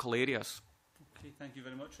their local areas. Okay, thank you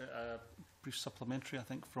very much. Brief supplementary, I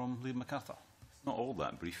think, from Liam MacArthur. It's not all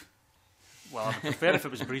that brief. Well, I would prefer if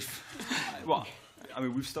it was brief. Well, I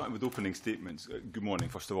mean, we've started with opening statements. Good morning,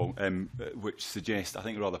 first of all, which suggest, I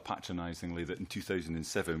think rather patronisingly, that in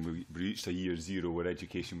 2007 we reached a year zero where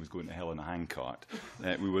education was going to hell in a handcart.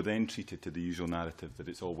 We were then treated to the usual narrative that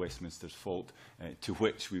it's all Westminster's fault, to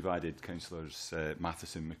which we've added Councillors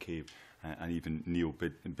Matheson, Mackay, and even Neil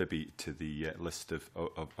Bibby to the list of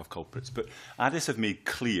culprits. But Addis have made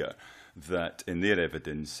clear that in their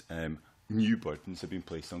evidence, new burdens have been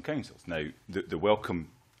placed on councils. Now, the welcome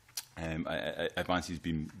advances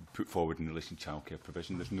being put forward in relation to childcare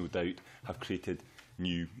provision, there's no doubt, have created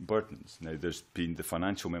new burdens. Now, there's been the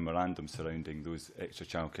financial memorandum surrounding those extra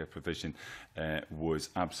childcare provision was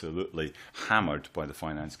absolutely hammered by the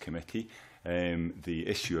Finance Committee. The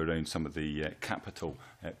issue around some of the capital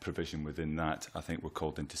provision within that, I think, were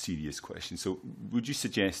called into serious question. So would you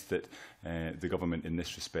suggest that the government in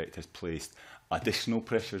this respect has placed additional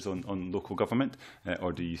pressures on local government,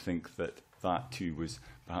 or do you think that that too was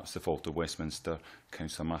perhaps the fault of Westminster,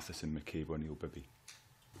 Councillor Matheson, Mackay or Neil Bibby?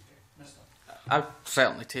 I'd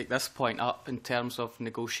certainly take this point up in terms of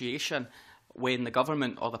negotiation. When the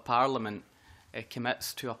government or the Parliament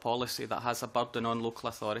commits to a policy that has a burden on local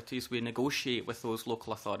authorities, we negotiate with those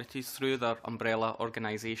local authorities through their umbrella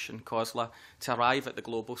organisation, COSLA, to arrive at the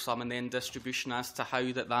global sum and then distribution as to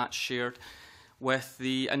how that's shared with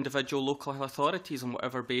the individual local authorities on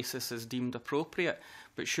whatever basis is deemed appropriate.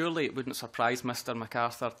 But surely it wouldn't surprise Mr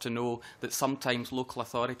MacArthur to know that sometimes local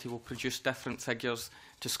authority will produce different figures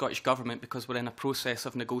to Scottish Government because we're in a process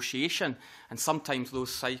of negotiation, and sometimes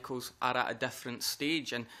those cycles are at a different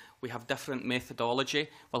stage, and we have different methodology,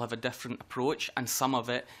 we'll have a different approach, and some of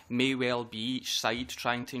it may well be each side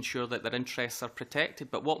trying to ensure that their interests are protected.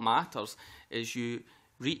 But what matters is you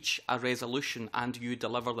reach a resolution and you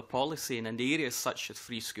deliver the policy in areas such as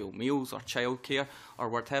free school meals or childcare or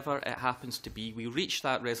whatever it happens to be, we reach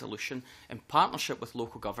that resolution in partnership with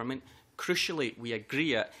local government. Crucially, we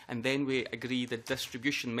agree it, and then we agree the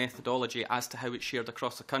distribution methodology as to how it's shared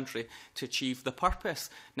across the country to achieve the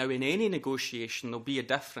purpose. Now, in any negotiation, there'll be a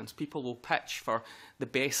difference. People will pitch for the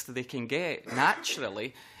best they can get,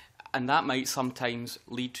 naturally, and that might sometimes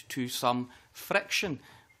lead to some friction.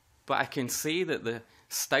 But I can say that the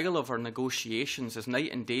style of our negotiations is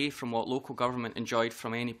night and day from what local government enjoyed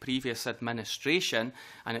from any previous administration,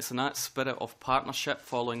 and it's in that spirit of partnership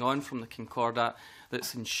following on from the Concordat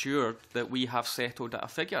that's ensured that we have settled at a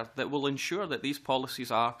figure that will ensure that these policies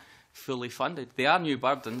are fully funded. They are new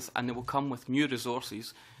burdens and they will come with new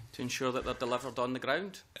resources to ensure that they're delivered on the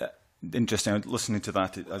ground. Interesting. Listening to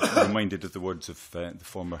that, I'm reminded of the words of the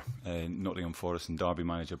former Nottingham Forest and Derby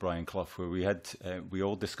manager Brian Clough, where we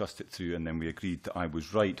all discussed it through and then we agreed that I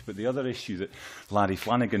was right. But the other issue that Larry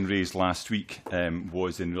Flanagan raised last week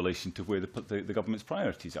was in relation to where the government's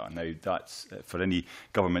priorities are. Now, that's for any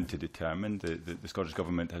government to determine. The Scottish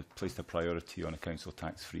Government has placed a priority on a council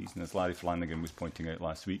tax freeze, and as Larry Flanagan was pointing out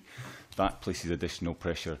last week, that places additional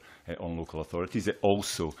pressure on local authorities. It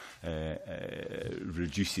also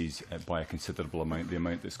reduces by a considerable amount the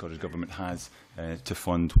amount that the Scottish Government has to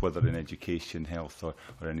fund, whether in education, health or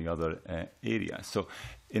any other area. So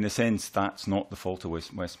in a sense, that's not the fault of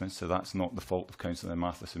Westminster, that's not the fault of Councillor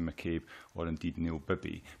Matheson McCabe or indeed Neil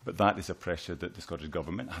Bibby, but that is a pressure that the Scottish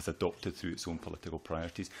Government has adopted through its own political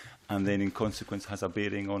priorities and then in consequence has a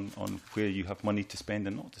bearing on where you have money to spend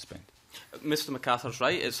and not to spend. Mr MacArthur's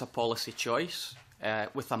right, it's a policy choice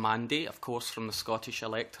with a mandate, of course, from the Scottish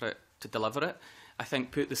electorate to deliver it. I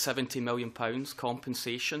think put the £70 million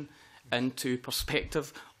compensation into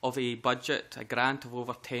perspective of a budget, a grant of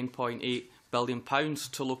over £10.8 billion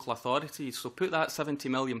to local authorities. So put that £70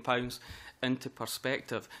 million into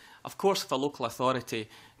perspective. Of course, if a local authority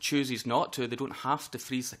chooses not to, they don't have to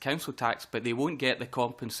freeze the council tax, but they won't get the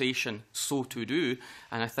compensation so to do,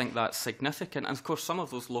 and I think that's significant. And of course, some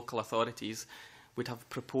of those local authorities would have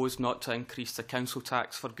proposed not to increase the council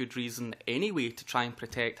tax for good reason anyway, to try and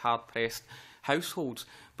protect hard-pressed households.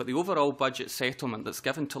 But the overall budget settlement that's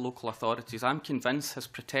given to local authorities, I'm convinced, has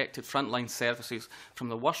protected frontline services from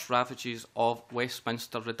the worst ravages of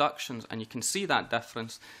Westminster reductions. And you can see that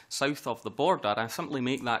difference south of the border. I simply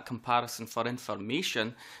make that comparison for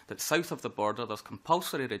information that south of the border there's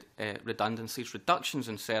compulsory redundancies, reductions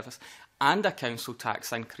in service, and a council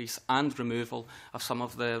tax increase and removal of some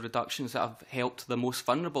of the reductions that have helped the most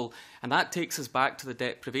vulnerable. And that takes us back to the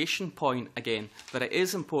deprivation point again, that it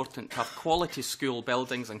is important to have quality school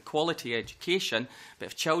buildings and quality education, but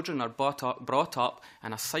if children are brought up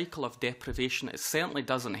in a cycle of deprivation, it certainly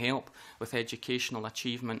doesn't help with educational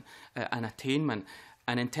achievement and attainment.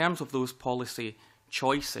 And in terms of those policy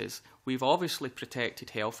choices, we've obviously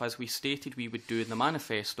protected health, as we stated we would do in the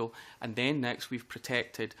manifesto, and then next we've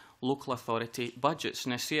protected local authority budgets.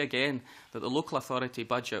 And I say again that the local authority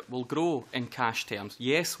budget will grow in cash terms,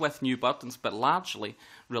 yes, with new burdens, but largely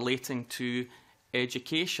relating to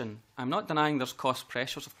education. I'm not denying there's cost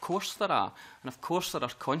pressures, of course there are, and of course there are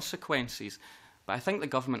consequences. But I think the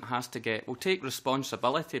government has to will take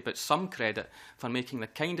responsibility, but some credit for making the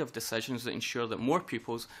kind of decisions that ensure that more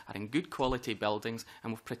pupils are in good quality buildings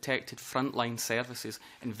and we've protected frontline services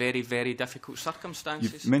in very, very difficult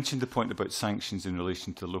circumstances. You've mentioned the point about sanctions in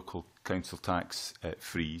relation to local council tax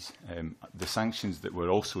freeze. The sanctions that were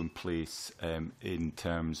also in place in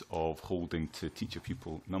terms of holding to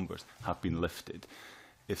teacher-pupil numbers have been lifted.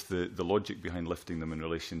 If the logic behind lifting them in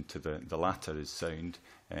relation to the latter is sound,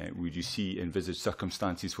 would you envisage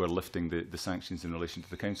circumstances where lifting the sanctions in relation to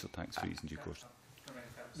the council tax freeze in due course?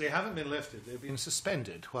 They haven't been lifted. They've been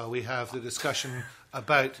suspended while we have the discussion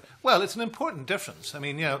about, well, it's an important difference. I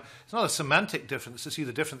mean, it's not a semantic difference to see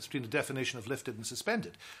the difference between the definition of lifted and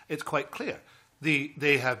suspended. It's quite clear.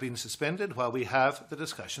 They have been suspended while we have the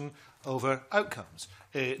discussion over outcomes.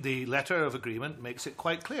 The letter of agreement makes it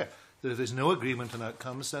quite clear that if there's no agreement on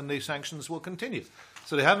outcomes, then the sanctions will continue.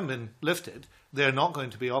 So they haven't been lifted. They're not going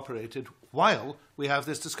to be operated while we have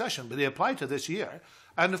this discussion, but they apply to this year.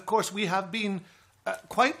 And, of course, we have been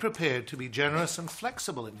quite prepared to be generous and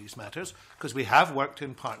flexible in these matters because we have worked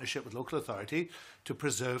in partnership with local authority to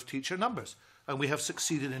preserve teacher numbers. And we have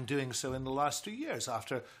succeeded in doing so in the last 2 years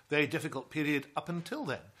after a very difficult period up until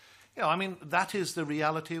then. That is the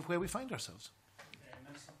reality of where we find ourselves.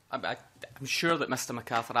 I'm sure that Mr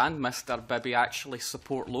MacArthur and Mr Bibby actually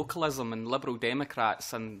support localism, and Liberal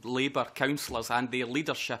Democrats and Labour councillors and their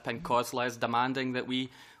leadership in COSLA is demanding that we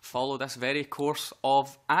follow this very course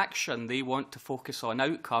of action. They want to focus on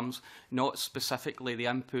outcomes, not specifically the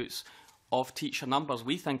inputs of teacher numbers.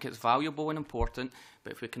 We think it's valuable and important,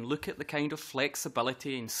 but if we can look at the kind of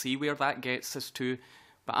flexibility and see where that gets us to,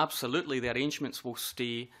 but absolutely the arrangements will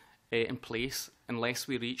stay in place unless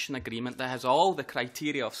we reach an agreement that has all the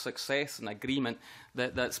criteria of success, an agreement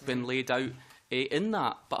that's been laid out in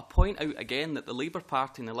that. But I point out again that the Labour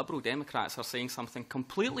Party and the Liberal Democrats are saying something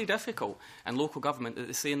completely difficult in local government that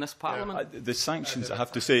they say in this Parliament. The sanctions, I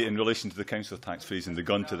have to say, in relation to the council tax freeze and the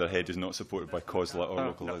gun to their head is not supported by COSLA or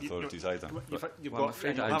local authorities either. You've got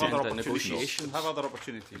other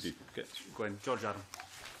opportunities. Go on, George Adam.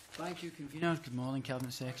 Thank you, Convener. Good morning,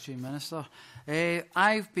 Cabinet Secretary and Minister.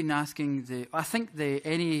 I've been asking I think the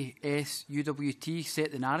NASUWT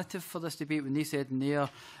set the narrative for this debate when they said in their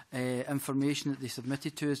information that they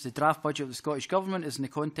submitted to us, the draft budget of the Scottish Government is in the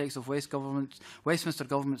context of Westminster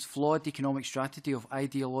Government's flawed economic strategy of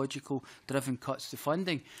ideological-driven cuts to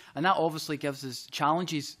funding. And that obviously gives us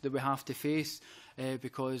challenges that we have to face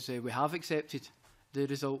because we have accepted the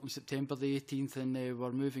result on September the 18th, and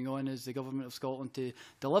we're moving on as the Government of Scotland to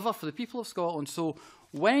deliver for the people of Scotland. So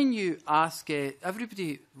when you ask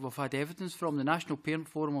everybody we've had evidence from, the National Parent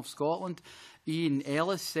Forum of Scotland, Ian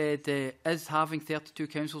Ellis said, is having 32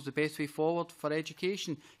 councils the best way forward for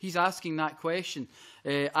education? He's asking that question.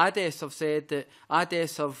 ADES have said that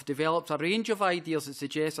ADES have developed a range of ideas that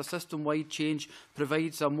suggest a system-wide change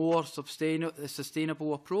provides a more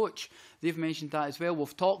sustainable approach. They've mentioned that as well.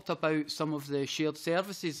 We've talked about some of the shared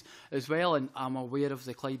services as well, and I'm aware of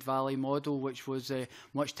the Clyde Valley model, which was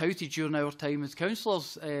much touted during our time as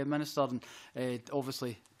councillors, Minister, and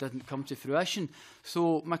obviously didn't come to fruition.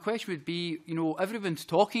 So my question would be, everyone's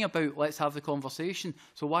talking about let's have the conversation,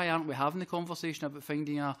 so why aren't we having the conversation about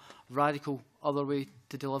finding a radical other way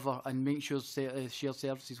to deliver and make sure shared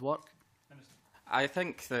services work? I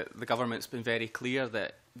think that the government's been very clear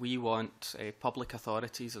that we want public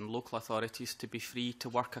authorities and local authorities to be free to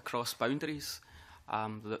work across boundaries.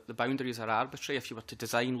 The boundaries are arbitrary. If you were to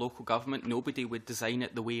design local government, nobody would design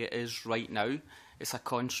it the way it is right now. It's a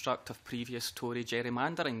construct of previous Tory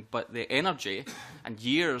gerrymandering, but the energy and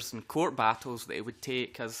years and court battles that it would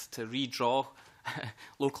take us to redraw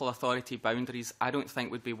local authority boundaries, I don't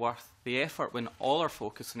think would be worth the effort when all our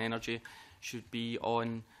focus and energy should be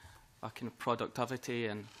on kind of productivity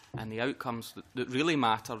and the outcomes that really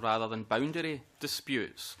matter rather than boundary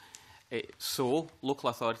disputes. So local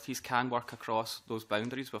authorities can work across those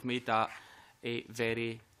boundaries. We've made that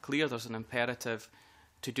very clear. There's an imperative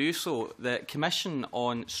to do so. The Commission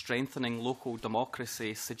on Strengthening Local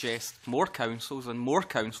Democracy suggests more councils and more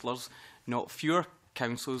councillors, not fewer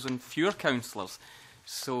councils and fewer councillors.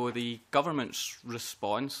 So the government's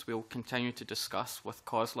response we'll continue to discuss with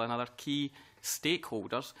COSLA and other key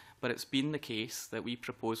stakeholders, but it's been the case that we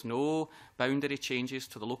propose no boundary changes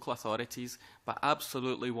to the local authorities, but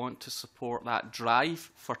absolutely want to support that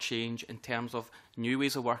drive for change in terms of new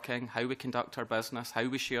ways of working, how we conduct our business, how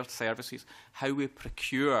we share services, how we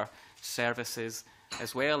procure services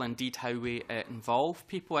as well, indeed how we involve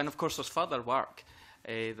people. And of course there's further work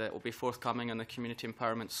that will be forthcoming in the Community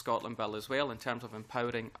Empowerment Scotland Bill as well in terms of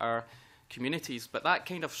empowering our communities. But that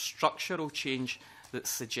kind of structural change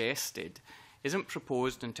that's suggested isn't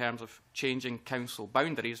proposed in terms of changing council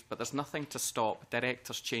boundaries, but there's nothing to stop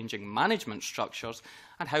directors changing management structures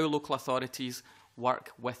and how local authorities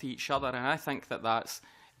work with each other. And I think that that's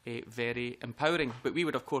very empowering. But we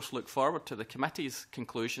would, of course, look forward to the committee's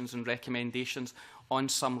conclusions and recommendations on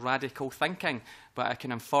some radical thinking. But I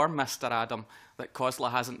can inform Mr Adam that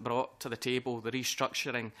COSLA hasn't brought to the table the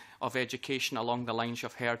restructuring of education along the lines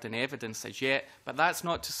you've heard in evidence as yet. But that's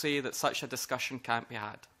not to say that such a discussion can't be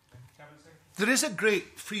had. There is a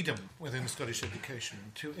great freedom within Scottish education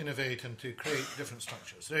to innovate and to create different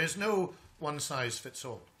structures. There is no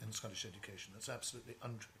one-size-fits-all in Scottish education. That's absolutely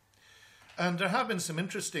untrue. And there have been some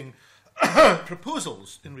interesting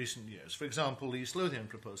proposals in recent years. For example, the East Lothian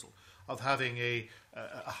proposal of having a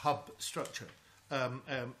hub structure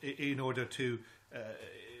in order to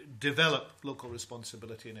develop local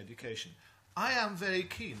responsibility in education. I am very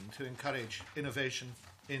keen to encourage innovation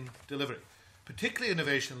in delivery, particularly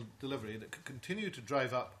innovation delivery that could continue to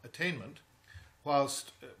drive up attainment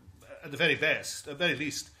whilst, at the very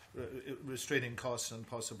least, restraining costs and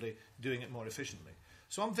possibly doing it more efficiently.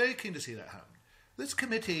 So I'm very keen to see that happen. This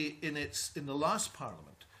committee, in the last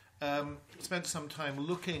Parliament, spent some time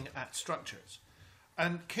looking at structures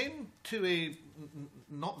and came to a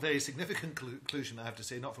not very significant conclusion, I have to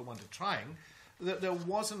say, not for want of trying, that there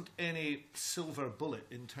wasn't any silver bullet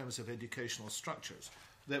in terms of educational structures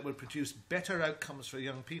that would produce better outcomes for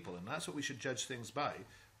young people, and that's what we should judge things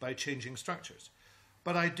by changing structures.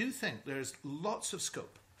 But I do think there's lots of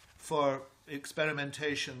scope for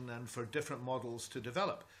experimentation and for different models to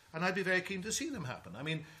develop, and I'd be very keen to see them happen. I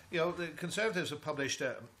mean, you know, the Conservatives have published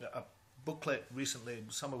a booklet recently,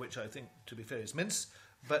 some of which I think, to be fair, is mince,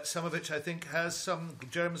 but some of which I think has some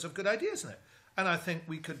germs of good ideas in it. And I think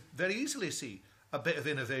we could very easily see a bit of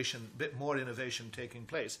innovation, a bit more innovation taking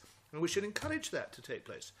place. And we should encourage that to take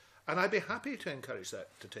place. And I'd be happy to encourage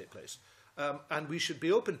that to take place. And we should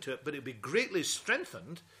be open to it, but it would be greatly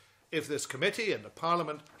strengthened if this committee and the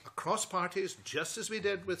Parliament, across parties, just as we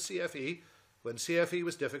did with CFE, when CFE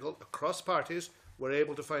was difficult, across parties, were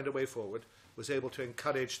able to find a way forward, was able to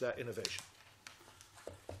encourage that innovation.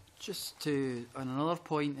 Just to, on another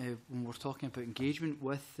point, when we're talking about engagement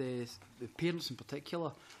with the parents in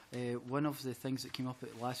particular, one of the things that came up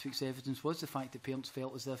at last week's evidence was the fact that parents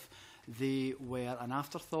felt as if they were an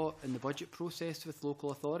afterthought in the budget process with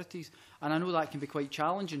local authorities. And I know that can be quite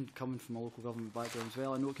challenging, coming from a local government background as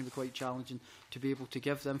well. I know it can be quite challenging to be able to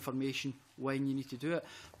give the information when you need to do it.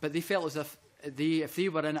 But they felt as if if they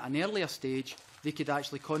were in at an earlier stage, they could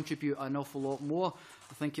actually contribute an awful lot more.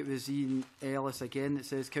 I think it was Ian Ellis again that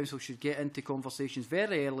says council should get into conversations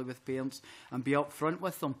very early with parents and be upfront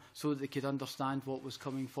with them so that they could understand what was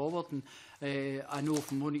coming forward. And I know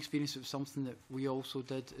from my own experience it was something that we also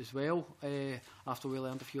did as well after we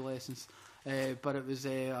learned a few lessons. But it was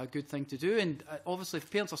a good thing to do. And obviously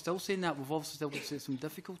if parents are still saying that, we've obviously still got some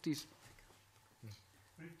difficulties.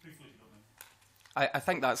 I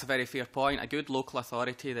think that's a very fair point. A good local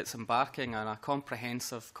authority that's embarking on a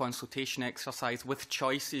comprehensive consultation exercise with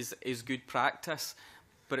choices is good practice,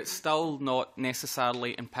 but it's still not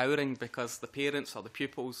necessarily empowering because the parents or the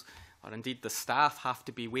pupils or indeed the staff have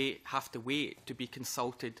to wait to be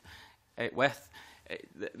consulted with.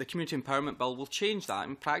 The Community Empowerment Bill will change that,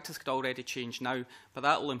 and practice could already change now, but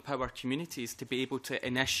that will empower communities to be able to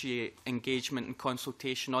initiate engagement and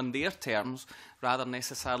consultation on their terms rather than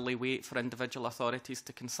necessarily wait for individual authorities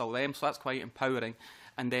to consult them. So that's quite empowering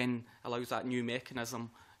and then allows that new mechanism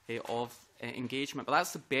of engagement. But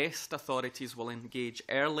that's the best authorities will engage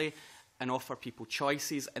early and offer people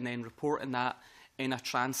choices and then report on that in a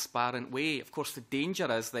transparent way. Of course, the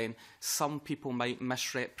danger is then some people might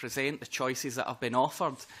misrepresent the choices that have been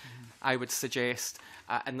offered, I would suggest,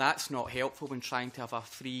 and that's not helpful when trying to have a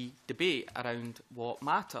free debate around what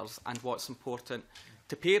matters and what's important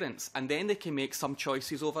to parents. And then they can make some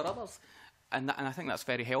choices over others. And I think that's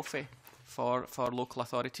very healthy for local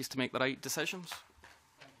authorities to make the right decisions.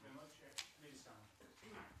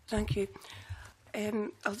 Thank you.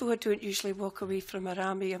 Although I don't usually walk away from a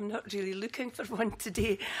Rami, I'm not really looking for one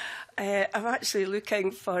today. I'm actually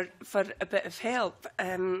looking for a bit of help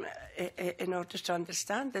in order to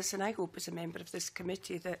understand this, and I hope as a member of this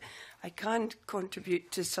committee that I can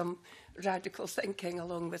contribute to some radical thinking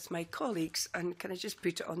along with my colleagues. And can I just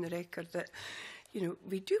put it on the record that, you know,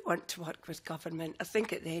 we do want to work with government. I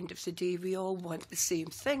think at the end of the day, we all want the same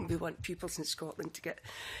thing. We want pupils in Scotland to get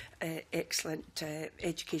excellent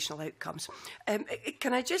educational outcomes.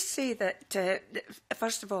 Can I just say that,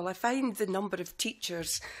 first of all, I find the number of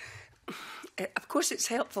teachers, of course it's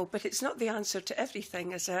helpful, but it's not the answer to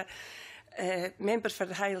everything. As a member for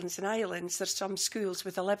the Highlands and Islands, there's some schools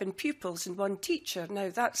with 11 pupils and 1 teacher. Now,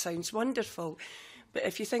 that sounds wonderful, but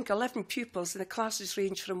if you think 11 pupils and the classes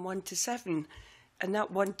range from 1 to 7, and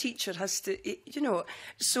that 1 teacher has to, you know,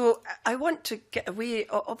 so I want to get away.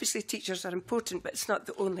 Obviously, teachers are important, but it's not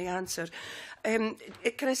the only answer. Can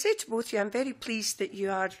I say to both of you, I'm very pleased that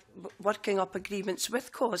you are working up agreements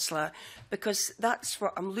with COSLA, because that's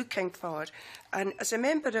what I'm looking for. And as a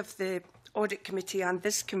member of the Audit Committee and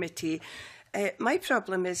this committee, my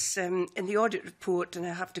problem is in the audit report, and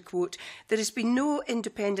I have to quote, there has been no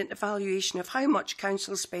independent evaluation of how much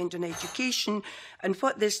council spend on education and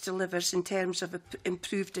what this delivers in terms of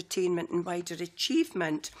improved attainment and wider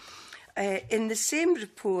achievement. In the same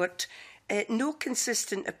report, no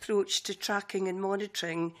consistent approach to tracking and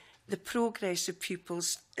monitoring the progress of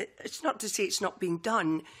pupils. It's not to say it's not being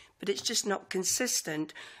done, but it's just not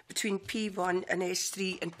consistent between P1 and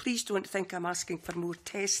S3. And please don't think I'm asking for more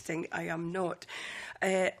testing. I am not.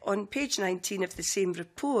 On page 19 of the same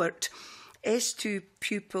report, S2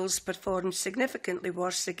 pupils performed significantly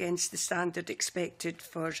worse against the standard expected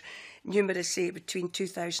for numeracy between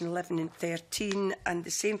 2011 and 13, and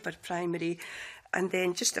the same for primary. And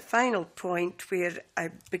then just a final point where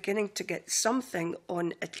I'm beginning to get something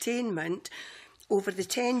on attainment. Over the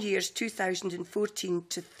 10 years, 2014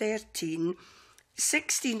 to 13,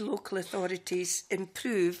 16 local authorities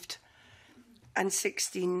improved and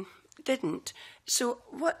 16 didn't. So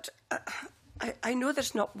what... I know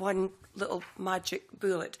there's not one little magic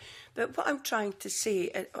bullet, but what I'm trying to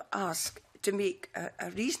say, ask to make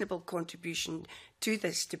a reasonable contribution to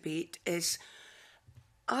this debate is,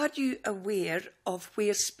 are you aware of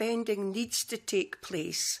where spending needs to take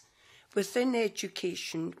place within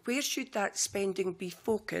education? Where should that spending be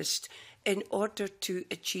focused in order to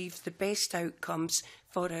achieve the best outcomes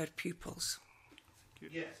for our pupils?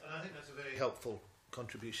 Yes, and I think that's a very helpful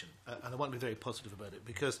contribution, and I want to be very positive about it,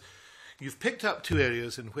 because you've picked up two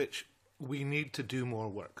areas in which we need to do more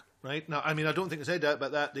work, right? Now, I mean, I don't think there's any doubt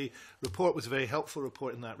about that. The report was a very helpful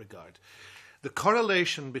report in that regard. The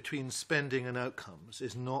correlation between spending and outcomes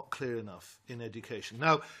is not clear enough in education.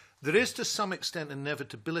 Now, there is to some extent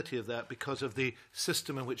inevitability of that because of the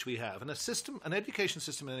system in which we have. And an education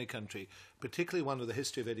system in any country, particularly one with a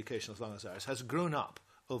history of education as long as ours, has grown up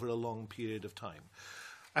over a long period of time.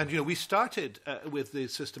 And, you know, we started with the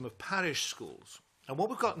system of parish schools. And what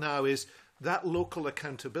we've got now is that local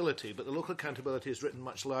accountability, but the local accountability is written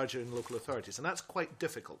much larger in local authorities. And that's quite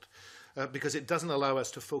difficult because it doesn't allow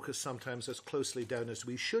us to focus sometimes as closely down as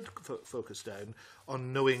we should focus down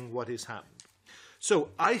on knowing what has happened. So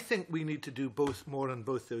I think we need to do more in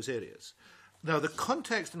both those areas. Now, the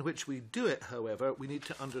context in which we do it, however, we need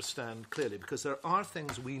to understand clearly, because there are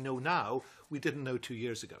things we know now we didn't know 2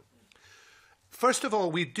 years ago. First of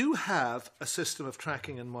all, we do have a system of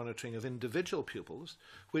tracking and monitoring of individual pupils,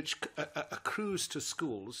 which accrues to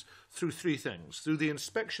schools through three things. Through the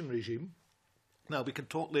inspection regime. Now, we can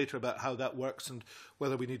talk later about how that works and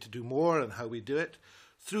whether we need to do more and how we do it.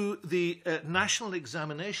 Through the national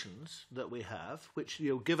examinations that we have, which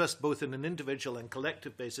give us both in an individual and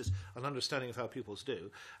collective basis an understanding of how pupils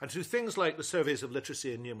do, and through things like the surveys of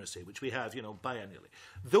literacy and numeracy, which we have biannually.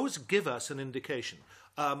 Those give us an indication.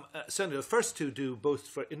 Certainly the first two do both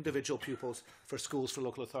for individual pupils, for schools, for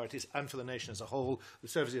local authorities, and for the nation as a whole. The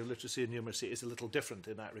survey of literacy and numeracy is a little different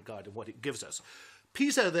in that regard in what it gives us.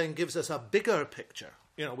 PISA then gives us a bigger picture,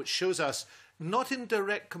 which shows us not in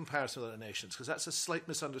direct comparison with other nations, because that's a slight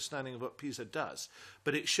misunderstanding of what PISA does,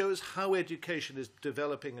 but it shows how education is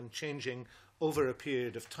developing and changing over a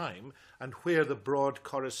period of time and where the broad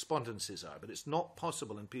correspondences are. But it's not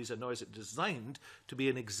possible in PISA, nor is it designed to be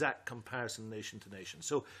an exact comparison nation to nation.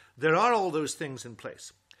 So there are all those things in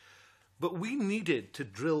place. But we needed to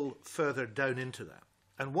drill further down into that.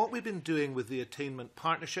 And what we've been doing with the attainment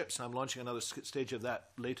partnerships, and I'm launching another stage of that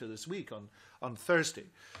later this week on Thursday,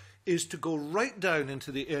 is to go right down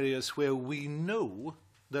into the areas where we know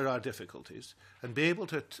there are difficulties and be able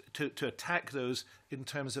to attack those in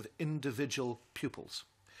terms of individual pupils.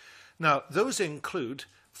 Now, those include,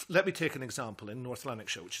 let me take an example in North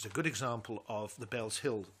Lanarkshire, which is a good example of the Bells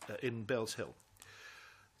Hill, in Bells Hill.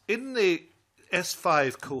 In the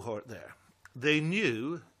S5 cohort there, they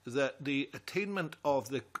knew that the attainment of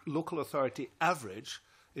the local authority average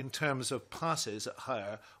in terms of passes at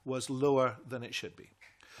higher was lower than it should be.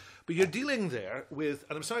 But you're dealing there with,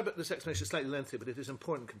 and I'm sorry about this explanation, is slightly lengthy, but it is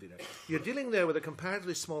important, convener. You're dealing there with a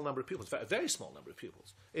comparatively small number of pupils, in fact, a very small number of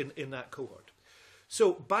pupils in that cohort.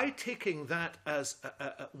 So by taking that as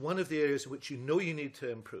one of the areas in which you know you need to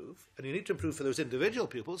improve, and you need to improve for those individual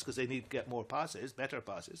pupils because they need to get more passes, better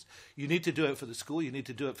passes, you need to do it for the school, you need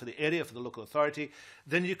to do it for the area, for the local authority,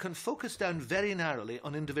 then you can focus down very narrowly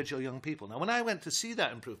on individual young people. Now, when I went to see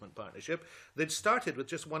that improvement partnership, they'd started with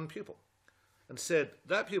just one pupil and said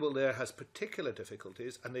that pupil there has particular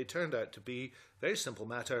difficulties, and they turned out to be, very simple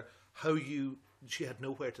matter, she had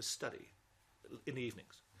nowhere to study in the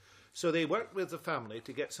evenings. So they worked with the family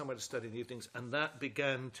to get somewhere to study in the evenings, and that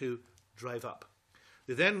began to drive up.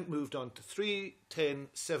 They then moved on to 3, 10,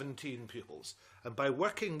 17 pupils. And by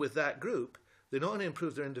working with that group, they not only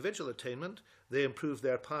improved their individual attainment, they improved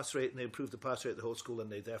their pass rate, and they improved the pass rate of the whole school, and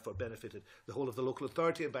they therefore benefited the whole of the local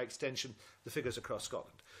authority, and by extension, the figures across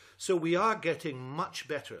Scotland. So we are getting much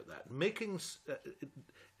better at that, making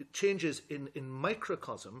changes in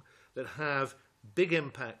microcosm that have big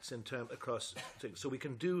impacts across things. So we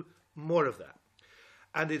can do more of that.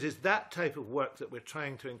 And it is that type of work that we're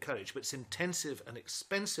trying to encourage, but it's intensive and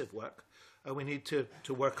expensive work, and we need to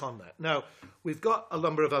work on that. Now, we've got a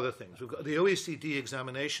number of other things. We've got the OECD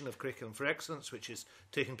examination of Curriculum for Excellence, which is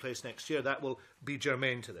taking place next year. That will be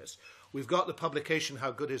germane to this. We've got the publication,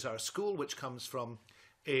 How Good Is Our School, which comes from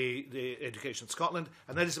the Education Scotland,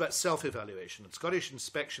 and that is about self-evaluation. And Scottish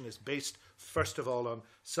inspection is based, first of all, on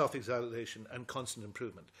self-evaluation and constant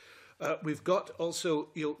improvement. We've got also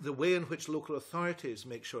the way in which local authorities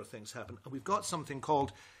make sure things happen. And we've got something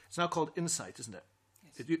called, it's now called Insight, isn't it?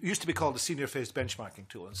 It used to be called the senior phase benchmarking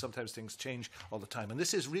tool, and sometimes things change all the time. And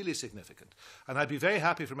this is really significant. And I'd be very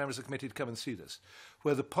happy for members of the committee to come and see this,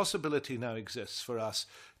 where the possibility now exists for us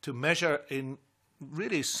to measure in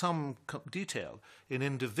really some detail in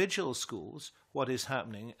individual schools what is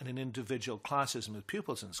happening and in individual classes and with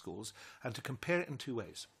pupils in schools, and to compare it in two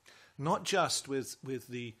ways. Not just with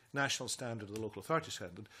the national standard or the local authority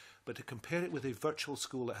standard, but to compare it with a virtual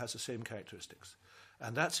school that has the same characteristics.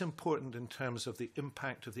 And that's important in terms of the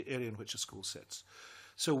impact of the area in which a school sits.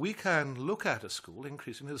 So we can look at a school,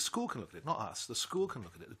 increasingly, the school can look at it, not us, the school can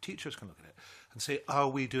look at it, the teachers can look at it, and say, are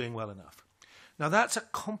we doing well enough? Now that's a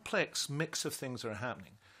complex mix of things that are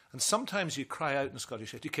happening. And sometimes you cry out in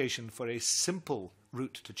Scottish education for a simple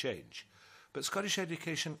route to change. But Scottish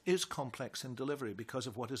education is complex in delivery because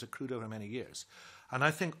of what has accrued over many years. And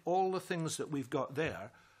I think all the things that we've got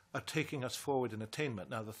there are taking us forward in attainment.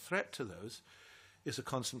 Now the threat to those is a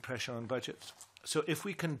constant pressure on budgets. So if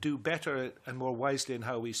we can do better and more wisely in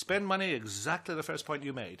how we spend money, exactly the first point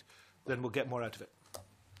you made, then we'll get more out of it.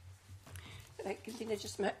 Convener,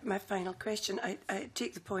 just my final question. I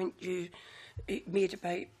take the point you made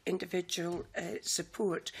about individual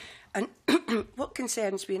support. And what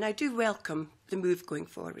concerns me, and I do welcome the move going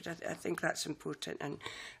forward, I think that's important, and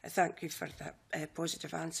I thank you for that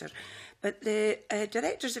positive answer. But the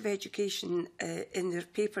Directors of Education in their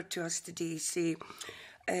paper to us today say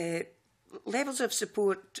levels of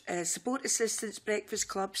support, support assistance, breakfast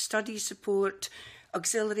clubs, study support,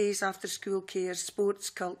 auxiliaries, after-school care, sports,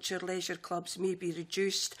 culture, leisure clubs may be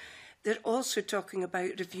reduced. They're also talking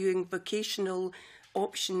about reviewing vocational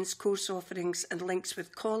options, course offerings and links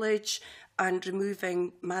with college, and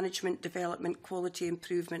removing management development, quality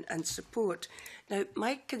improvement and support. Now,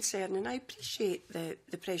 my concern, and I appreciate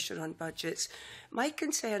the pressure on budgets, my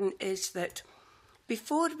concern is that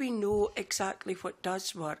before we know exactly what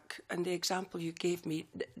does work, and the example you gave me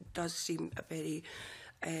does seem a very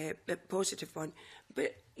positive one,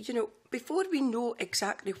 but, you know, before we know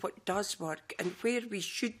exactly what does work and where we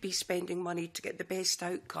should be spending money to get the best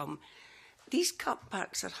outcome, these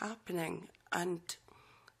cutbacks are happening. And,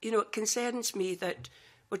 you know, it concerns me that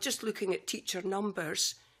we're just looking at teacher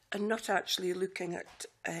numbers and not actually looking at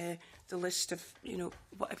the list of, you know,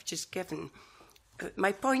 what I've just given.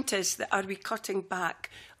 My point is that are we cutting back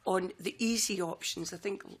on the easy options? I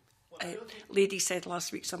think lady said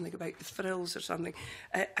last week something about the frills or something.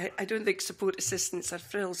 I don't think support assistants are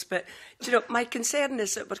frills, but you know, my concern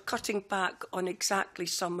is that we're cutting back on exactly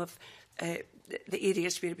some of the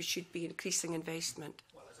areas where we should be increasing investment.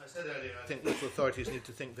 Well, as I said earlier, I think local authorities need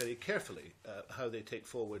to think very carefully how they take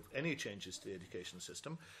forward any changes to the education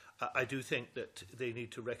system. I do think that they need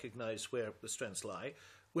to recognise where the strengths lie.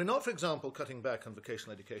 We're not, for example, cutting back on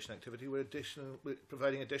vocational education activity. We're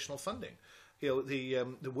providing additional funding. You know,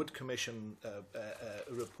 the Wood Commission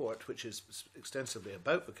report, which is extensively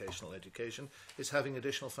about vocational education, is having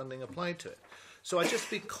additional funding applied to it. So I just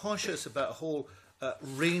be cautious about a whole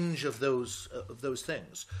range of those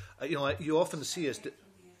things. You know, you often see us.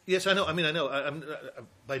 Yes, I know. I mean, I know. I'm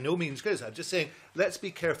by no means crazy. I'm just saying, let's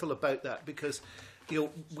be careful about that because, you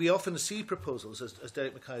know, we often see proposals, as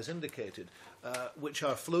Derek Mackay has indicated, which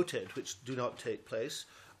are floated, which do not take place.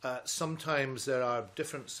 Sometimes there are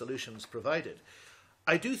different solutions provided.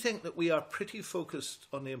 I do think that we are pretty focused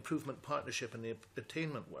on the improvement partnership and the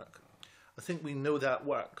attainment work. I think we know that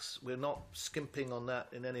works. We're not skimping on that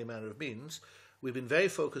in any manner of means. We've been very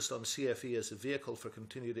focused on CFE as a vehicle for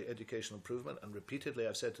continued educational improvement, and repeatedly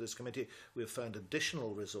I've said to this committee we've found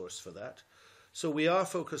additional resource for that. So we are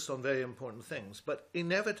focused on very important things, but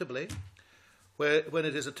inevitably, when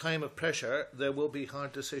it is a time of pressure, there will be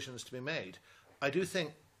hard decisions to be made. I do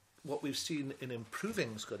think what we've seen in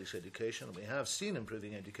improving Scottish education, and we have seen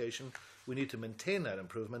improving education, we need to maintain that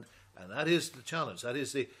improvement, and that is the challenge. That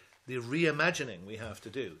is the reimagining we have to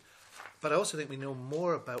do. But I also think we know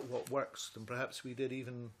more about what works than perhaps we did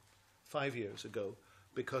even 5 years ago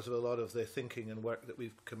because of a lot of the thinking and work that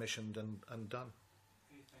we've commissioned and done.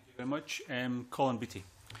 Thank you very much. Colin Beattie.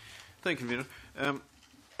 Thank you, Convener.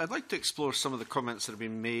 I'd like to explore some of the comments that have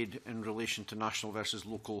been made in relation to national versus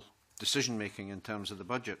local decision-making in terms of the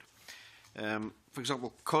budget. For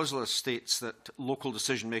example, COSLA states that local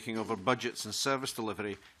decision-making over budgets and service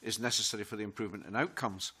delivery is necessary for the improvement in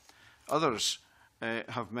outcomes. Others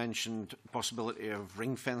have mentioned the possibility of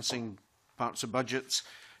ring-fencing parts of budgets,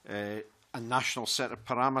 a national set of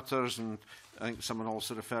parameters, and I think someone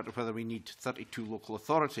also referred to whether we need 32 local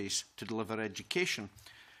authorities to deliver education.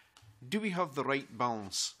 Do we have the right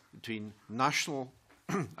balance between national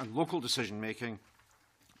and local decision-making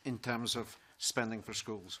in terms of spending for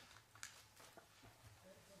schools?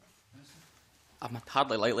 I'm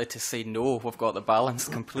hardly likely to say no, we've got the balance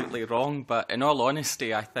completely wrong, but in all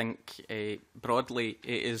honesty, I think broadly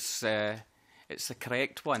it's the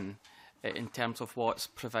correct one in terms of what's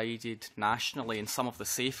provided nationally and some of the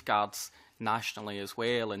safeguards nationally as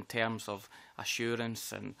well in terms of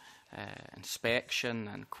assurance and inspection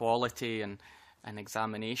and quality and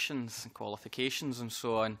examinations and qualifications and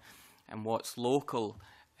so on. And what's local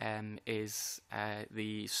is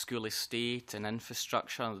the school estate and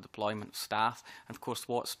infrastructure and the deployment of staff. And of course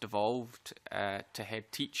what's devolved to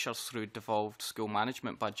head teachers through devolved school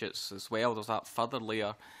management budgets as well. There's that further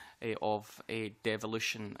layer of a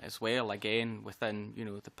devolution as well, again within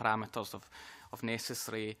the parameters of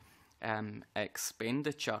necessary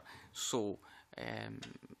expenditure. So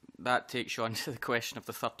that takes you on to the question of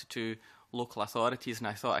the 32 local authorities, and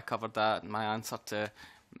I thought I covered that in my answer to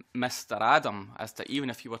Mr Adam, as to even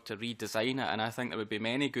if you were to redesign it, and I think there would be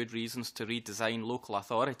many good reasons to redesign local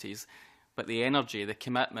authorities, but the energy, the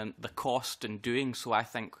commitment, the cost in doing so, I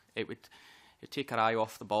think it would take our eye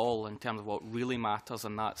off the ball in terms of what really matters,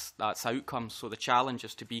 and that's outcomes. So the challenge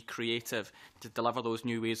is to be creative, to deliver those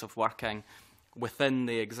new ways of working within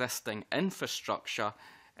the existing infrastructure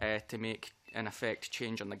to make, in effect,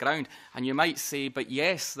 change on the ground. And you might say, but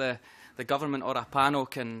yes, the government or a panel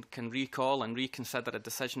can recall and reconsider a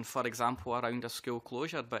decision, for example, around a school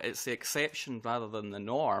closure, but it's the exception rather than the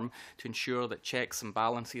norm to ensure that checks and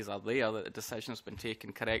balances are there, that the decision has been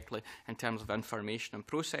taken correctly in terms of information and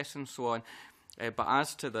process and so on. But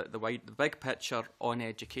as to the big picture on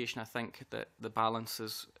education, I think that the balance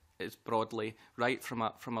is broadly right from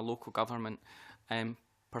a local government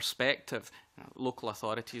perspective. Local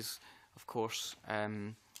authorities, of course,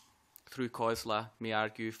 through COSLA may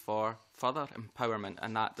argue for further empowerment,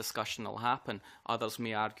 and that discussion will happen. Others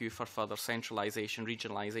may argue for further centralisation,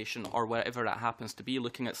 regionalisation, or wherever it happens to be,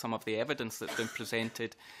 looking at some of the evidence that's been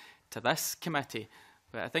presented to this committee.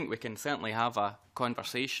 But I think we can certainly have a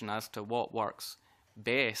conversation as to what works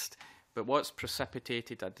best. But what's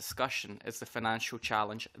precipitated a discussion is the financial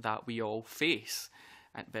challenge that we all face.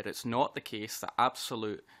 But it's not the case that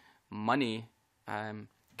absolute money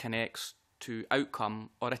connects to outcome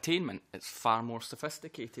or attainment. It's far more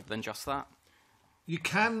sophisticated than just that. You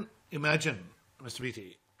can imagine, Mr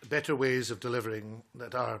Beattie, better ways of delivering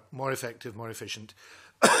that are more effective, more efficient.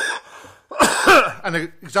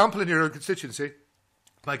 An example in your own constituency,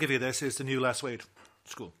 I'll give you this, is the new Last Wade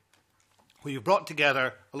School, where you've brought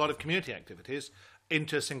together a lot of community activities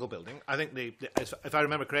into a single building. I think, if I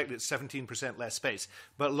remember correctly, it's 17% less space,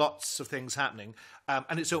 but lots of things happening.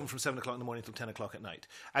 And it's open from 7 o'clock in the morning till 10 o'clock at night.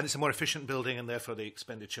 And it's a more efficient building, and therefore the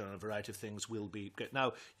expenditure on a variety of things will be good.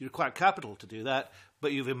 Now, you require capital to do that,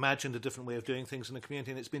 but you've imagined a different way of doing things in the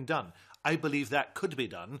community, and it's been done. I believe that could be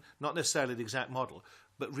done, not necessarily the exact model,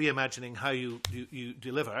 but reimagining how you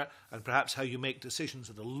deliver, and perhaps how you make decisions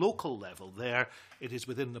at the local level there. It is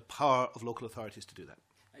within the power of local authorities to do that.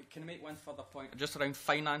 Can I make one further point? Just around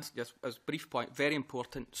finance, just as a brief point, very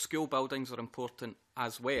important. School buildings are important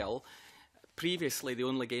as well. Previously, the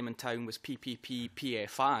only game in town was PPP,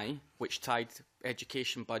 PFI, which tied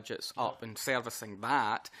education budgets up and servicing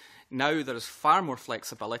that. Now there is far more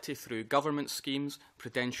flexibility through government schemes,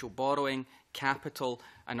 prudential borrowing, capital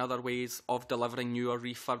and other ways of delivering new or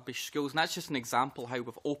refurbished schools. And that's just an example how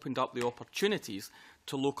we've opened up the opportunities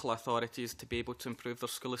to local authorities to be able to improve their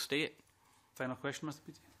school estate. Final question, Mr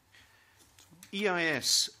Beattie.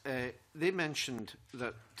 EIS, they mentioned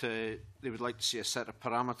that they would like to see a set of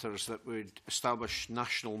parameters that would establish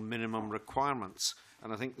national minimum requirements.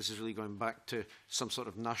 And I think this is really going back to some sort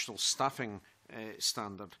of national staffing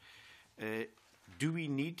standard. Do we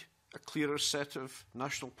need a clearer set of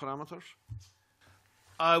national parameters?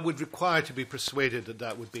 I would require to be persuaded that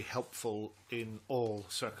that would be helpful in all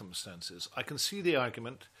circumstances. I can see the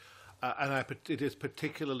argument. It is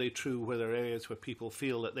particularly true where there are areas where people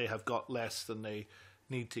feel that they have got less than they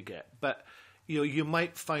need to get. But you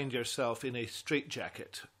might find yourself in a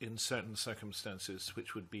straitjacket in certain circumstances,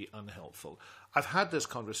 which would be unhelpful. I've had this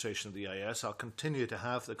conversation with the EIS. I'll continue to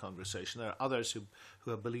have the conversation. There are others who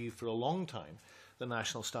have believed for a long time the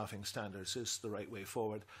national staffing standards is the right way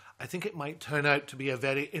forward. I think it might turn out to be a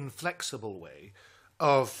very inflexible way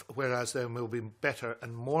whereas there will be better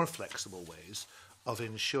and more flexible ways of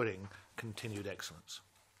ensuring continued excellence.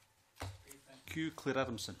 Thank you. Claire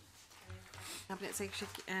Adamson. Cabinet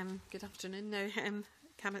Secretary, good afternoon now,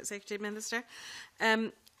 Cabinet Secretary Minister.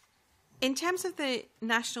 In terms of the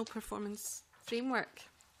national performance framework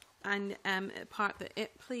and part that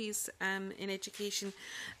it plays in education,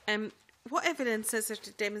 what evidence is there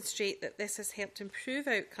to demonstrate that this has helped improve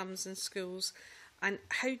outcomes in schools, and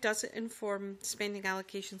how does it inform spending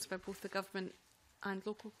allocations by both the government and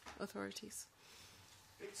local authorities?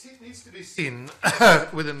 It needs to be seen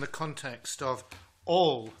within the context of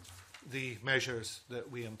all the measures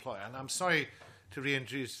that we employ. And I'm sorry to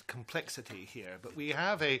reintroduce complexity here, but we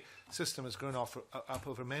have a system that's grown up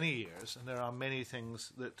over many years, and there are many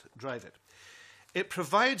things that drive it. It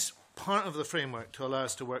provides part of the framework to allow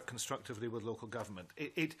us to work constructively with local government.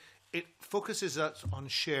 It focuses us on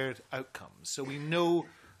shared outcomes, so we know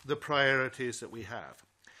the priorities that we have.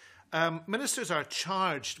 Ministers are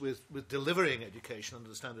charged with delivering education under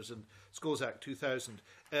the Standards and Schools Act 2000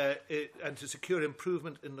 and to secure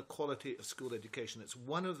improvement in the quality of school education. It's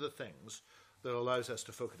one of the things that allows us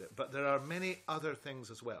to focus it. But there are many other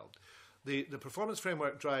things as well. The performance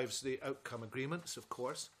framework drives the outcome agreements, of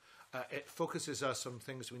course. It focuses us on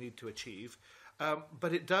things we need to achieve.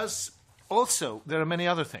 But it does also, there are many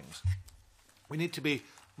other things. We need to be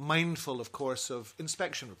mindful, of course, of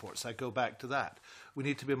inspection reports. I go back to that. We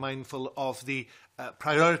need to be mindful of the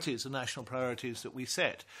priorities, the national priorities that we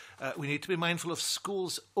set. We need to be mindful of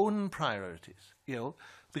schools' own priorities,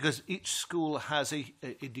 because each school has a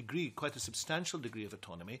degree, quite a substantial degree of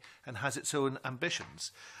autonomy, and has its own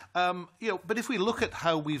ambitions. But if we look at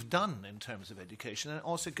how we've done in terms of education, it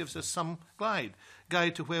also gives us some guide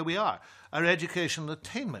to where we are. Our educational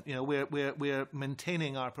attainment, we're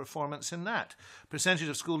maintaining our performance in that. Percentage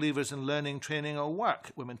of school leavers in learning, training or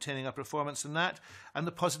work, we're maintaining our performance in that, and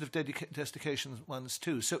the positive dedication ones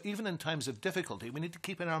too. So even in times of difficulty, we need to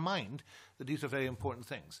keep in our mind that these are very important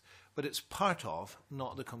things. But it's part of,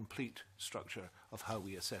 not the complete structure of how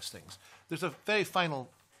we assess things. There's a very final,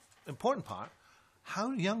 important part.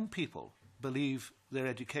 How young people believe their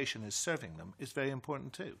education is serving them is very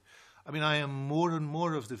important too. I mean, I am more and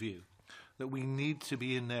more of the view that we need to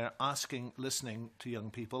be in there asking, listening to young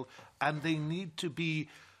people, and they need to be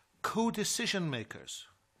co-decision makers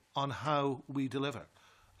on how we deliver.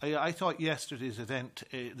 I thought yesterday's event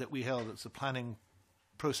that we held, it's the planning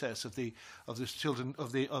process of the Children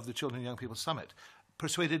and Young People Summit,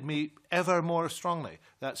 persuaded me ever more strongly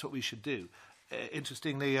that's what we should do.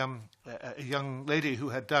 Interestingly, a young lady who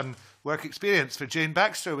had done work experience for Jane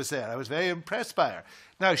Baxter was there. I was very impressed by her.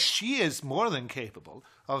 Now, she is more than capable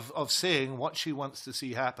of saying what she wants to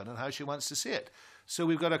see happen and how she wants to see it. So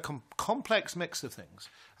we've got a complex mix of things,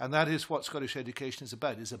 and that is what Scottish education is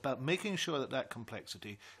about. It's about making sure that that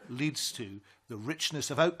complexity leads to the richness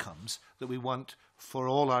of outcomes that we want for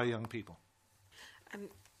all our young people.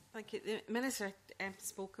 Thank you. The Minister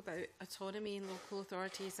spoke about autonomy in local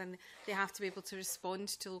authorities, and they have to be able to respond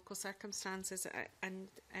to local circumstances and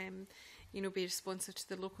be responsive to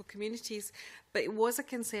the local communities. But it was a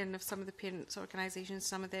concern of some of the parents' organisations,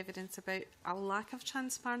 some of the evidence about a lack of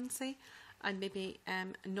transparency and maybe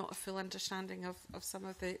not a full understanding of some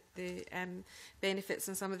of the benefits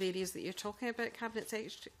in some of the areas that you're talking about, Cabinet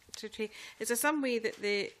Secretary. Is there some way that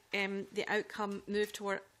the outcome move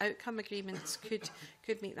toward outcome agreements could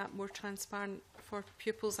make that more transparent for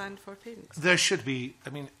pupils and for parents? There should be. I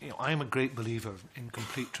mean, I'm a great believer in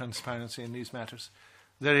complete transparency in these matters.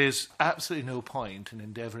 There is absolutely no point in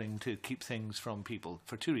endeavouring to keep things from people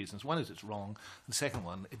for two reasons. One is it's wrong, and the second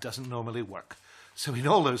one, it doesn't normally work. So in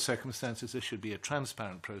all those circumstances, this should be a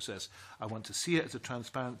transparent process. I want to see it as a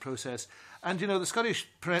transparent process. And, the Scottish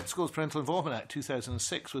Schools Parental Involvement Act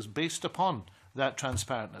 2006 was based upon that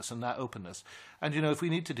transparentness and that openness. And, if we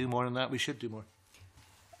need to do more on that, we should do more.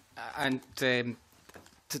 And to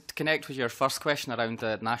connect with your first question around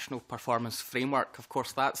the National Performance Framework, of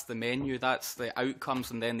course, that's the menu, that's the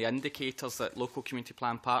outcomes and then the indicators that local community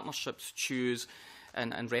plan partnerships choose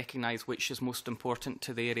and recognise which is most important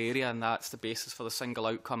to their area, and that's the basis for the single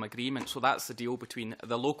outcome agreement. So that's the deal between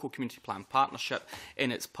the local community plan partnership in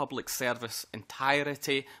its public service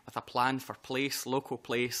entirety, with a plan for place, local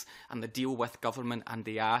place, and the deal with government and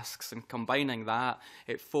the asks. And combining that,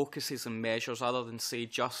 it focuses on measures other than, say,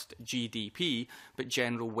 just GDP, but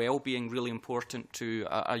general well-being, really important to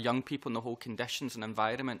our young people and the whole conditions and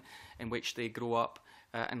environment in which they grow up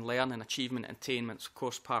and learn, and achievement and attainment is, of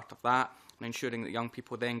course, part of that. And ensuring that young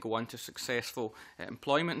people then go on to successful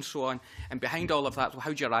employment and so on. And behind all of that, well,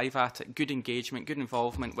 how do you arrive at it? Good engagement, good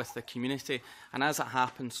involvement with the community. And as it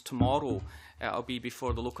happens tomorrow, it'll be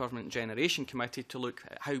before the Local Government Generation Committee to look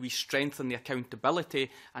at how we strengthen the accountability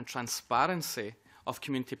and transparency of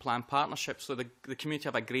community plan partnerships, so the community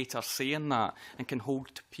have a greater say in that and can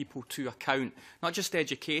hold people to account, not just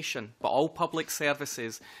education, but all public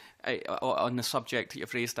services, on the subject that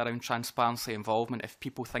you've raised around transparency involvement if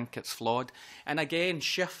people think it's flawed. And again,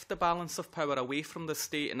 shift the balance of power away from the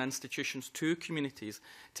state and institutions to communities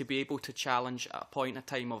to be able to challenge at a point in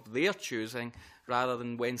time of their choosing rather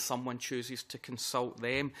than when someone chooses to consult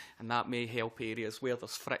them. And that may help areas where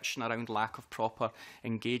there's friction around lack of proper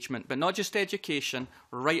engagement. But not just education,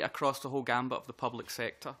 right across the whole gambit of the public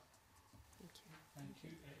sector. Thank you.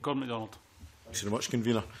 Gordon MacDonald. Thanks very much,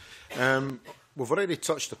 Convener. We've already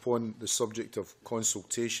touched upon the subject of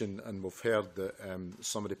consultation, and we've heard that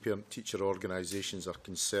some of the parent-teacher organisations are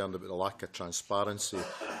concerned about the lack of transparency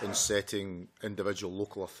in setting individual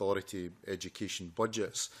local authority education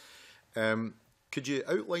budgets. Could you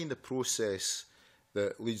outline the process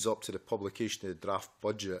that leads up to the publication of the draft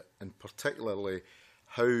budget, and particularly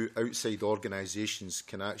how outside organisations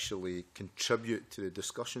can actually contribute to the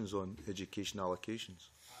discussions on education allocations?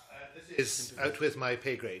 This is out with my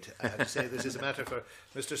pay grade. I have to say this is a matter for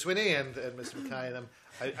Mr. Swinney and Mr. Mackay. And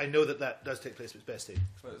I know that does take place with best aid.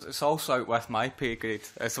 It's also out with my pay grade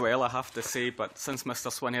as well, I have to say. But since Mr.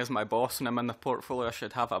 Swinney is my boss and I'm in the portfolio, I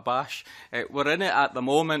should have a bash. We're in it at the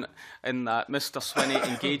moment in that Mr. Swinney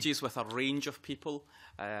engages with a range of people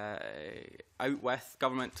out with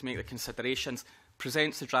government to make the considerations,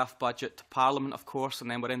 presents the draft budget to Parliament, of course, and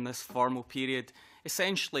then we're in this formal period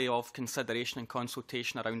essentially of consideration and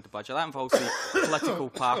consultation around the budget. That involves the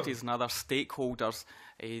political parties and other stakeholders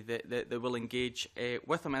that will engage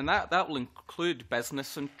with them. And that will include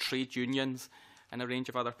business and trade unions and a range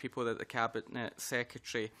of other people that the Cabinet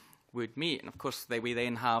Secretary would meet. And of course, we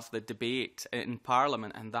then have the debate in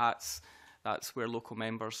Parliament, and that's where local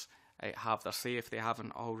members have their say if they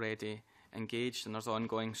haven't already engaged, and there's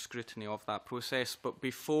ongoing scrutiny of that process. But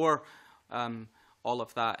before all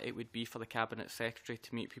of that, it would be for the Cabinet Secretary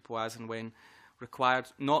to meet people as and when required,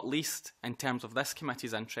 not least in terms of this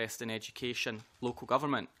committee's interest in education, local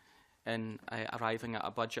government, in arriving at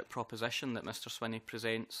a budget proposition that Mr. Swinney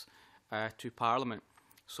presents to Parliament.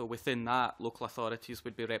 So within that, local authorities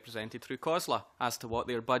would be represented through COSLA as to what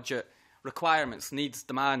their budget requirements, needs,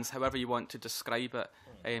 demands, however you want to describe it,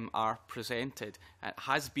 are presented. It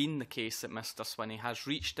has been the case that Mr. Swinney has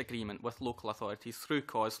reached agreement with local authorities through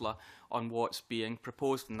COSLA on what's being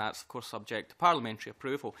proposed, and that's of course subject to parliamentary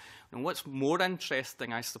approval. And what's more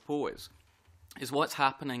interesting, I suppose, is what's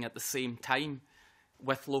happening at the same time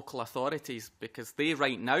with local authorities, because they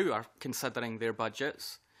right now are considering their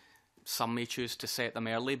budgets. Some may choose to set them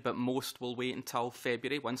early, but most will wait until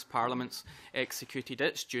February once Parliament's executed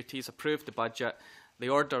its duties, approved the budget, the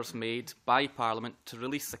orders made by Parliament to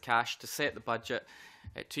release the cash to set the budget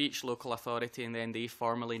to each local authority, and then they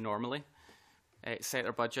formally, normally, set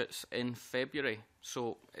their budgets in February.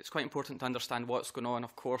 So it's quite important to understand what's going on,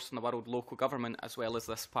 of course, in the world of local government as well as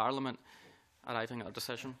this Parliament arriving at a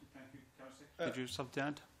decision. Thank you, Councillor. Did you have something to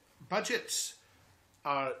add? Budgets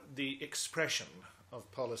are the expression of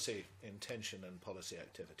policy intention and policy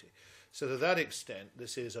activity. So to that extent,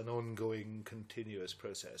 this is an ongoing, continuous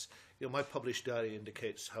process. You know, my published diary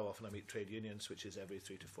indicates how often I meet trade unions, which is every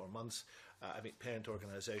 3 to 4 months. I meet parent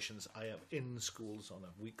organisations. I am in schools on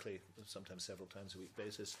a weekly, sometimes several times a week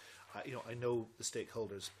basis. I know the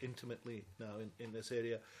stakeholders intimately now in this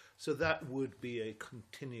area. So that would be a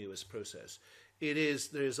continuous process. There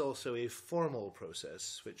is also a formal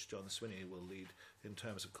process, which John Swinney will lead in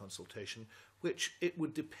terms of consultation, which it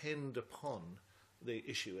would depend upon the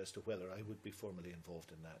issue as to whether I would be formally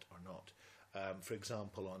involved in that or not. For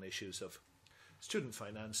example, on issues of student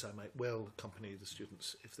finance, I might well accompany the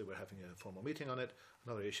students if they were having a formal meeting on it.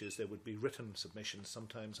 On other issues, there would be written submissions,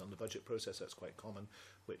 sometimes on the budget process, that's quite common,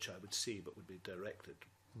 which I would see but would be directed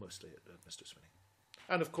mostly at Mr. Swinney.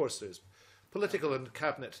 And of course, there's political and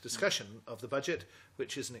cabinet discussion of the budget,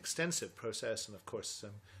 which is an extensive process, and of course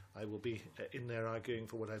I will be in there arguing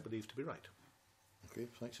for what I believe to be right. Okay,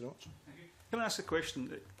 thanks very much. Can I ask a question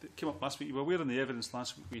that came up last week? You were aware in the evidence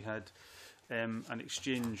last week we had an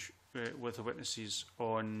exchange with the witnesses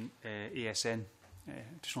on ASN,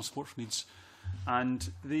 additional support for needs,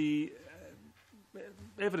 and the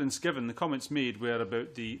evidence given, the comments made were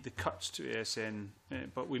about the cuts to ASN,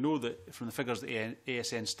 but we know that from the figures that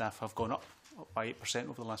ASN staff have gone up by 8%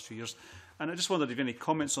 over the last few years. And I just wondered if you have any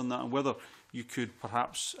comments on that, and whether you could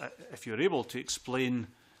perhaps, if you're able, to explain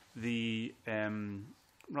the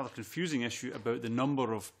rather confusing issue about the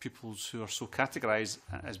number of pupils who are so categorised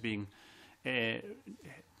as being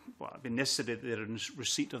necessary that they're in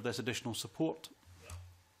receipt of this additional support.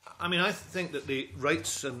 I mean, I think that the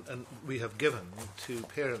rights and we have given to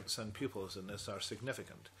parents and pupils in this are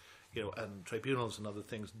significant, and tribunals and other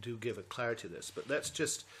things do give a clarity to this. But let's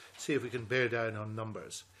just see if we can bear down on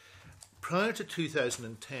numbers. prior to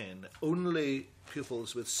 2010, only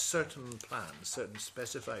pupils with certain plans, certain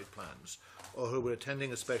specified plans, or who were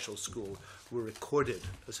attending a special school were recorded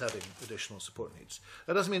as having additional support needs.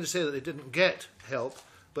 That doesn't mean to say that they didn't get help,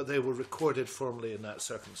 but they were recorded formally in that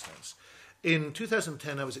circumstance. In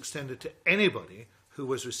 2010, that was extended to anybody who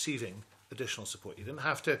was receiving additional support. You didn't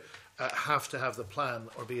have to have the plan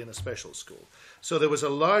or be in a special school. So there was a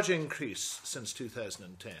large increase since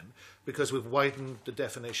 2010 because we've widened the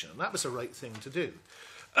definition, and that was the right thing to do.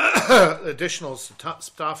 Additional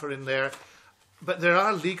staff are in there, but there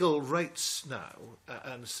are legal rights now,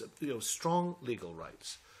 and strong legal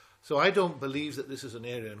rights. So I don't believe that this is an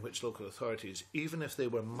area in which local authorities, even if they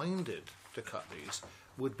were minded to cut these,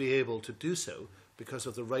 would be able to do so because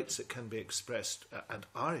of the rights that can be expressed and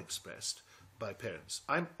are expressed by parents.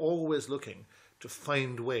 I'm always looking to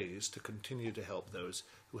find ways to continue to help those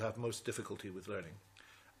who have most difficulty with learning.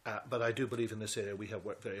 But I do believe in this area we have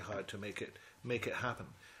worked very hard to make it happen.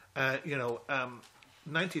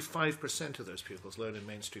 95% of those pupils learn in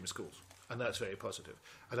mainstream schools, and that's very positive.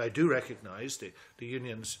 And I do recognise the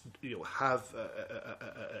unions have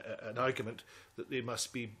an argument that they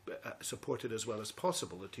must be supported as well as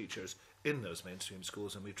possible, the teachers in those mainstream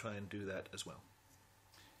schools, and we try and do that as well.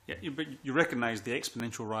 Yeah, but you recognise the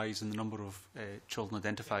exponential rise in the number of children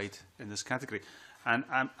identified in this category. And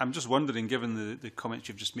I'm just wondering, given the comments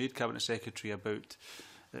you've just made, Cabinet Secretary, about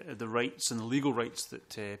the rights and the legal rights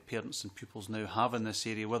that parents and pupils now have in this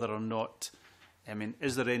area, whether or not,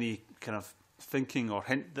 is there any kind of thinking or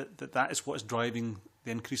hint that is what is driving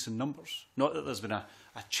the increase in numbers? Not that there's been a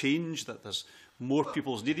change, that there's more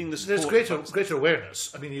pupils needing the support. There's greater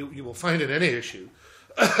awareness. I mean, you will find in any issue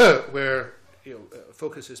where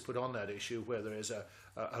focus is put on that issue, where there is a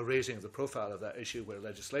raising of the profile of that issue, where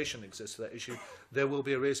legislation exists for that issue, there will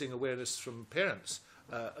be a raising awareness from parents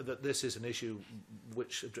that this is an issue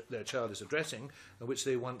which their child is addressing and which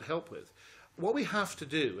they want help with. What we have to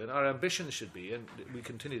do, and our ambition should be, and we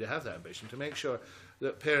continue to have that ambition, to make sure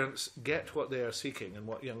that parents get what they are seeking and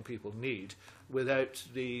what young people need without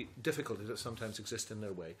the difficulties that sometimes exist in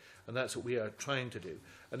their way. And that's what we are trying to do.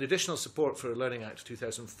 An additional support for Learning Act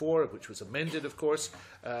 2004, which was amended, of course,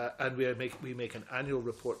 and we make an annual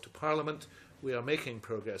report to Parliament. We are making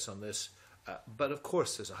progress on this, but of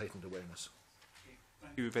course there's a heightened awareness.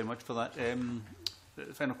 Thank you very much for that.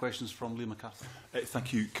 Final questions from Lee McCarthy.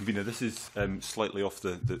 Thank you, Convener. This is slightly off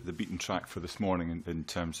the beaten track for this morning in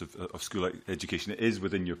terms of school education. It is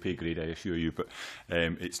within your pay grade, I assure you, but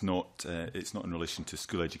it's not in relation to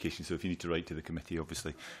school education. So if you need to write to the committee,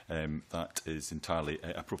 obviously that is entirely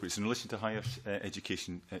appropriate. So in relation to higher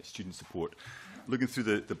education student support, looking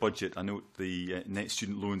through the budget, I note the net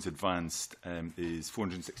student loans advanced is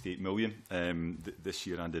 468 million this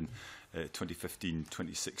year and in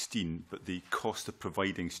 2015-2016, but the cost of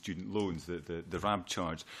providing student loans, the RAB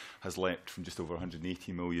charge, has leapt from just over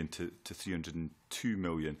 180 million to 302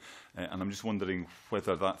 million. And I'm just wondering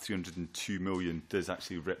whether that 302 million does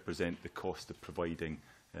actually represent the cost of providing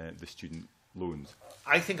the student loans.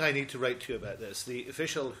 I think I need to write to you about this. The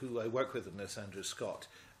official who I work with in this, Andrew Scott,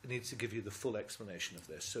 needs to give you the full explanation of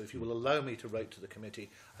this. So if you will allow me to write to the committee,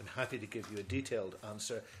 I'm happy to give you a detailed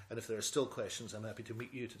answer. And if there are still questions, I'm happy to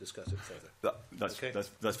meet you to discuss it further.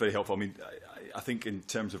 That's very helpful. I mean, I think in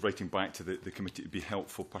terms of writing back to the committee, it would be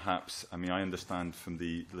helpful perhaps. I mean, I understand from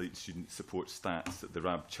the late student support stats that the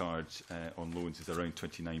RAB charge on loans is around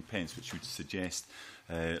 29 pence, which would suggest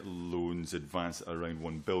loans advanced at around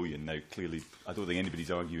 1 billion. Now, clearly, I don't think anybody's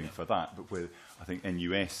arguing for that, but where I think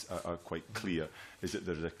NUS are quite clear is that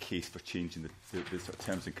there's a case for changing the sort of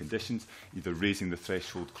terms and conditions, either raising the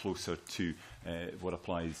threshold closer to what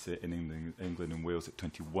applies in England and Wales at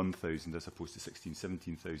 21,000 as opposed to 16,000,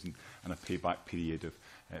 17,000, and a payback period of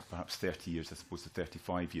perhaps 30 years as opposed to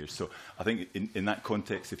 35 years. So I think in that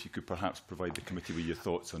context, if you could perhaps provide the committee with your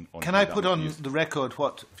thoughts on Can I put on the record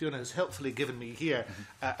what Fiona has helpfully given me here,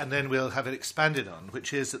 and then we'll have it expanded on,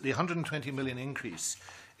 which is that the 120 million increase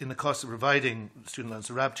in the cost of providing student loans,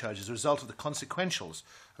 the RAB charge, is a result of the consequentials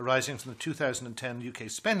arising from the 2010 UK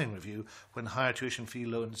spending review when higher tuition fee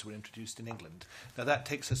loans were introduced in England. Now that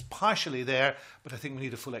takes us partially there, but I think we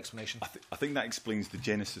need a full explanation. I think that explains the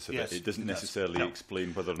genesis of it. It doesn't necessarily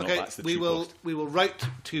explain whether or not that's the true cost. We will write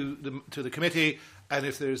to the committee, and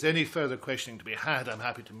if there is any further questioning to be had, I'm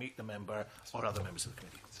happy to meet the member or other members of the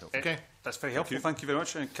committee. Okay. That's very helpful. Thank you very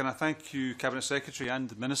much. And can I thank you, Cabinet Secretary and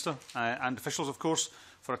the Minister, and officials, of course,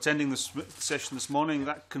 for attending this session this morning.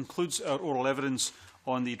 That concludes our oral evidence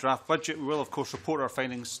on the draft budget. We will, of course, report our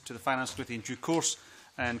findings to the Finance Committee in due course.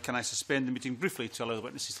 And can I suspend the meeting briefly to allow the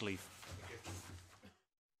witnesses to leave?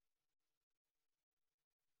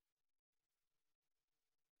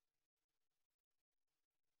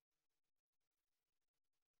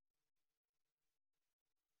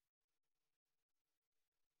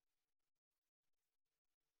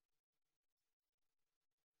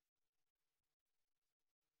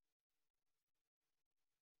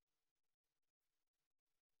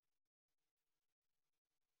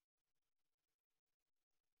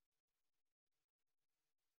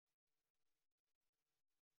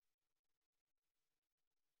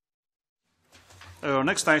 Our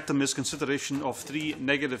next item is consideration of 3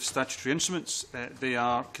 negative statutory instruments. They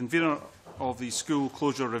are convener of the school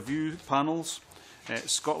closure review panels,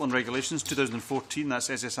 Scotland Regulations 2014, that's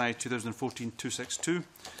SSI 2014-262,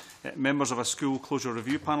 members of a school closure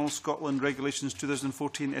review panel, Scotland Regulations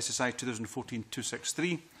 2014, SSI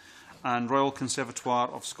 2014-263, and Royal Conservatoire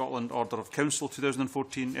of Scotland Order of Council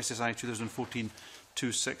 2014, SSI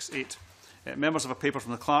 2014-268. Members of a paper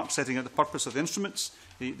from the Clerk setting out the purpose of the instruments.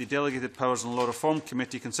 The Delegated Powers and Law Reform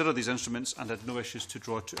Committee considered these instruments and had no issues to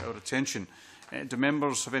draw to our attention. Do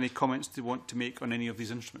members have any comments they want to make on any of these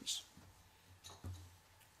instruments?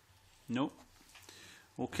 No?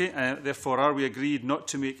 Okay, therefore are we agreed not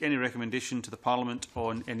to make any recommendation to the Parliament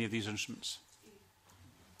on any of these instruments?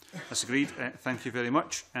 That's agreed. Thank you very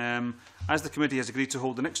much. As the committee has agreed to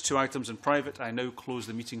hold the next 2 items in private, I now close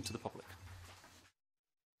the meeting to the public.